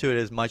didn't listen to it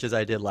as much as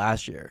I did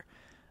last year.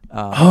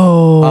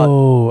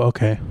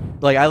 Okay.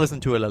 Like, I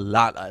listened to it a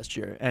lot last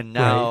year, and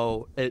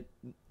now the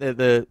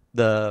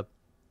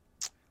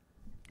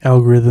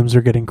algorithms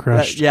are getting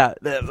crushed.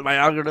 my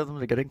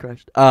algorithms are getting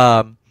crushed.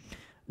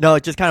 No,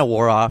 it just kind of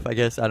wore off, I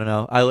guess. I don't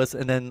know. I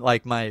listened, and then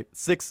like my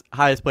 6th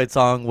highest played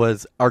song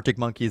was Arctic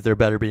Monkeys, There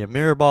Better Be a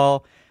Mirror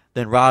Ball.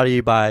 Then Roddy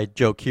by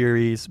Joe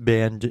Keery's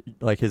band,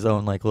 like his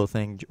own like little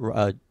thing,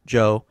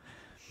 Joe.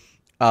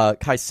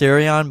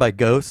 Kaiserion by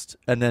Ghost,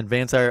 and then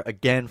Vansire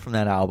again from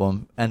that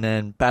album, and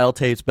then Battle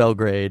Tapes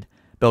Belgrade,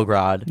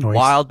 Nice.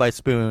 Wild by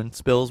Spoon,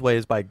 Spills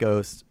Waves by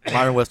Ghost,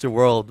 Modern Western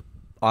World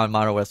on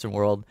Modern Western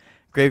World,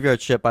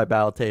 Graveyard Ship by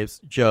Battle Tapes,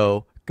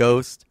 Joe,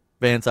 Ghost,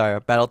 Vansire,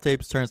 Battle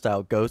Tapes,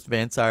 Turnstile, Ghost,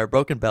 Vansire,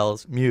 Broken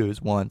Bells,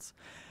 Muse once,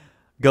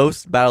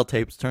 Ghost, Battle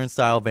Tapes,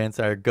 Turnstile,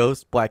 Vansire,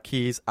 Ghost, Black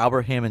Keys,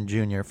 Albert Hammond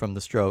Jr. from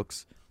The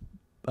Strokes,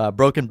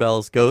 Broken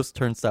Bells, Ghost,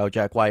 Turnstile,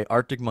 Jack White,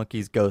 Arctic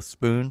Monkeys, Ghost,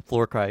 Spoon,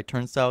 Floor Cry,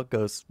 Turnstile,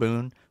 Ghost,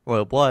 Spoon,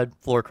 Royal Blood,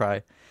 Floor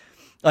Cry.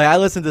 Like, I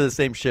listen to the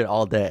same shit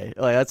all day.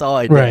 Like, that's all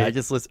I do. Right. I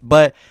just listen.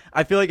 But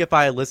I feel like if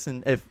I was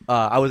able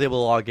to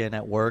log in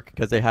at work,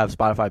 because they have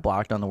Spotify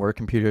blocked on the work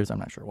computers. I'm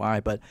not sure why,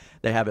 but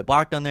they have it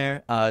blocked on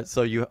there.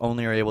 So you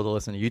only are able to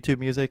listen to YouTube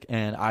music,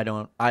 and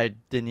I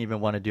didn't even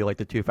want to do like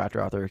the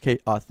 2-factor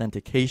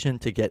authentication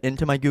to get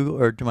into my Google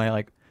or to my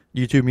like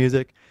YouTube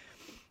music.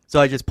 So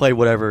I just played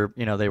whatever,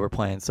 they were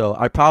playing. So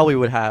I probably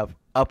would have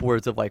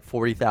upwards of like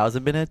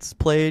 40,000 minutes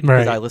played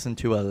because I listened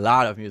to a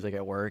lot of music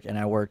at work, and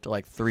I worked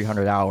like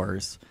 300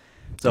 hours.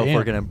 So if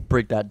we're going to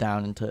break that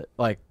down into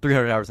like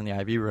 300 hours in the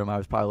IV room, I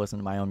was probably listening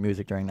to my own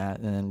music during that,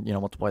 and then,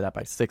 multiply that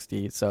by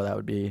 60. So that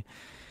would be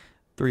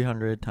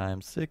 300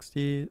 times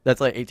 60.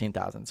 That's like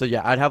 18,000. So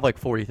yeah, I'd have like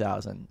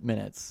 40,000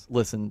 minutes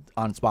listened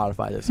on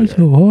Spotify this year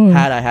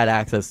had I had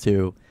access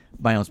to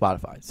my own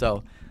Spotify.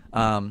 So,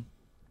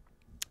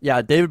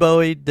 yeah, David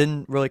Bowie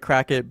didn't really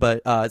crack it,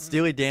 but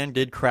Steely Dan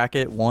did crack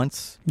it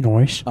once.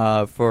 Nice.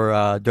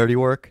 For Dirty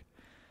Work.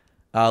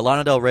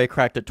 Lana Del Rey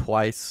cracked it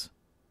twice.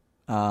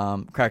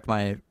 Cracked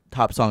my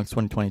top songs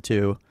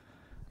 2022.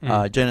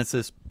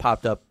 Genesis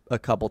popped up a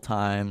couple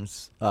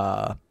times.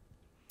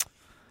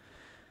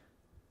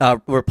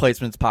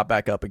 Replacements popped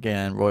back up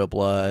again. Royal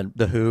Blood.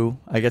 The Who.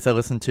 I guess I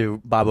listened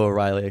to Bob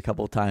O'Reilly a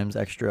couple times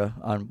extra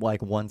on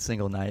like one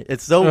single night.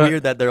 It's so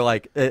weird that they're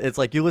like, it's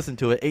like you listen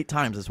to it 8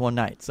 times this one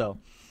night. So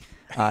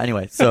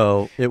anyway,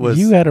 so it was.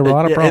 You had a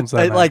lot of problems.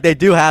 Like they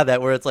do have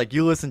that where it's like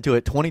you listen to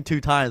it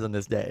 22 times on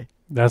this day.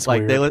 That's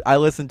like weird. I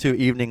listened to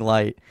Evening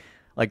Light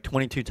like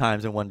 22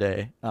 times in one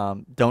day.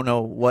 Don't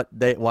know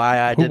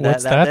why I did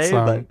that day,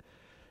 song?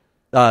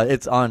 But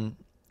it's on.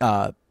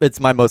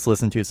 It's my most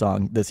listened to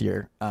song this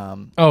year.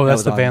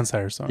 That's the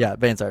Vansire song. Yeah,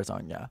 Vansire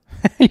song. Yeah.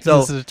 So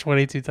listened to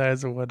 22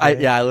 times in one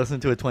day. I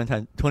listened to it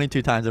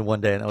 22 times in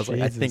one day, and I was like,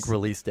 I think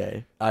release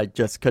day. I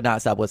just could not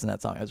stop listening to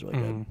that song. It was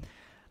really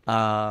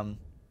good.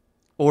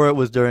 Or it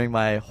was during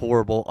my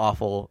horrible,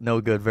 awful,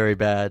 no good, very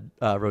bad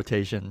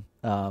rotation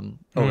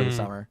over the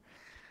summer.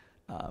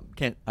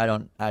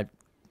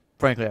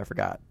 Frankly, I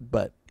forgot,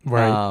 but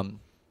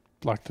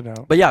blocked it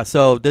out. But yeah,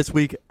 so this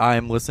week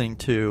I'm listening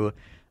to.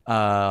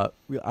 I'm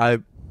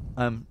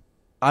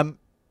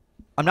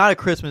not a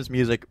Christmas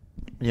music,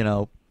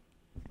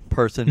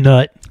 person.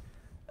 Nut.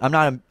 I'm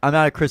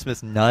not a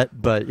Christmas nut,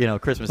 but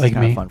Christmas like is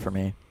kind of fun for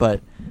me.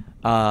 But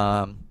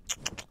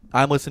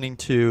I'm listening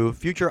to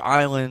Future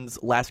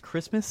Islands' Last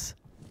Christmas.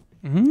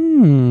 They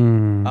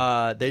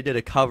did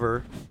a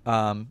cover.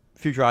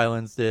 Future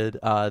Islands did.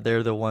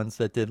 They're the ones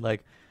that did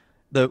like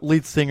the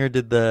lead singer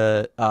did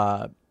the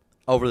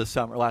over the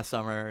summer. Last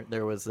summer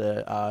there was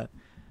a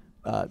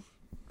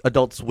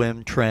Adult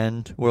Swim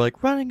trend. We're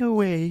like running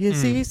away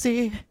is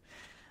easy.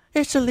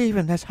 It's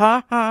leaving that's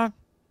hard.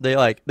 They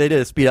did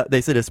a speed up.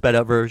 They did a sped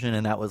up version,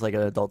 and that was like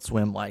an Adult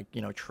Swim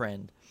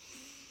trend.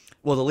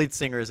 Well, the lead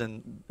singer is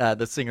in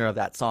the singer of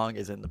that song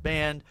is in the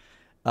band.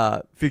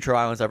 Future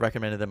Islands, I've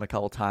recommended them a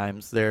couple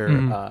times. They're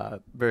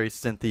very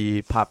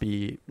synthy,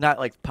 poppy, not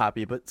like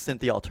poppy, but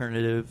synthy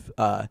alternative.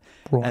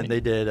 And they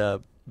did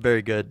a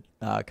very good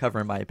cover,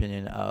 in my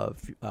opinion,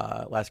 of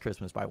Last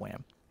Christmas by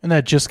Wham. And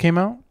that just came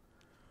out?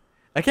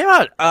 It came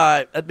out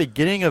at the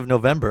beginning of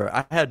November.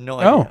 I had no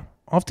idea. Oh,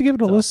 I'll have to give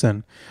it a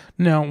listen.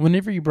 Now,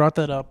 whenever you brought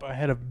that up, I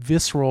had a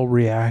visceral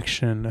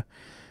reaction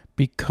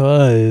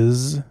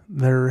because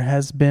there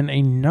has been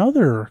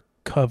another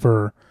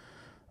cover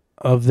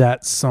of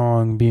that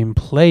song being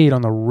played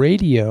on the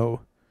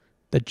radio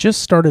that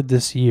just started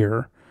this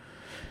year.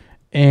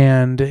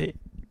 And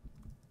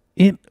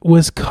it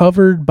was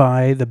covered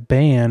by the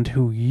band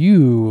who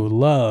you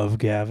love,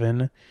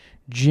 Gavin,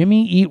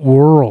 Jimmy Eat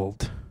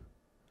World.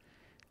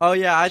 Oh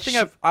yeah, I think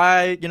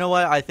you know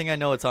what? I think I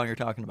know what song you're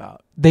talking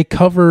about. They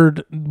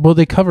covered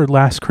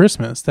Last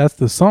Christmas. That's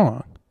the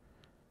song.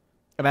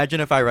 Imagine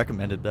if I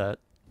recommended that.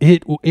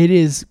 It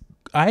is.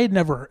 I had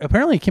never.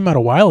 Apparently, it came out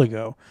a while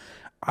ago.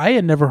 I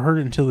had never heard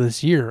it until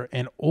this year,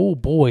 and oh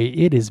boy,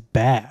 it is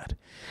bad.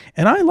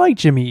 And I like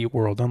Jimmy Eat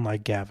World,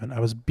 unlike Gavin. I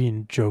was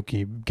being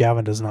jokey.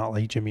 Gavin does not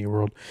like Jimmy Eat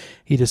World.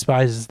 He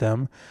despises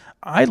them.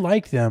 I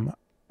like them.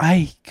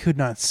 I could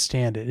not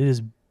stand it. It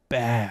is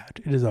bad.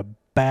 It is a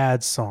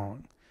bad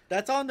song.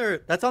 That's on their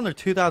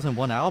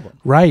 2001 album.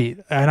 Right,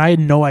 and I had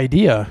no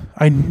idea.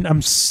 I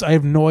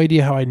have no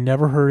idea how I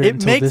never heard it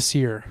until this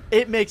year.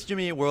 It makes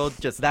Jimmy Eat World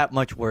just that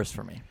much worse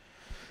for me.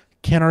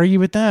 Can't argue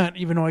with that,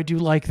 even though I do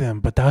like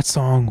them. But that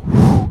song,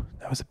 whew,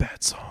 that was a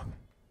bad song.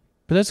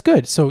 But that's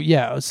good. So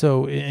yeah.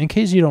 So in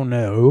case you don't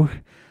know,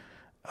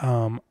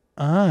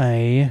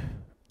 I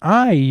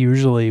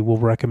usually will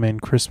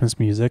recommend Christmas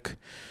music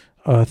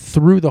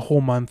through the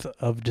whole month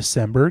of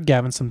December.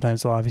 Gavin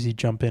sometimes will obviously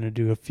jump in and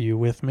do a few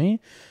with me.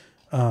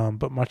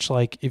 But much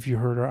like if you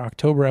heard our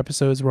October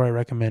episodes where I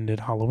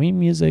recommended Halloween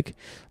music,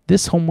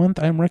 this whole month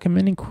I'm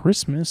recommending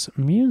Christmas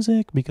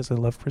music because I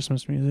love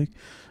Christmas music.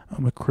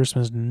 I'm a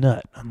Christmas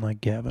nut, unlike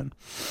Gavin.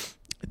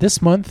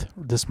 This week,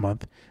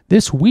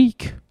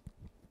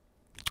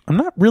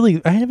 I'll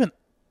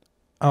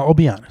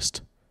be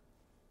honest.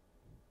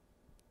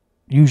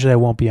 Usually I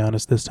won't be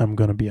honest. This time I'm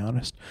going to be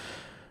honest.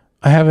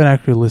 I haven't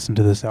actually listened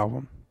to this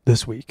album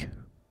this week.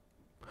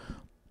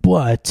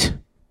 But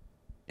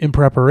in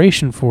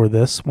preparation for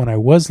this, when I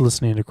was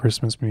listening to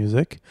Christmas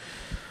music,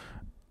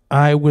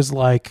 I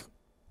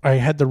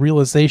had the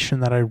realization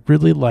that I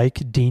really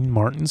like Dean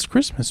Martin's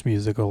Christmas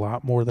music a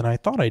lot more than I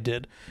thought I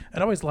did. I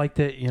always liked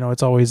it. You know,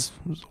 it's always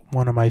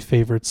one of my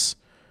favorites,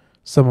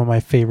 some of my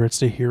favorites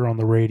to hear on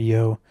the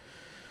radio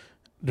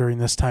during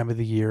this time of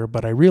the year.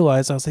 But I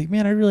realized, I was like,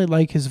 man, I really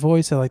like his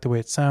voice. I like the way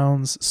it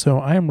sounds. So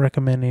I am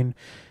recommending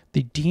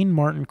the Dean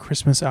Martin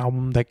Christmas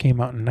album that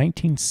came out in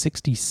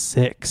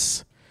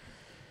 1966.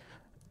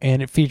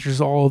 And it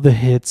features all of the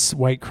hits: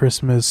 White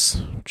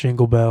Christmas,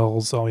 Jingle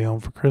Bells, All You Home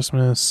for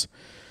Christmas,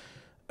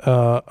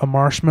 A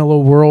Marshmallow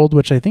World,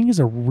 which I think is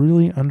a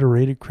really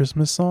underrated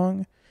Christmas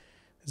song.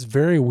 It's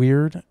very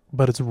weird,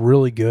 but it's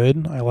really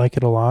good. I like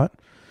it a lot.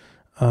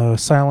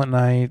 Silent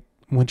Night,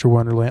 Winter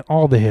Wonderland,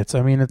 all the hits.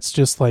 I mean, it's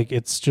just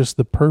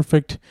the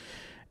perfect.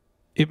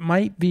 It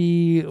might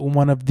be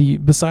one of the,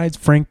 besides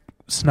Frank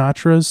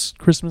Sinatra's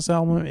Christmas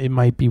album, it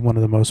might be one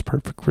of the most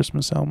perfect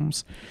Christmas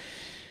albums,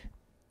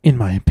 in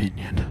my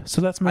opinion.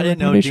 So that's my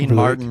recommendation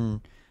for the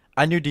week.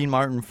 I knew Dean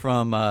Martin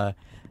from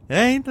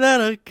Ain't That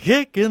a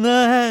Kick in the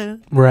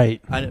Head?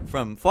 Right.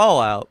 From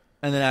Fallout.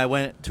 And then I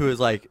went to his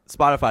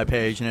Spotify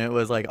page, and it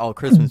was all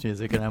Christmas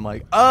music, and I'm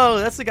like, oh,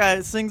 that's the guy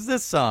that sings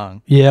this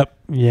song. Yep.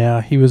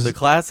 Yeah, he was the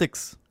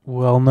classics.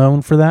 Well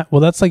known for that.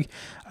 Well, that's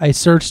I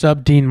searched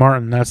up Dean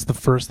Martin. That's the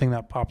first thing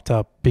that popped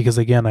up because,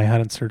 again, I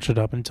hadn't searched it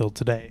up until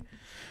today.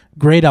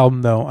 Great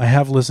album, though. I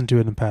have listened to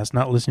it in the past.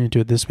 Not listening to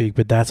it this week,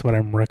 but that's what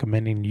I'm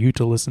recommending you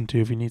to listen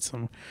to if you need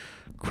some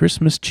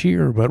Christmas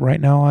cheer. But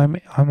right now,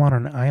 I'm on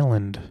an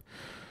island,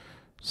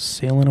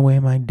 sailing away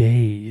my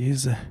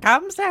days.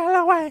 Come sail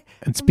away.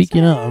 And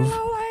speaking of,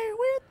 away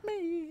with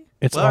me.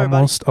 It's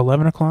almost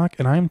 11 o'clock,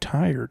 and I'm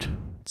tired.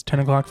 It's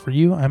 10 o'clock for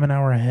you. I'm an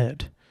hour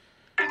ahead.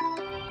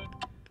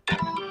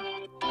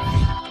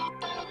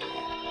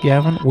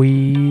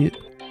 Gavin,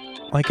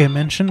 like I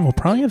mentioned, we'll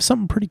probably have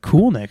something pretty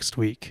cool next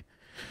week.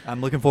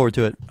 I'm looking forward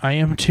to it. I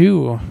am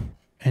too.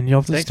 And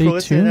you'll have to stay tuned.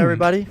 Thanks for listening,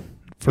 everybody.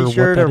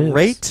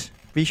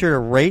 Be sure to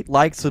rate,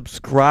 like,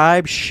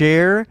 subscribe,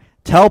 share.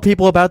 Tell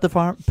people about the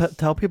pharmacy.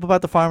 Tell people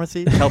about the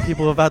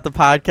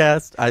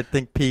podcast. I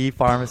think P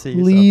Pharmacy.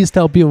 Please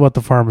tell people about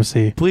the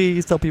pharmacy.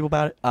 Please tell people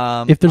about it.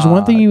 If there's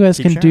one thing you guys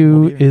can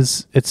do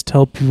is it's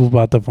tell people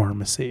about the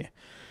pharmacy.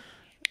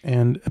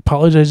 And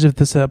apologize if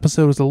this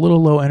episode was a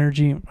little low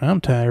energy.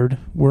 I'm tired.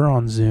 We're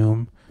on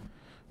Zoom.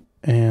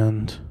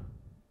 And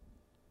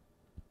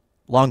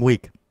long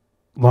week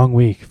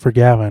for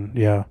Gavin.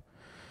 Yeah.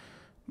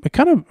 But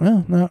kind of,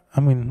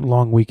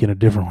 long week in a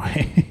different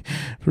way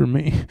for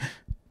me.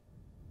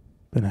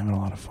 Been having a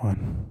lot of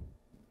fun.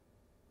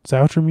 Is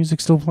outro music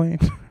still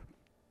playing?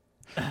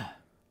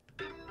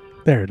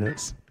 There it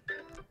is.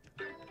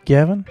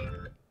 Gavin,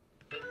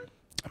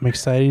 I'm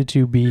excited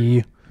to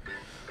be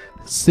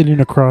sitting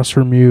across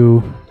from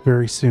you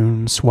very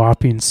soon,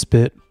 swapping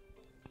spit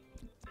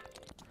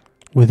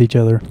with each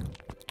other.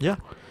 Yeah.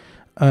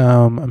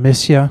 I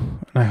miss you,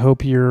 and I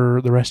hope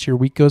the rest of your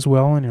week goes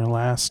well, and your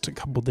last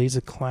couple days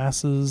of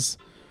classes,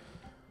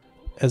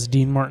 as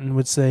Dean Martin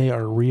would say,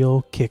 are a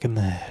real kick in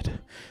the head.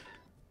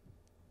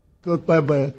 Goodbye, bye.